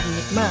 make muggin',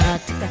 make mug.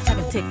 Tick that, tuck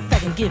and tick,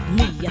 thug and give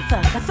me a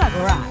thug rock, thug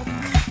rock,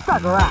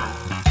 thug rock.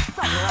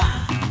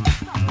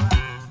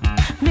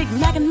 Make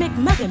muggin', make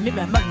muggin', make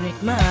muggin',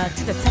 make mug.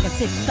 Tick that, tuck and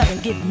tick, thug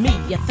and give me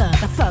a thug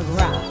rock, a thug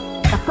rock,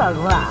 a thug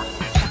rock,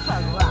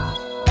 thug rock.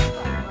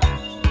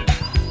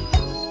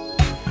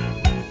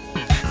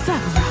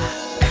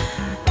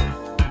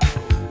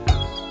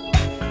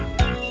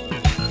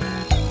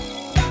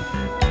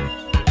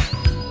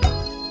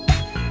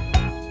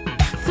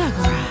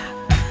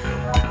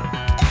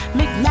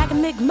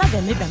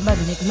 Muggin', make that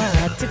muggin', make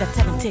mug. Tick that,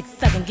 tuck and tick,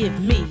 thug and give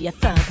me a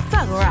thug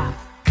rock,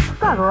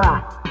 thug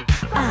rock.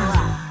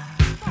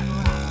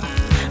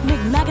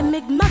 Make muggin',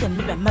 make muggin',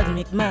 make that muggin',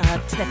 make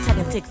mug. Tick that, tuck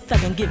and tick,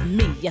 thug and give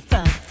me a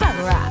thug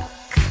rock,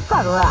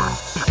 thug rock,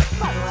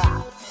 thug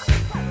rock.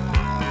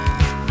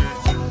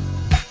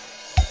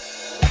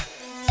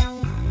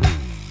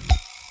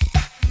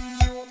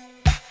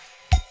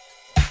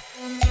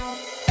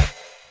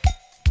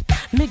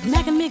 Make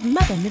muggin', make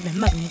muggin', make that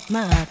muggin', make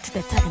mug. Tick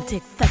that, tuck and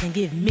tick, thug and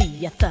give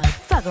me a thug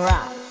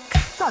rock,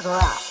 thug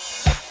rock.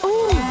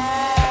 Ooh.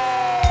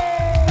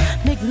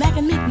 Make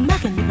muggin', make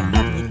muggin', make that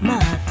muggin', make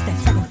mug. Tick that,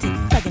 tuck and tick,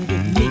 thug and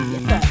give me a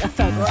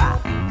thug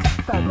rock,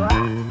 thug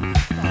rock.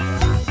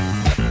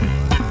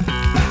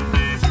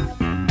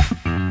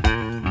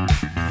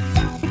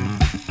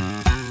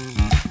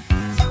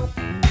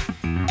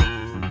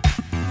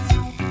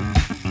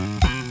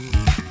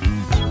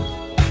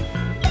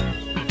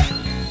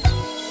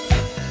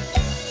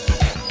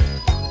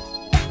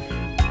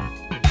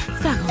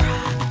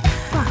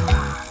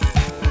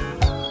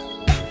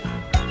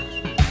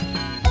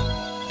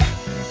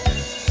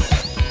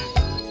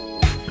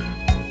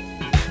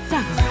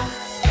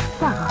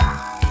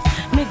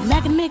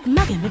 Make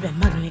muggin', make that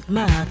muggin', make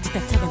mug. Tick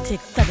that, tuck and tick,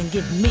 thug and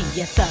give me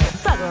a thug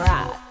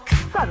rock,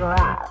 thug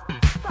rock,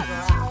 thug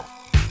rock.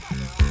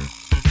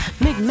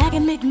 Make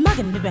muggin', make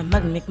muggin', make that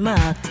muggin', make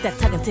mug. Tick that,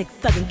 tuck and tick,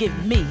 thug and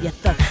give me a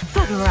thug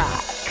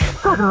rock,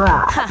 thug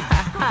rock. Ha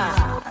ha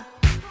ha.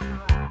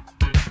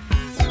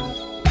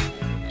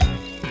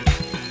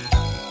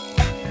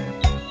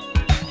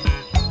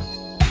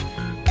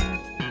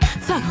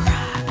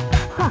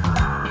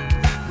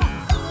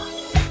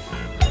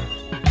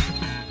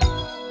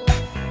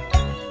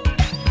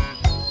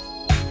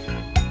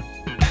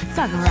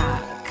 Thug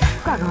rock,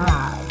 thug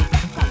rock.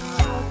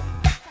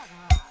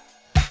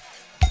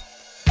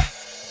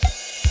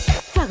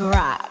 Thug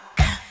rock,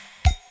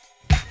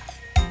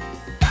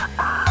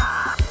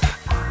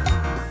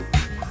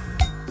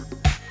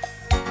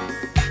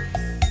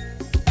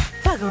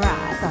 thug rock, thug rock. Thug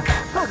rock,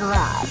 thug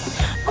rock.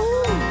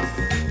 Ooh.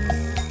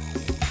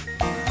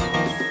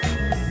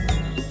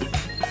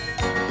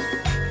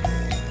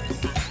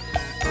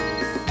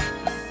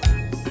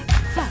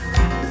 Thug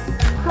rock,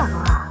 thug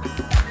rock.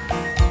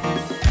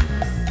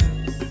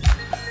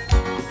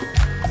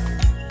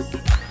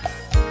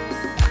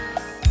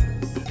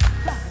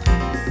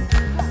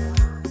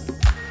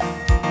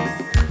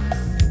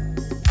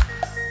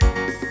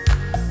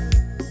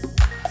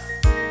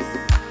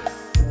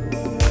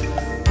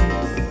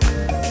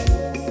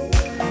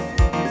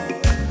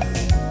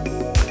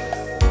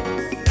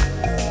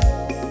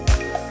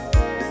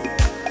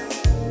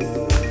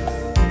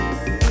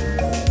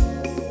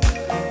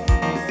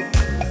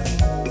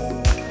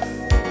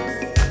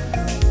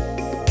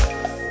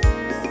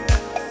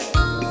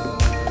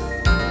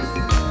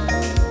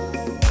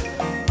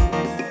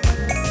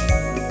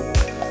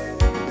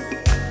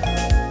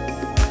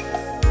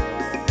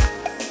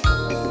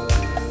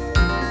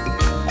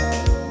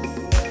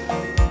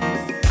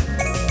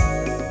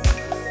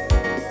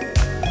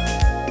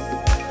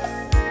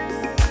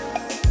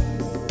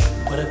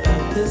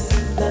 this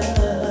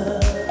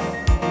love?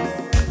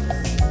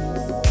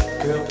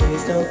 Girl,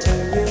 please don't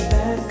turn your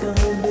back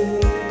on me.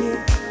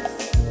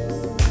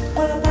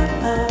 What about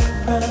our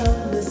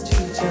promise to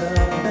each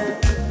other?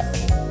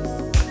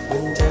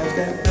 When times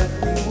got rough,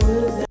 we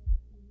would not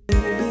be.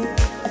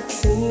 It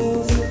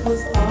seems it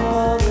was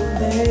all in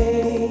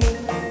vain.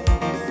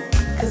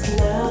 'Cause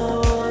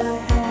now all I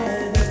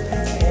have is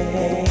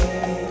pain.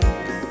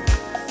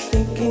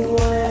 Thinking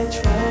why I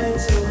tried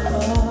so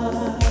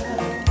hard.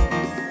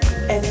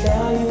 And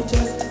now you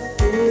just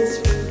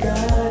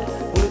disregard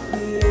what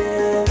we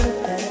ever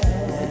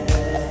had.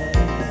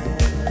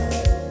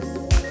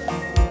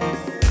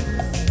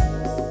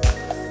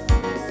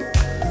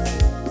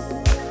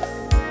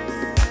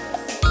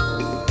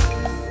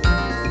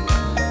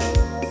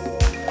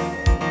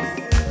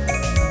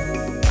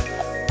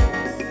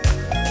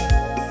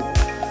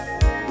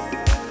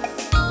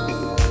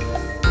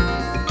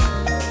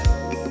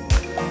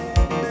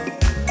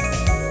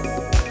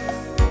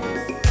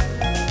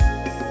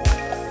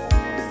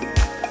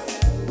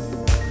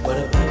 What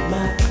about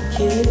my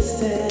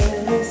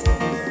kisses?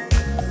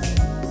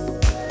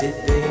 Did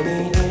they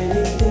mean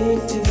anything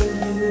to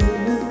you?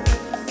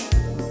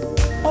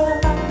 What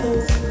about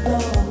those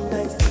long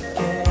nights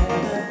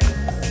together?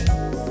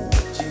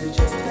 Did you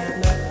just have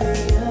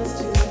nothing else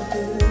to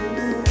do?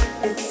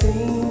 It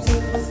seems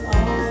it was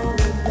all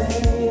in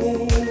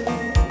vain.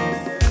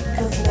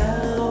 'Cause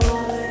now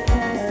all I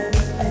have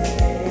is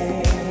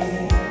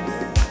pain.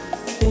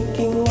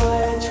 Thinking why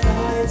I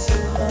tried so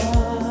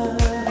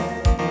hard.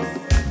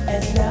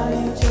 And now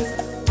you just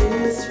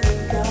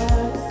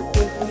disregard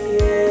what we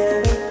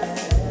ever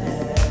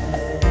had.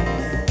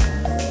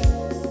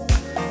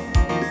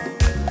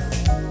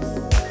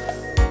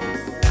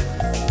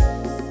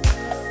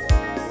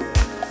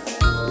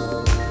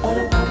 What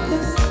about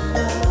this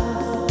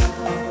love?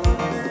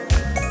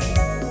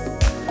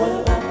 What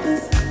about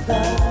this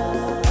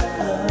love?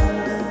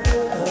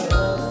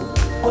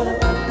 What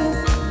about this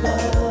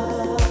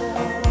love?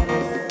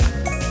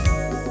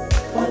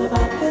 What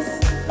about this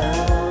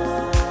love?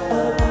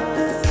 What about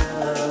this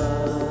love?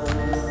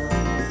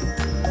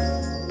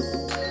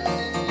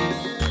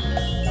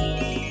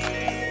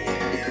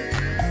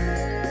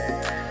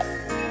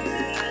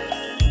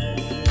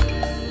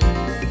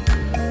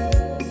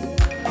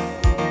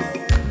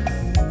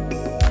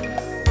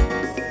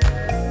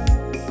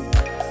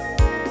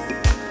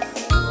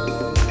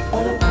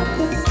 What about this love? What about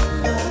this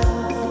love?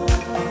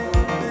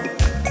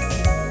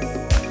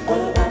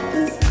 What about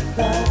this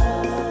love?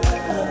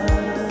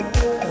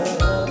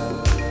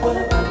 What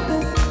about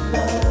this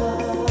love?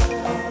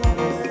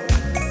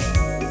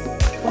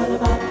 What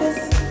about this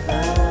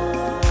love?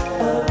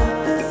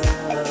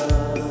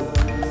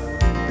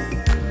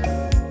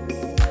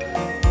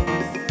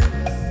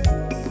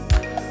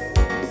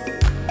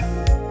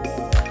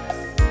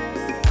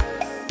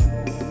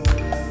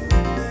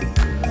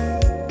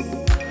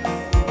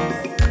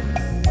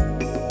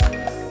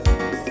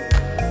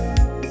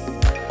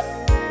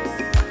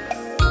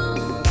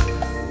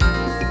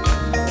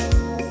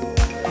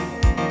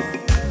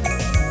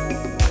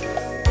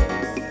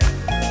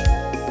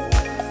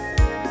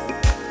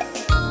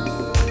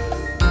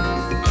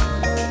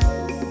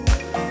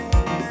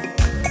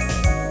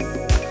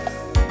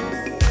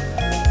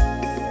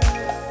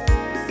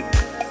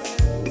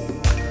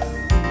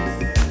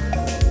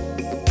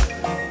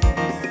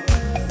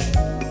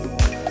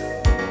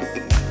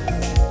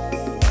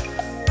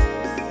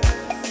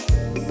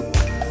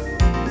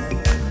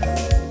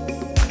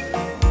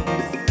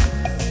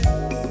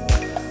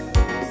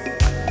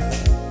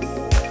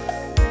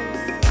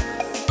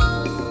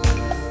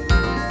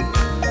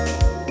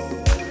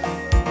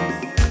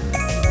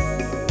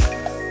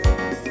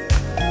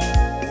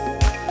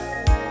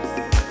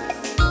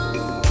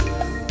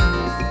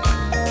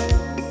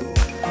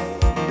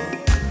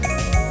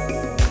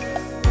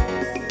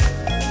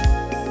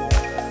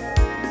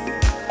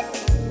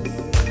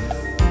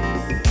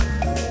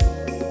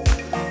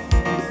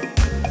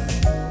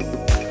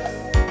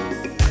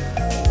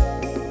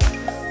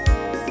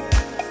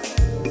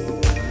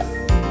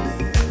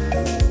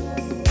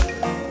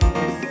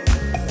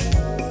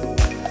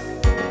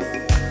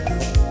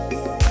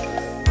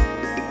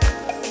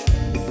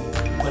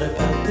 What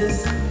about this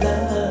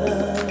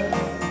love?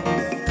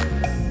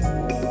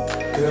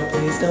 Girl,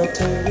 please don't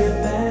turn your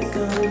back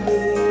on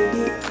me.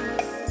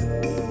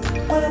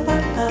 What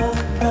about our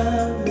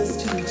promise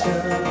to each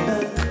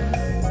other?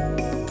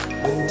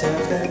 When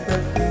times got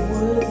rough, we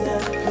would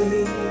not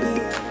plead.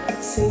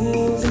 It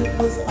seems it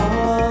was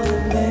all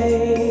in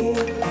vain.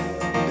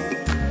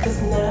 'Cause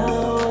now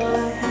all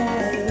I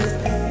have is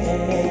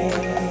pain.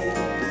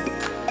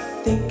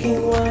 Thinking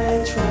why I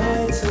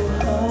tried so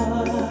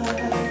hard.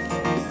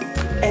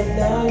 And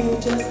now you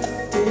just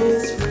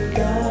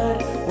disregard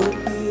what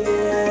we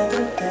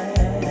ever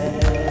had.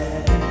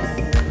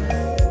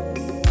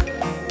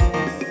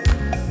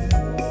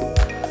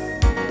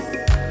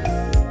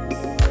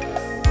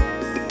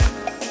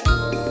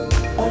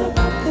 What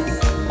about this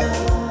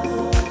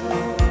love?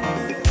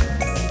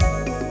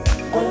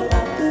 What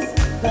about this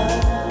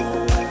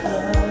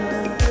love?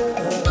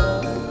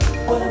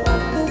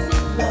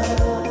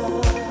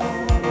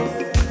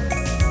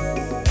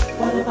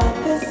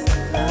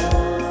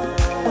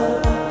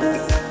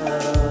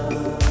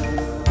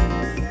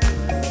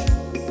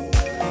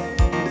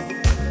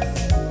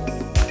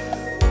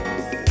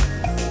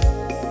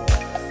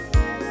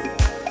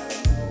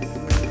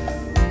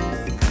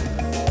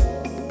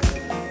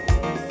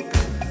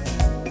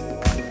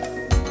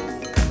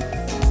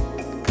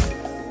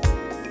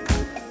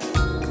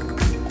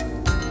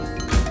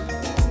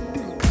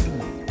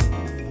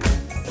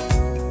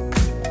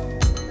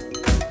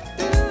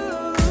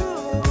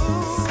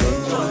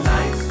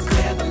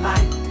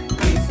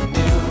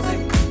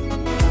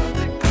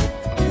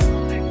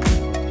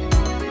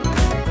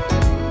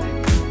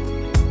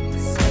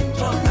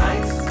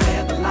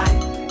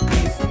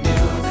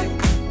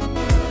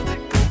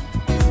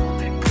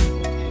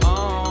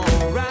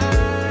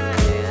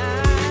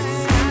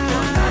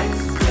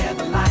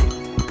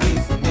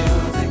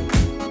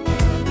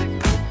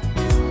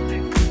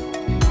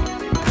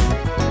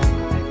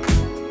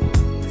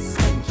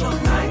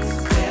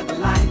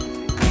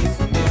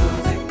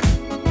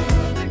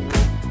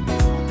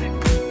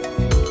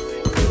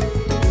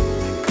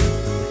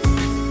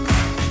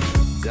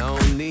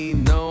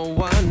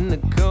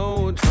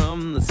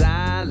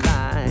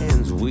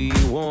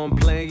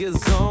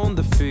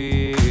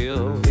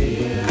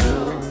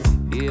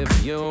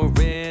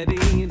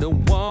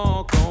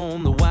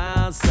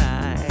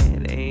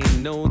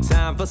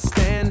 for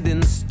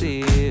standing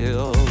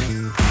still.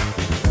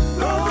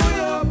 Throw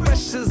your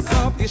pressures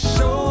off your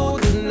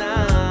shoulders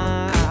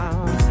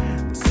now.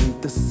 This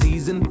ain't the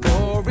season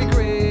for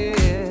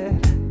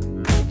regret.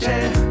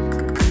 Yeah,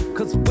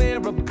 'cause we're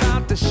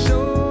about to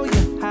show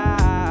you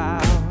how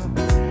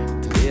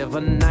to live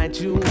a night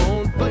you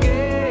won't forget.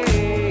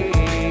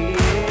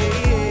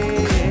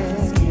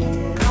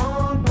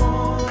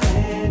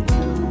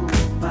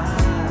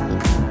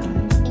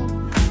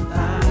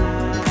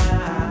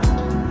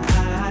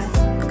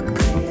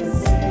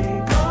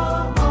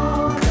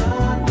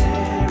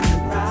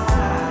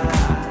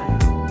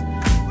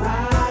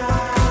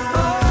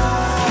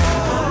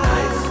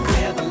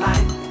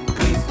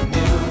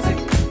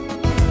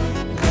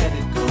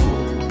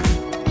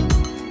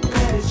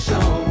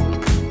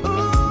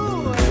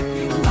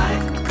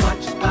 What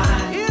you find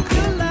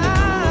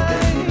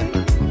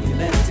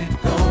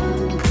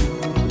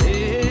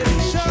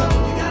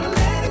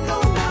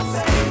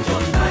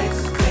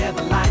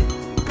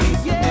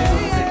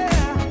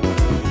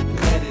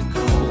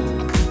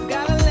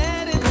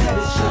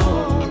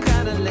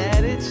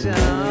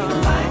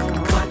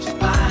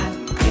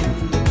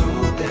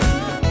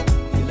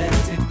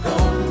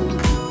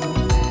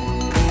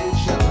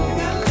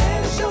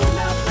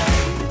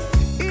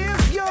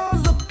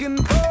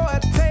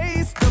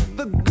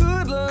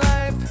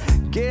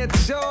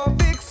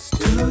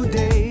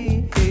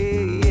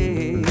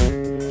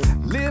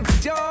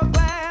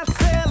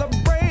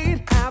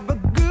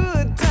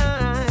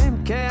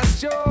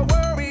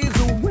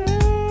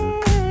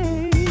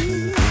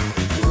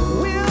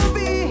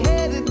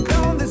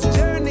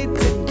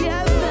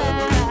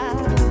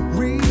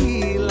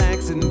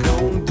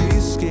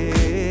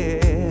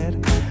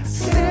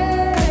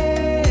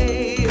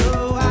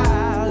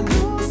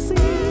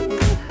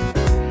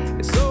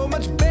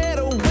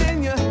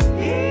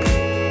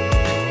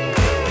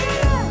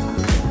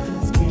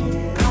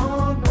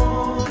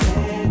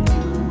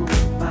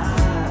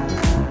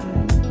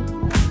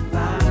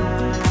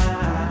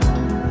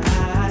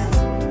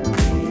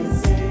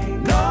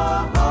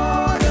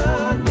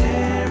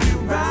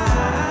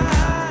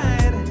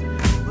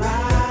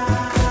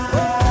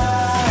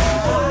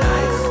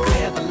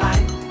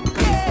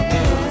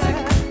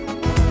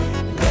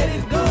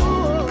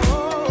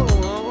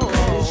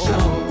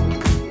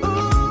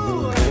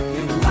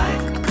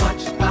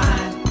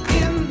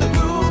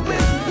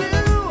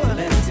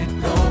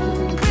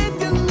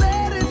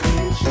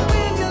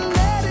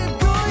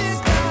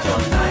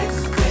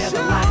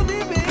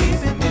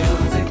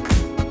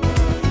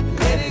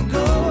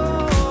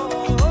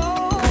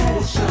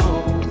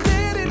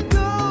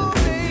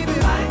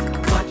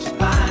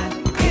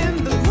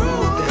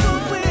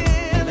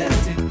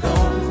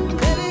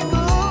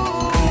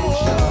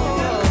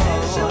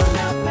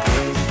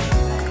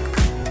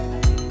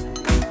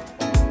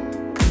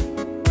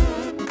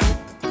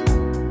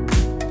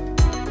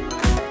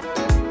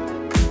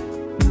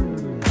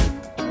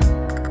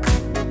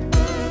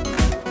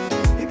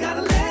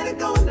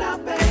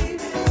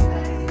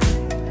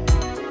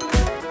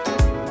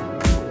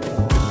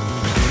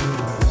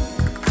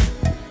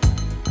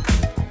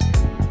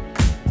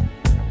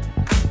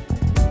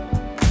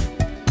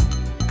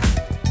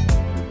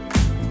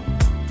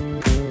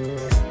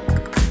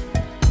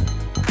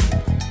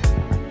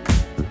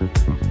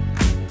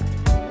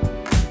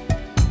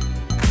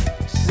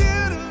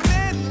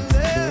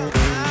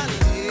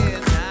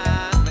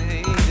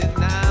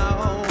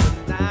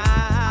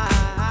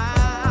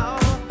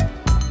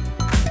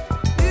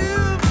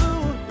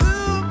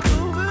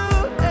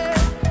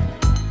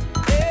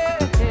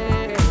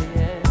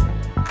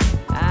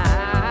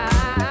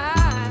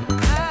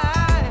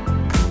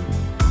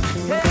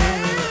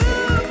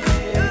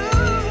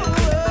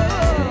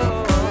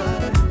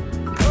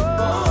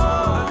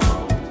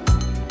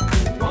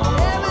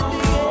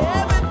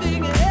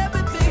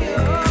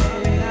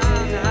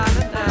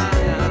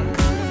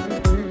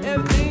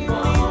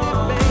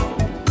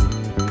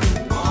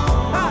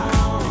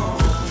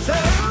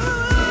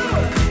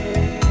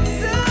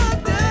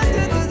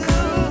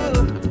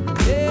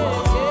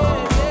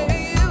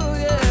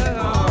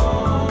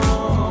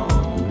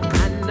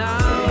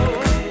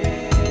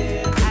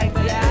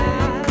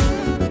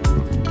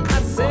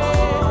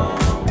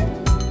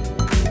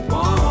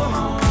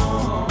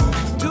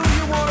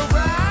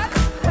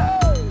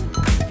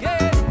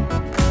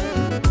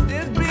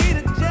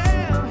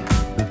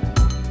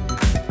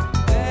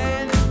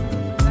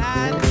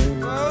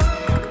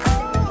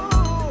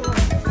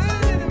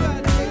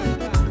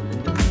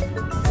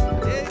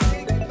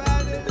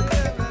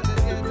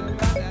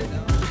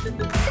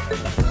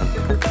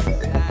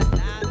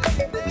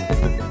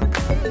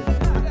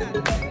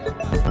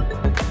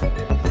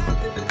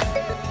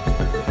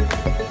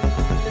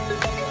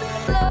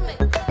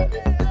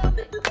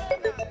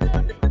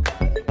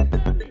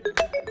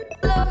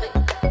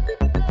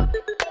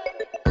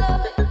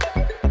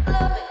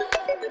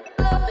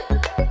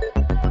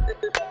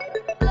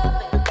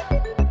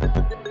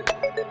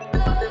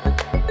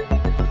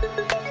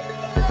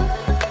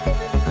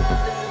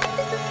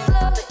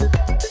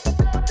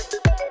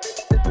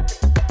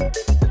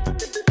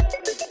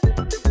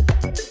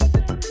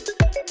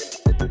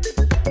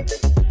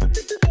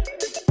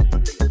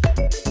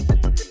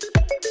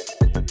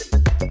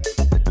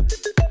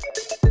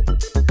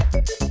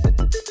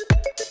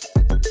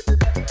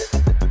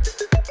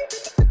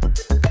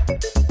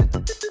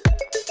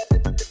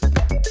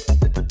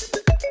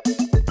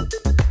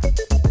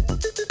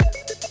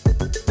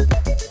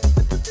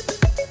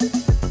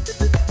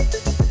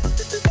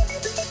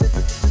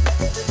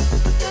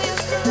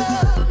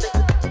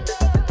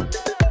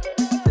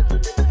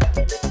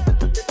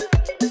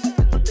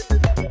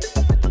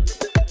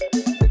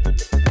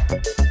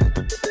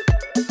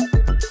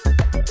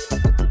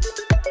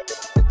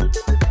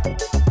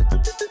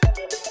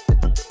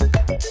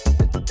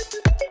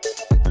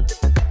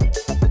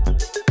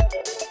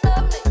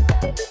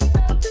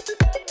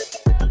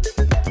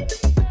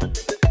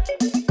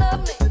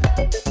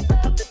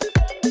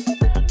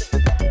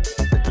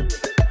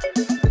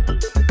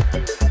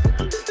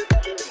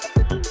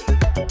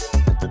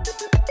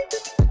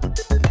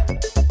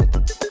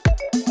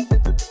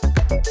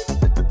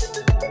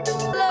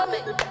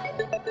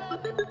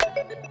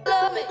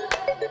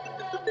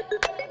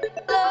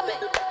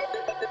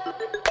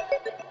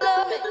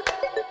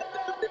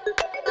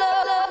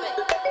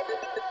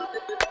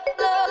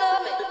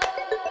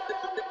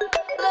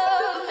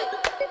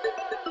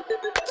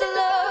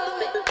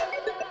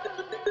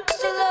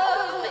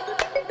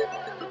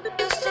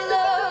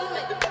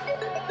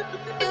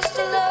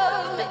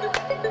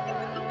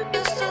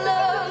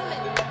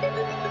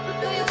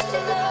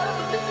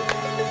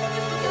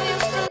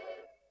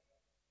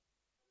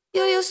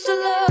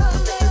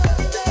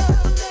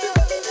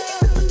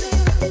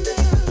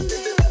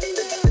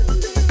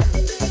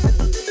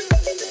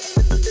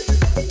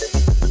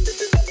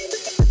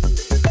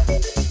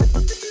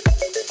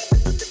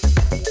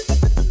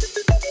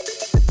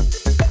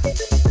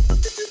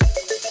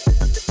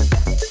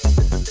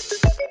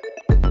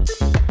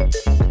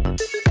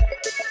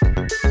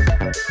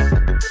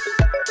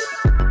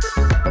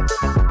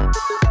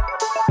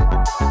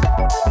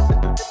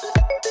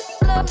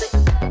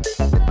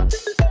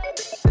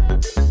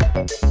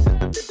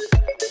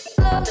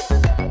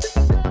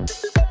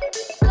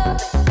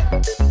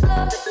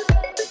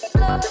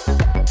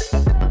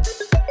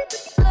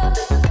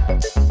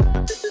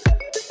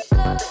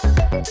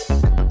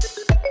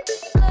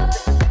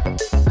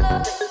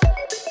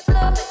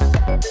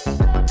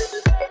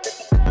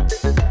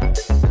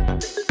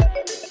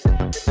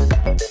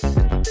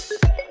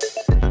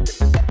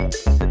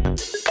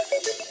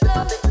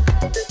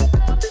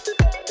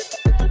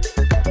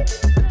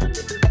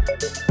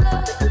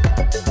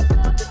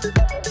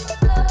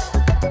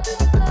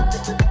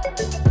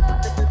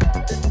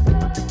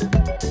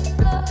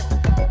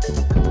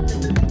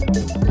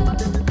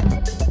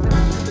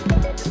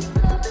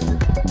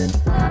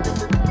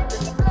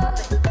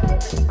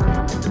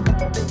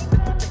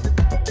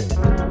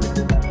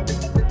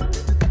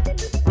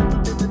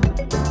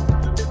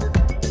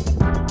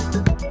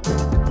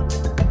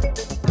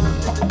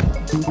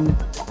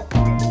Thank